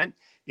 84%.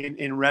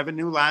 In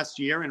revenue last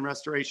year in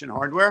Restoration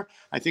Hardware.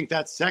 I think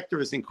that sector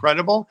is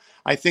incredible.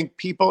 I think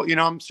people,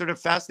 I'm sort of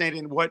fascinated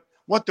in what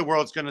the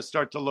world's going to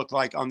start to look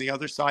like on the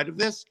other side of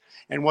this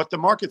and what the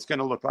market's going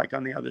to look like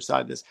on the other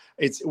side of this.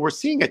 We're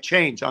seeing a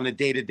change on a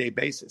day-to-day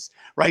basis,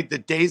 right? The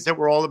days that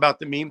were all about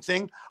the meme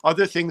thing,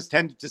 other things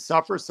tended to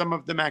suffer. Some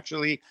of them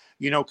actually,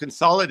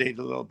 consolidate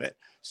a little bit.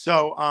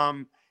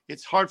 So,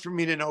 it's hard for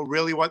me to know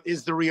really what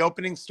is the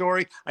reopening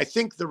story. I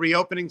think the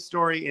reopening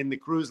story in the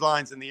cruise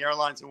lines and the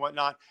airlines and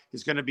whatnot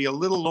is going to be a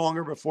little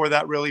longer before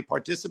that really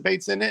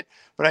participates in it.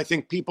 But I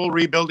think people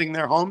rebuilding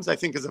their homes, I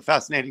think, is a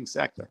fascinating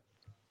sector.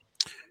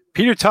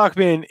 Peter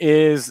Tuchman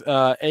is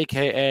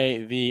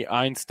AKA the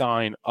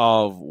Einstein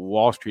of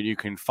Wall Street. You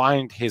can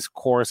find his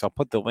course. I'll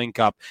put the link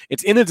up.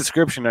 It's in the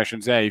description, I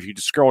should say. If you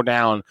just scroll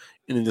down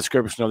in the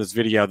description of this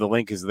video, the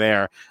link is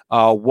there.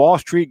 Wall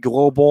Street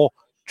Global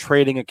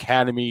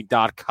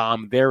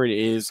tradingacademy.com. There it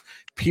is.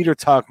 Peter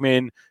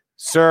Tuchman,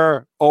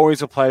 sir,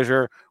 always a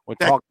pleasure. We'll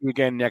talk to you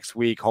again next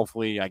week,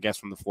 hopefully, I guess,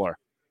 from the floor.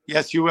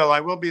 Yes, you will. I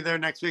will be there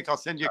next week. I'll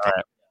send you a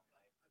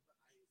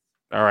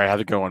All right. Have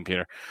a good one,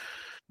 Peter.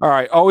 All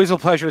right. Always a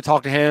pleasure to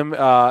talk to him.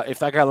 If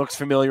that guy looks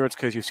familiar, it's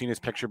because you've seen his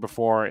picture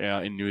before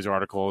in news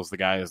articles. The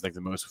guy is like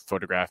the most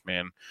photographed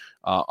man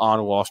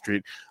on Wall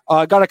Street.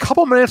 Got a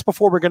couple minutes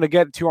before we're going to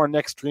get to our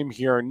next stream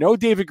here. No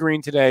David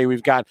Green today.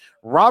 We've got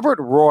Robert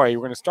Roy. We're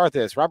going to start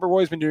this. Robert Roy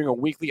has been doing a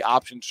weekly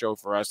option show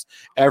for us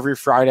every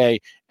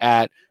Friday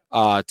at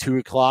 2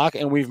 o'clock,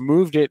 and we've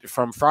moved it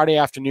from Friday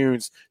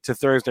afternoons to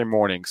Thursday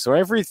mornings. So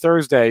every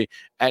Thursday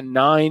at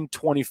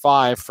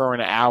 9:25 for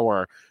an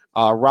hour,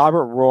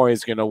 Robert Roy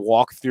is going to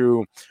walk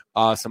through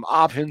some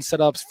option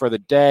setups for the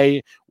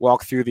day,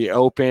 walk through the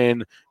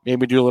open,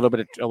 maybe do a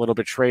little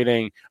bit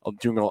trading,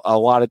 doing a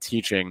lot of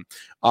teaching.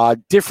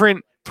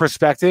 Different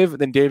perspective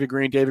than David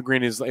Green. David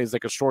Green is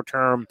like a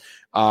short-term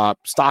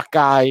stock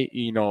guy,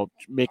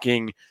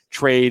 making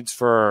trades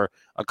for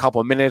a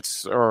couple of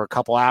minutes or a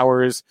couple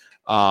hours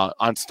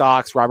on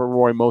stocks. Robert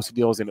Roy mostly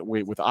deals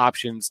with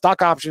options,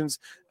 stock options,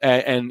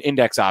 and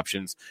index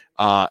options.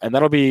 And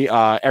that'll be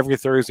every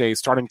Thursday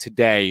starting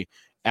today.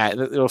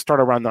 It'll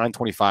start around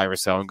 9:25 or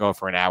so and go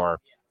for an hour.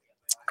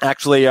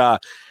 Actually,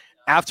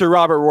 after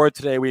Robert Roy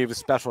today, we have a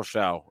special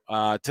show.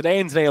 Today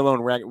and today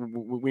alone,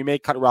 we may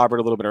cut Robert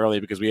a little bit early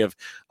because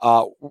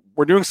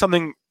we're doing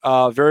something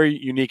very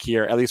unique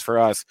here, at least for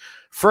us.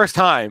 First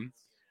time,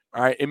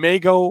 all right, it may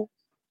go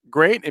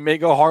great. It may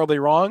go horribly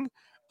wrong.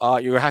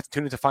 You have to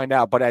tune in to find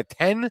out. But at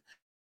 10,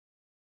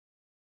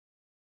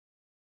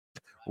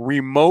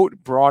 remote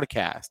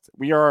broadcast.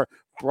 We are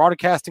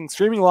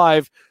streaming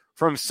live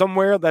from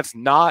somewhere that's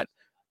not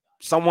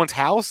someone's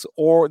house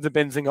or the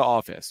Benzinga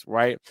office,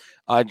 right?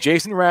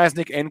 Jason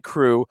Raznick and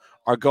crew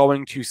are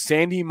going to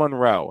Sandy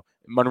Monroe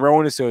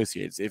and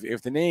Associates.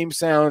 If the name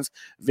sounds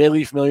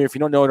vaguely familiar, if you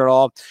don't know it at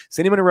all,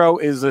 Sandy Monroe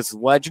is this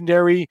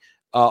legendary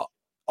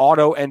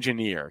auto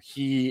engineer.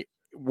 He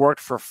worked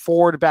for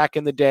Ford back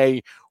in the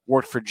day,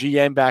 worked for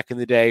GM back in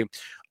the day,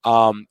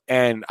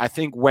 and I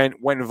think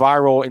went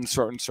viral in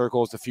certain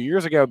circles a few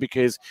years ago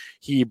because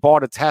he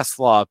bought a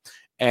Tesla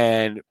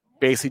and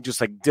basically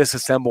just like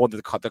disassembled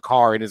the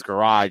car in his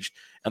garage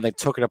and they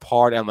took it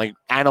apart and like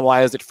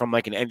analyzed it from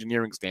like an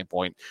engineering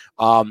standpoint.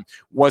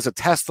 Was a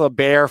Tesla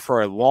bear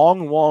for a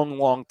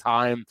long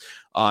time.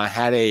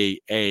 Had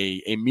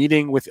a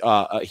meeting with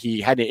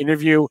he had an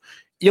interview.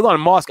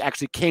 Elon Musk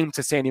actually came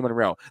to Sandy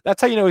Monroe.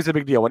 That's how you know he's a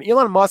big deal. When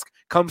Elon Musk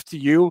comes to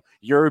you,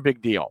 you're a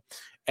big deal.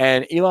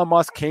 And Elon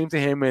Musk came to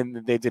him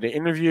and they did an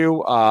interview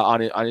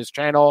on his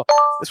channel.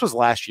 This was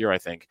last year, I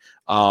think.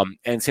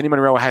 And Sandy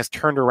Monroe has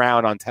turned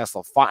around on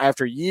Tesla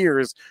after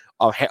years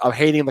of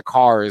hating the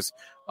cars.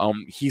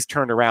 He's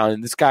turned around,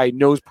 and this guy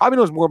probably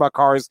knows more about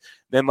cars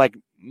than like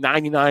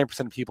 99%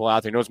 of people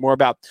out there. Knows more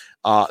about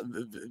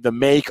the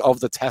make of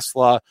the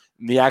Tesla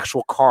and the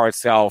actual car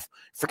itself.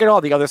 Forget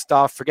all the other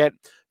stuff. Forget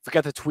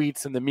the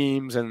tweets and the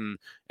memes and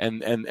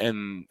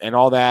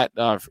all that.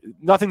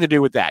 Nothing to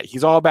do with that.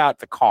 He's all about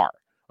the car.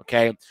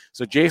 Okay,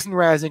 so Jason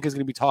Raznick is going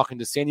to be talking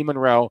to Sandy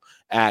Monroe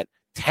at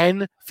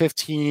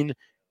 10:15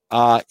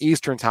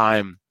 Eastern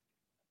time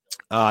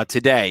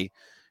today.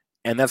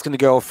 And that's going to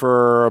go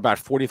for about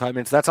 45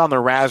 minutes. That's on the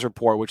Raz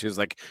Report, which is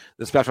like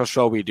the special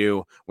show we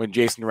do when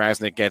Jason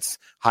Raznick gets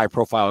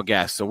high-profile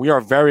guests. So we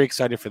are very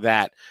excited for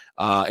that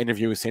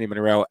interview with Sandy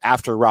Monroe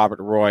after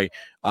Robert Roy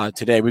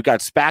today. We've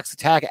got SPACs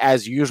Attack,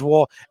 as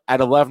usual, at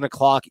 11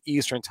 o'clock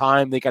Eastern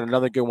time. They got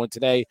another good one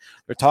today.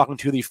 They're talking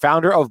to the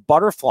founder of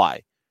Butterfly,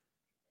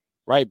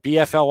 right?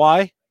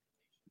 BFLY.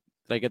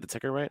 Did I get the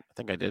ticker right? I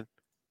think I did.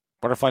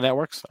 Butterfly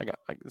Networks.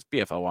 It's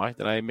BFLY.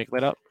 Did I make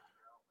that up?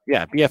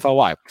 Yeah,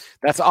 BFLY.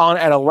 That's on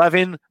at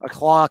 11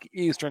 o'clock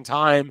Eastern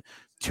time.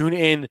 Tune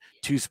in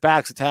to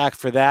SPACs Attack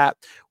for that.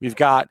 We've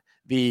got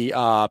the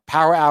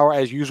Power Hour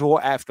as usual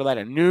after that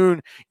at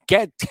noon.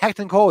 Get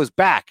Technical is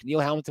back.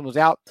 Neil Hamilton was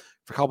out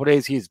for a couple of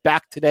days. He's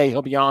back today.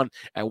 He'll be on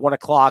at 1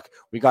 o'clock.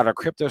 We got our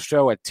crypto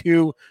show at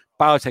 2.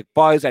 Biotech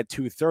Buzz at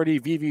 2:30.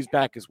 VV's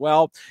back as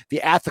well.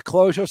 The At the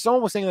Close show.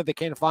 Someone was saying that they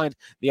can't find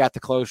the At the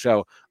Close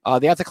show.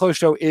 The At the Close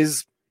show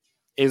is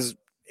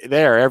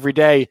there every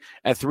day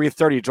at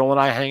 3:30. Joel and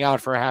I hang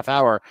out for a half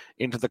hour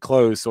into the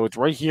close. So it's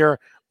right here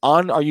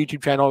on our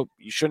YouTube channel.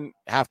 You shouldn't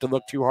have to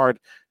look too hard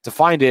to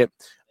find it.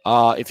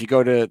 If you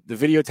go to the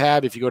video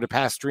tab, if you go to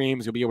past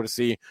streams, you'll be able to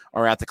see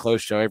our At the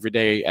Close show every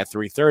day at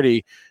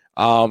 3:30.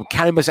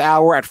 Cannabis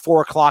Hour at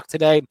 4 o'clock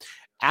today.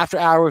 After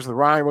Hours with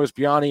Ryan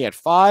Rosbiani at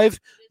 5.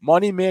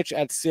 Money Mitch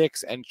at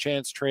 6. And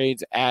Chance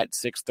Trades at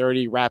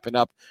 6:30. Wrapping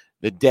up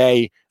the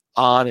day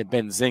on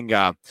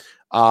Benzinga.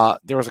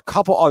 There was a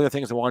couple other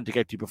things I wanted to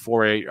get to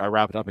before I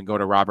wrap it up and go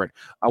to Robert.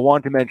 I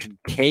wanted to mention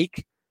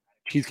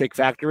Cheesecake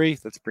Factory.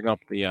 Let's bring up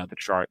the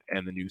chart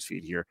and the news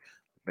feed here,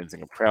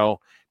 Benzinga Pro,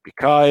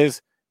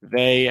 because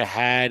they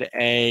had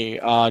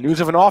a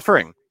news of an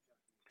offering.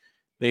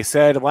 They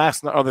said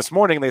this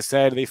morning, they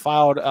said they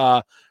filed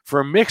for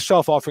a mixed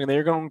shelf offering.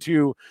 They're going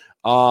to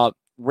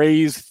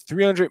raise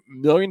 $300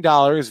 million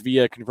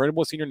via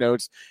convertible senior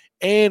notes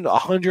and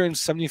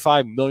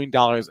 $175 million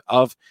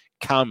of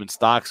common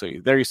stock. So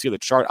there you see the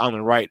chart on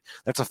the right.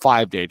 That's a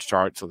 5-day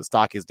chart. So the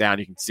stock is down.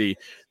 You can see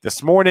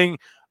this morning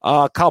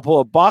a couple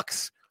of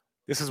bucks.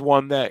 This is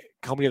one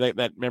company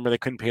that remember they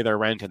couldn't pay their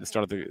rent at the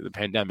start of the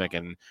pandemic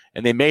and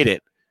they made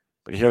it.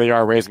 But here they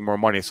are raising more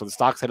money. So the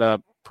stock's had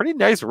a pretty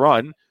nice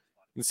run. You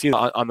can see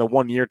on the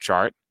 1-year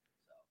chart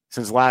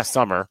since last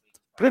summer.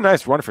 Pretty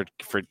nice run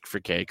for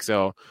Cake.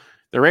 So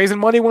they're raising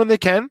money when they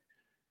can.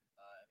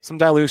 Some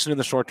dilution in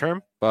the short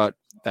term, but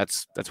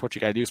that's what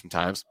you got to do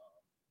sometimes.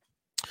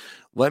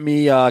 Let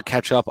me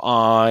catch up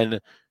on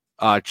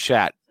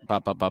chat.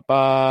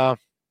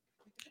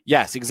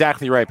 Yes,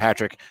 exactly right,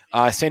 Patrick.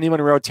 Sandy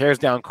Monroe tears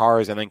down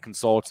cars and then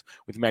consults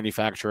with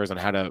manufacturers on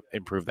how to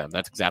improve them.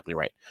 That's exactly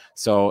right.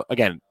 So,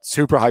 again,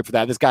 super hyped for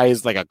that. This guy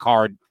is like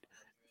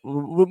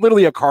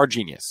literally a car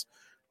genius.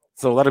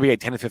 So that'll be at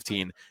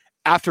 10:15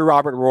 after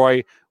Robert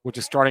Roy, which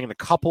is starting in a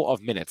couple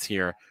of minutes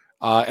here.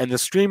 And the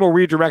stream will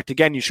redirect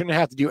again. You shouldn't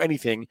have to do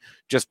anything.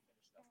 Just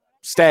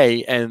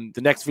stay and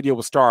the next video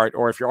will start,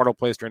 or if your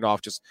autoplay is turned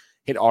off, just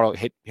hit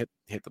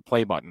the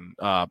play button.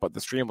 But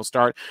the stream will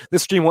start.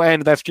 This stream will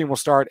end. That stream will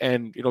start,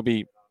 and it'll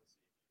be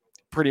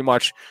pretty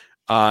much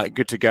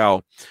good to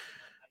go.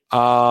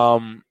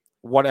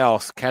 What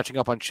else? Catching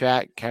up on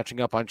chat.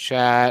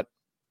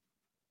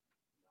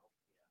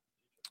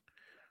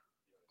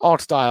 Alt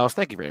Styles,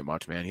 thank you very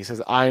much, man. He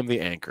says, I am the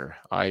anchor.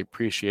 I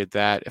appreciate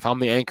that. If I'm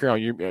the anchor, are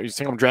you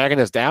saying I'm dragging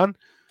us down?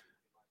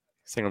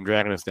 Saying I'm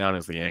dragging us down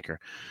as the anchor.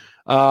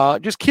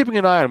 Just keeping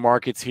an eye on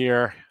markets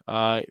here.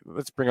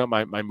 Let's bring up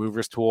my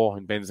movers tool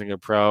in Benzinga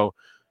Pro.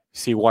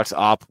 See what's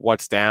up,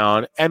 what's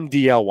down.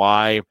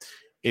 MDLY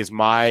is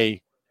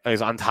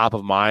on top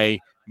of my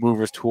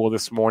movers tool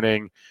this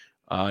morning.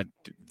 Do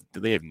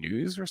they have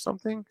news or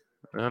something?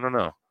 I don't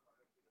know.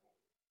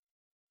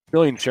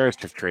 Billion shares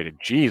just traded.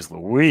 Jeez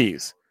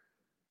Louise.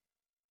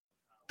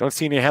 Don't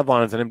see any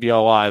headlines on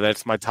MDLY.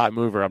 That's my top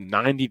mover. I'm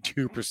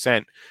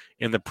 92%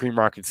 in the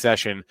pre-market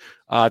session.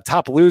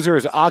 Top loser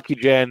is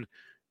Ocugen.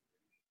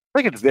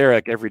 I think it's there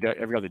like every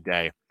other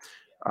day.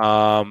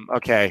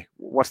 Okay,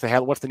 what's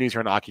the news here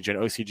on Ocugen?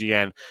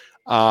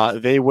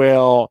 OCGN. They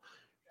will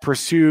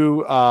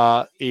pursue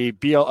a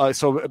BL.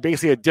 So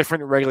basically, a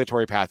different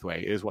regulatory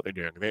pathway is what they're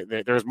doing.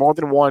 There's more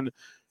than one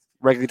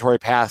regulatory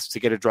path to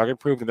get a drug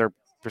approved, and they're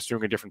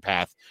pursuing a different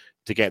path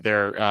to get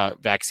their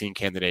vaccine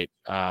candidate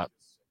out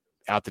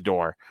the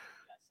door.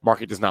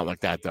 Market does not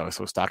like that, though,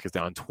 so stock is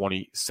down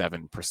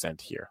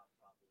 27% here.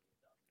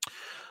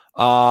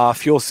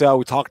 Fuel Cell,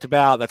 we talked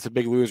about. That's a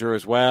big loser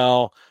as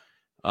well.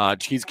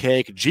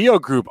 Cheesecake. Geo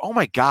Group. Oh,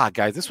 my God,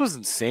 guys. This was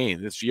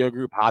insane. This Geo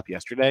Group hop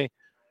yesterday.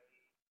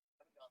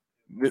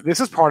 This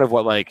is part of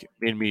what, like,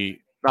 made me,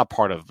 not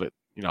part of, but,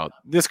 you know,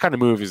 this kind of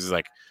move is,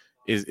 like,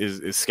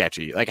 is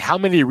sketchy. Like, how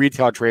many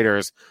retail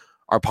traders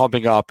are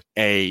pumping up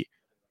a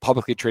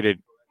publicly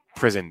traded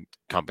prison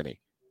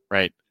company,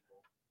 right?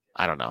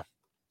 I don't know.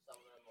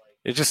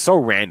 It's just so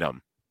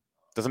random.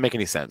 Doesn't make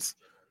any sense.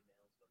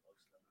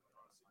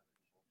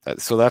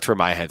 So that's where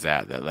my head's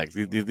at. That, like,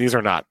 these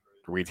are not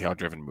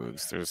retail-driven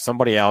moves. There's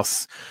somebody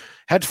else.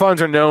 Hedge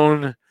funds are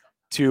known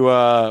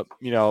to,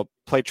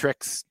 play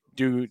tricks,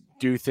 do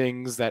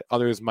things that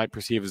others might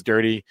perceive as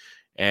dirty,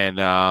 and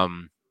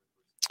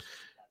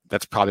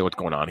that's probably what's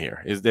going on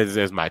here.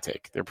 Is my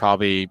take. They're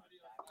probably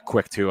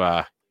quick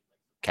to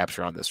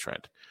capture on this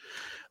trend.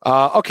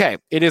 Okay,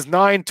 it is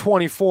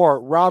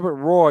 9:24. Robert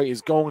Roy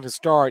is going to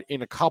start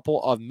in a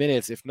couple of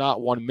minutes, if not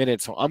 1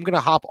 minute. So I'm going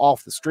to hop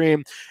off the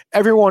stream.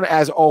 Everyone,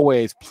 as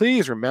always,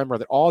 please remember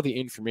that all the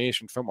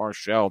information from our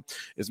show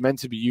is meant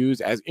to be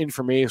used as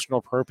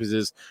informational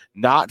purposes,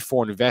 not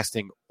for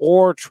investing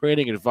or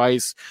trading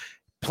advice.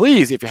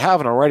 Please, if you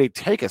haven't already,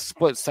 take a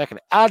split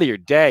second out of your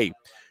day.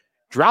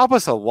 Drop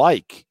us a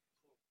like.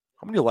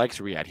 How many likes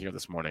are we at here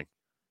this morning?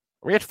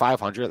 Are we at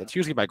 500? That's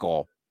usually my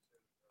goal.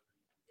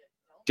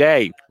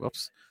 Day.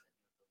 Whoops.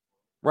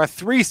 We're at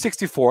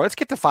 364. Let's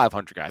get to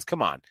 500, guys.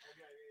 Come on.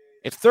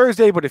 It's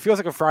Thursday, but it feels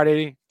like a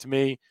Friday to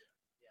me.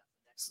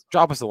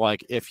 Drop us a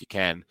like if you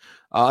can.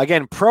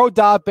 Again,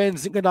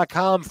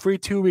 pro.benzinga.com, free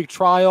 2-week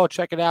trial.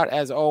 Check it out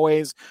as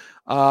always.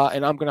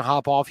 And I'm going to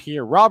hop off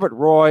here. Robert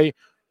Roy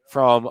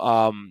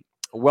from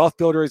Wealth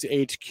Builders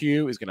HQ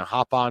is going to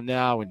hop on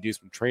now and do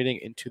some trading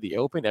into the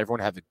open.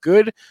 Everyone have a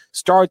good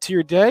start to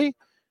your day,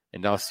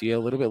 and I'll see you a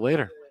little bit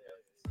later.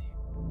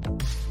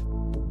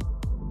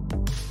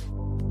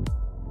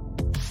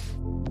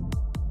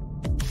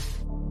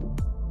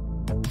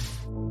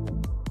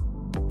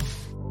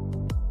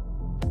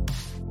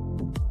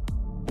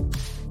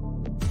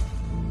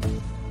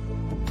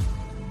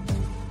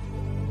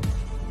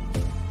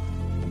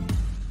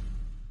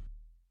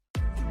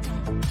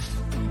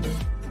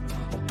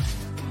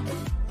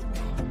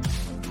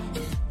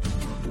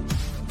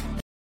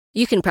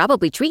 You can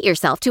probably treat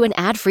yourself to an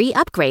ad-free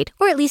upgrade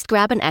or at least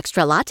grab an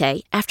extra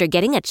latte after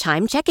getting a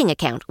Chime checking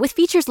account with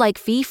features like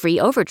fee-free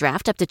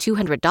overdraft up to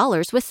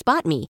 $200 with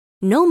SpotMe.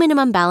 No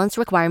minimum balance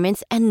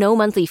requirements and no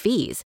monthly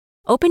fees.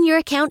 Open your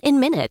account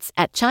in minutes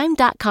at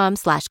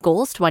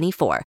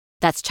chime.com/goals24.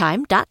 That's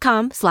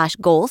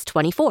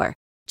chime.com/goals24.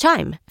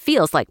 Chime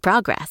feels like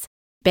progress.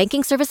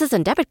 Banking services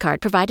and debit card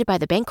provided by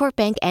the Bancorp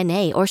Bank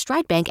N.A. or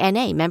Stride Bank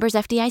N.A. members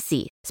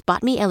FDIC.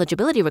 SpotMe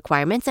eligibility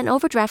requirements and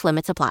overdraft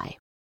limits apply.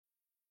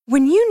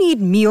 When you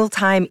need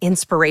mealtime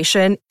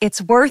inspiration,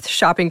 it's worth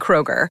shopping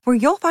Kroger, where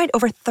you'll find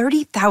over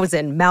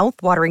 30,000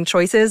 mouth-watering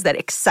choices that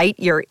excite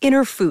your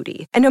inner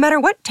foodie. And no matter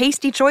what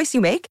tasty choice you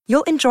make,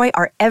 you'll enjoy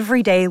our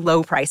everyday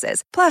low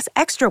prices, plus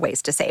extra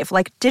ways to save,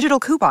 like digital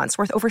coupons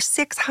worth over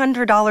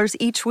 $600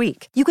 each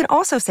week. You can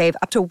also save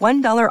up to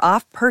 $1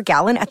 off per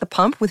gallon at the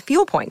pump with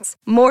fuel points.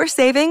 More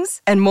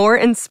savings and more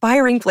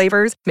inspiring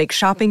flavors make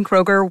shopping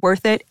Kroger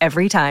worth it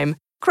every time.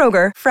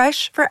 Kroger,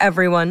 fresh for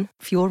everyone.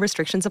 Fuel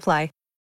restrictions apply.